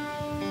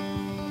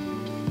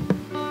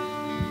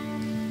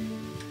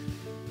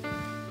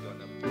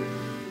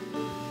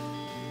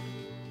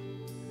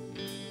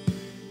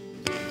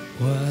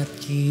 What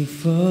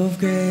gift of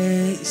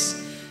grace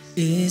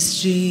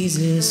is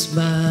Jesus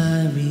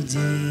my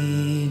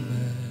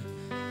Redeemer?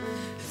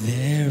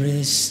 There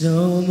is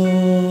no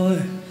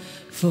more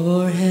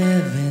for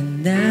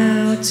heaven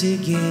now to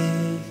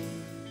give.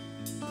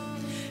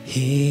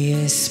 He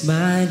is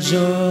my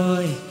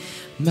joy,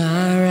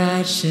 my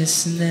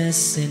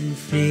righteousness and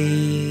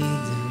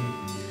freedom,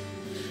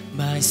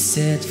 my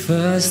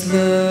steadfast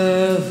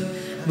love,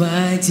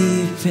 my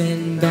deep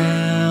and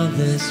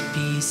boundless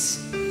peace.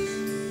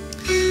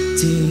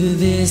 To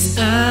this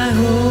I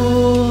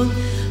hold,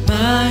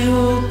 my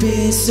hope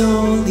is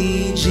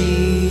only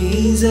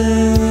Jesus.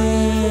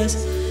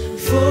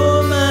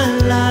 For my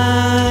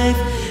life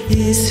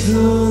is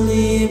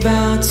wholly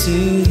bound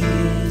to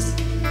His.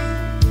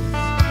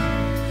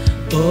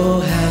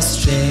 Oh, how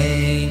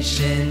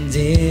strange and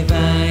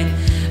divine,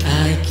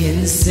 I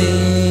can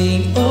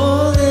sing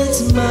all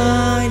that's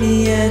mine,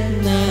 yet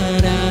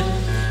not I,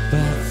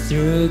 but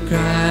through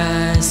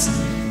Christ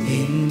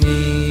in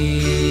me.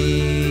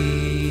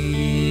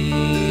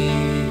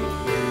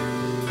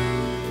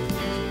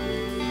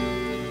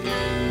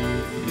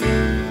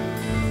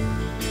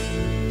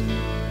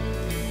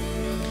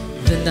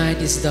 The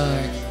night is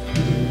dark,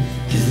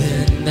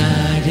 the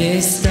night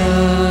is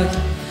dark,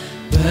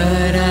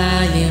 but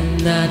I am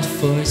not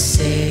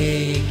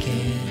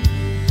forsaken.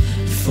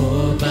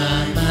 For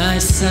by my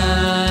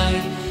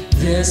side,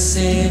 the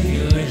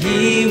Savior,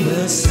 He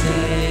will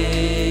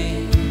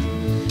stay.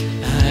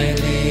 I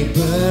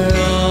labor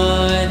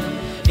on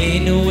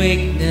in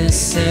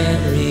weakness and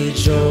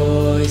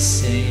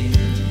rejoicing,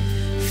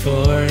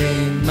 for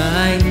in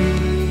my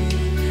need,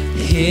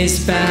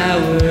 His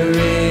power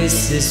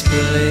is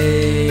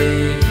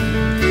displayed.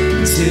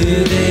 To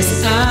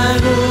this I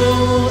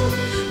hold,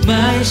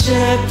 my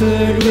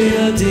shepherd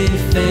will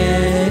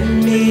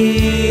defend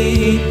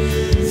me.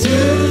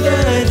 Through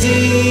the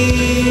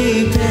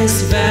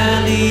deepest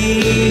valley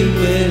He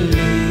will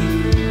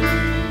lead.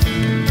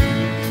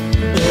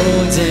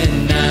 Oh, the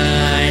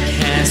night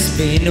has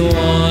been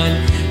won,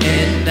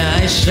 and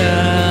I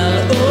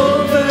shall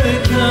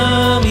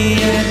overcome,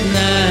 yet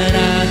not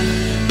I,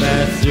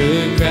 but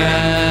through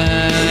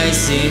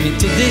Christ in me.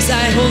 To this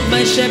I hold,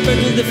 my shepherd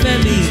will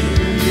defend me.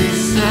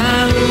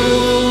 I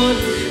hold,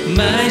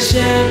 my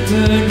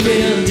shepherd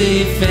will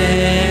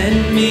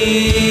defend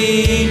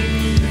me.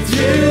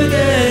 Through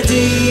the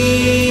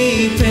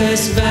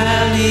deepest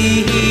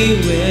valley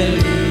He will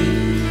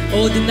lead.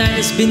 Oh, the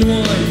night has been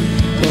won.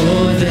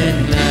 Oh, the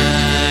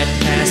night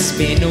has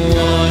been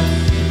won,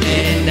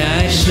 and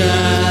I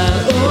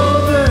shall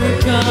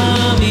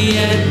overcome,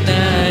 yet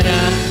not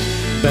I,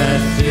 but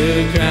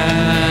through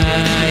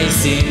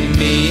Christ in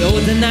me. Oh,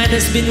 the night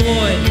has been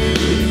won.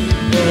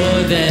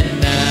 Oh, the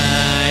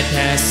night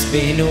has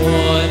been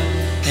won,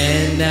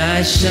 and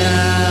I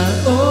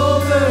shall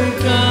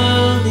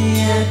overcome,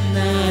 yet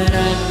not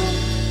I,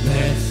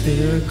 but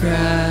through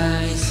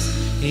Christ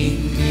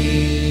in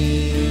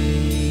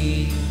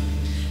me.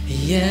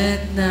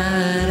 Yet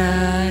not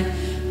I,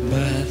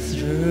 but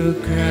through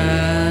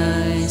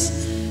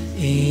Christ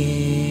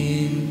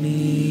in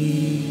me.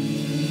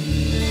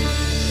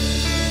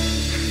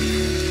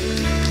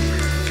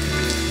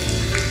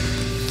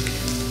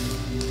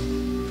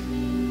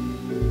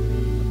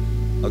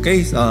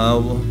 Okay,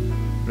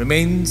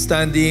 remain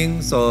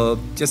standing. So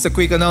just a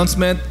quick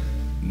announcement.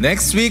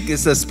 Next week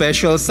is a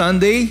special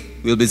Sunday.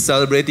 We'll be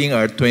celebrating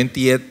our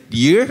 20th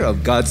year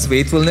of God's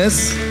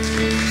faithfulness.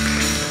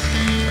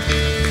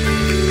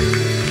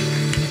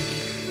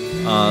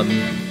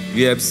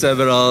 We have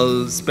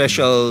several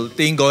special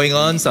things going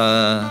on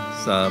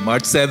sa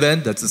March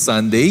 7, that's a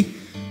Sunday.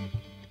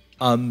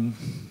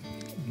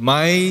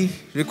 My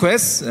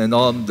request and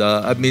all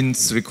the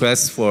admin's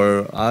request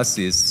for us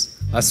is,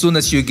 as soon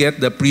as you get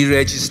the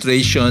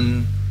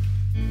pre-registration,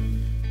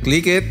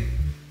 click it,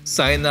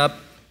 sign up.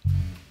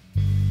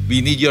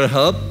 We need your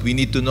help. We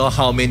need to know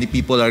how many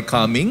people are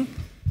coming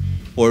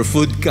for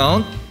food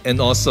count and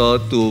also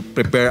to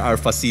prepare our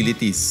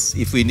facilities.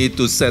 If we need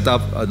to set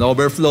up an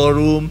overflow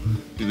room,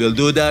 we will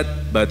do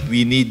that, but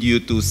we need you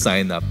to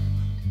sign up.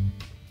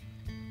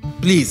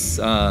 Please,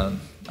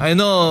 I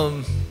know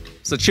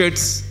sa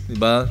church,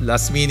 diba,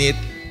 last minute,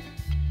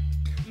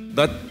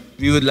 but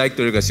we would like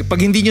to request you.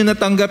 Pag hindi nyo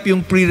natanggap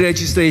yung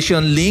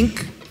pre-registration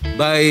link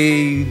by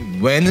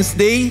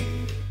Wednesday,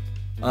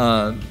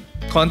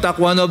 contact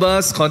one of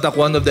us, contact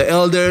one of the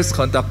elders,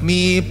 contact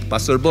me,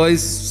 Pastor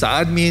Boyce,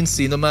 sa admin,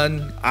 sino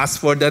man, ask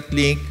for that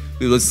link.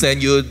 We will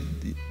send you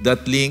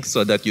that link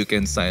so that you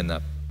can sign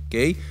up.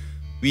 Okay?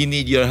 We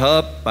need your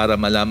help para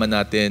malaman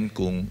natin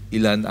kung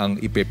ilan ang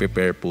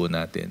ipe-prepare po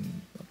natin.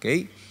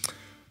 Okay?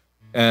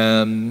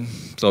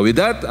 So with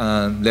that,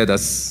 let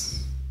us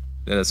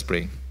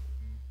pray.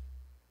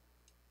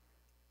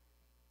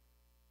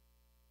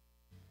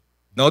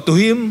 Now to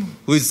Him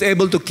who is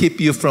able to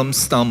keep you from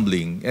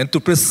stumbling and to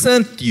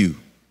present you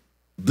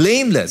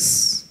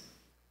blameless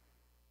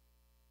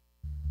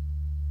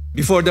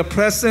before the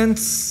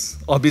presence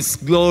of His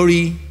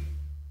glory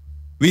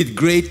with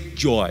great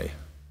joy.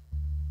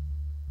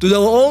 To the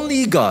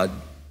only God,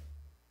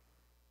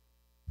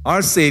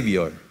 our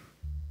Savior,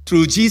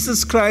 through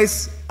Jesus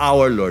Christ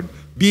our Lord,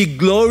 be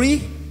glory,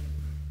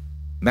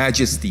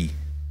 majesty,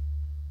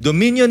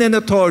 dominion, and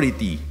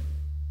authority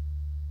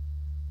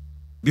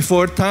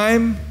before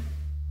time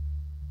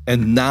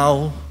and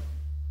now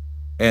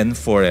and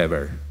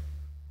forever.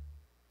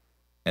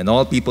 And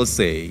all people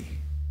say,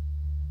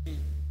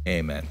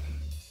 Amen.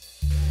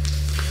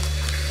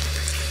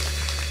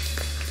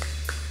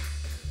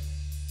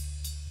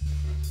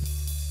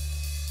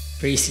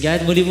 Praise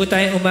God. Muli po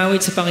tayong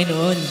umawit sa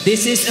Panginoon.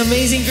 This is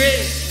Amazing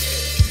Grace.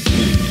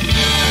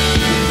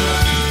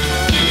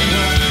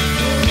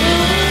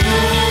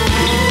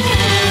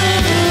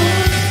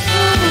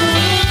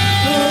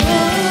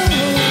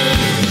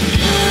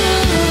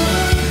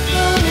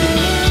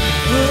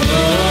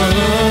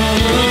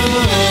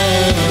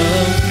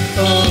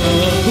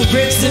 Who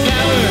breaks the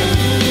power?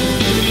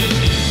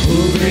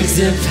 Who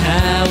breaks the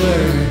power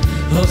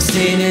of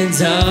sin and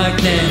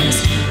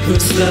darkness?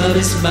 Whose love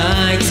is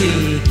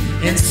mighty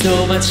and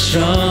so much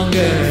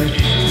stronger.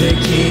 The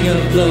King of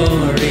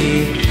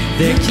glory,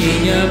 the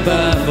King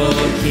above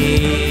all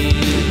kings.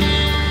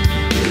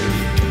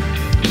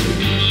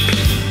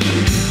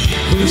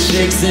 Who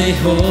shakes the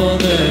whole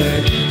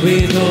earth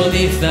with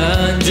holy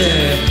thunder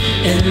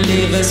and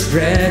leave us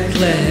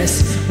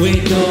breathless.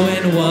 We go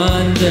and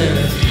wonder.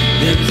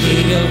 The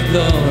King of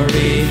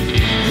glory,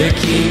 the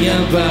King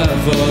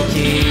above all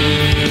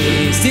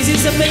kings. This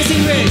is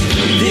Amazing Grace.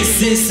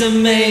 This is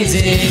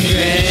Amazing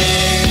Grace.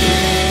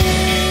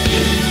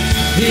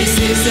 This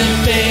is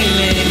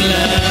unfailing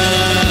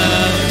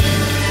love.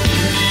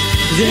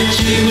 That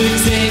you would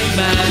take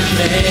my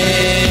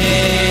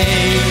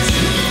place.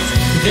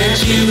 That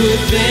you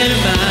would bear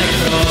my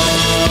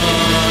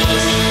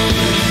cross.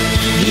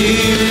 You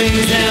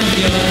laid down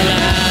your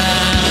life.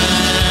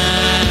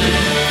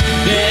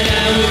 That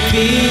I would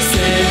be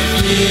set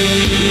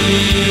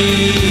free.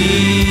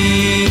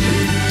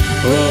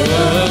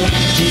 Oh,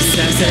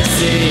 Jesus, I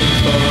sing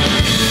for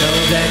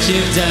all that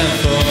you've done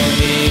for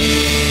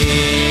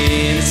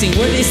me. Let's sing,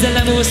 worthy is the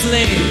Lamb who was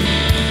slain.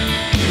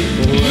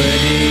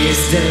 Worthy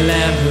is the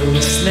Lamb who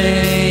was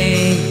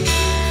slain.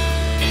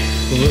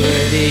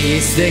 Worthy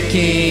is the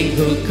King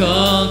who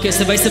conquers.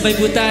 Sabay-sabay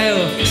po tayo.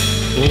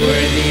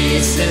 Worthy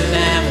is the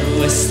Lamb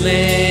who was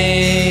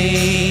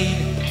slain.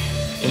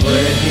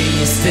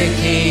 Worthy is the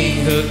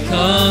King who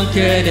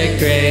conquered the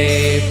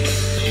grave.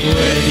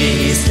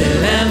 Worthy is the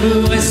Lamb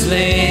who was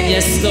slain.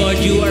 Yes, Lord,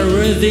 you are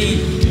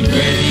worthy.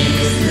 Worthy.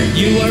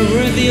 You are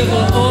worthy of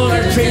all our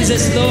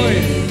praises, Lord.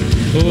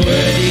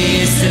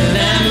 Worthy is the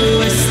Lamb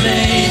who was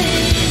slain.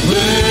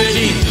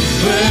 Worthy,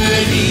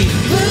 worthy,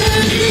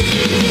 worthy.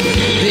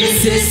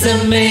 This is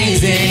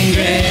Amazing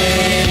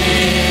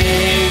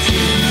Grace.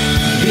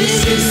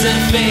 This is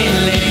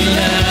unfailing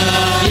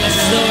love. Yes,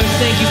 Lord,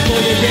 thank you for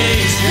the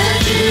grace.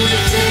 That you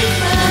would take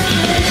my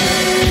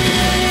place.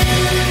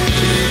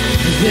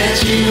 That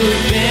you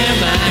would bear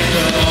my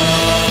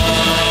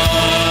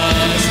cross.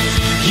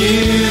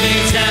 You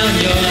laid down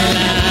your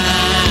life.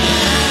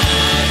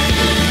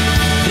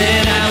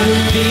 That I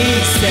would be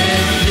set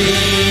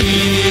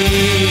free.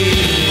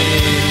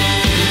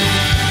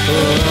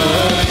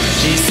 Oh,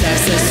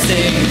 Jesus, I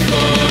sing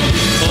for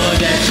all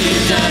that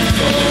you've done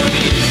for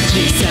me.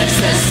 Jesus,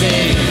 I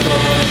sing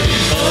for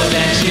all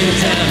that you've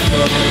done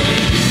for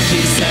me.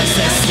 Jesus,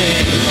 I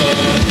sing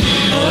for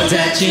all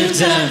that you've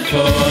done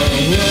for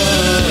me.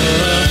 Whoa.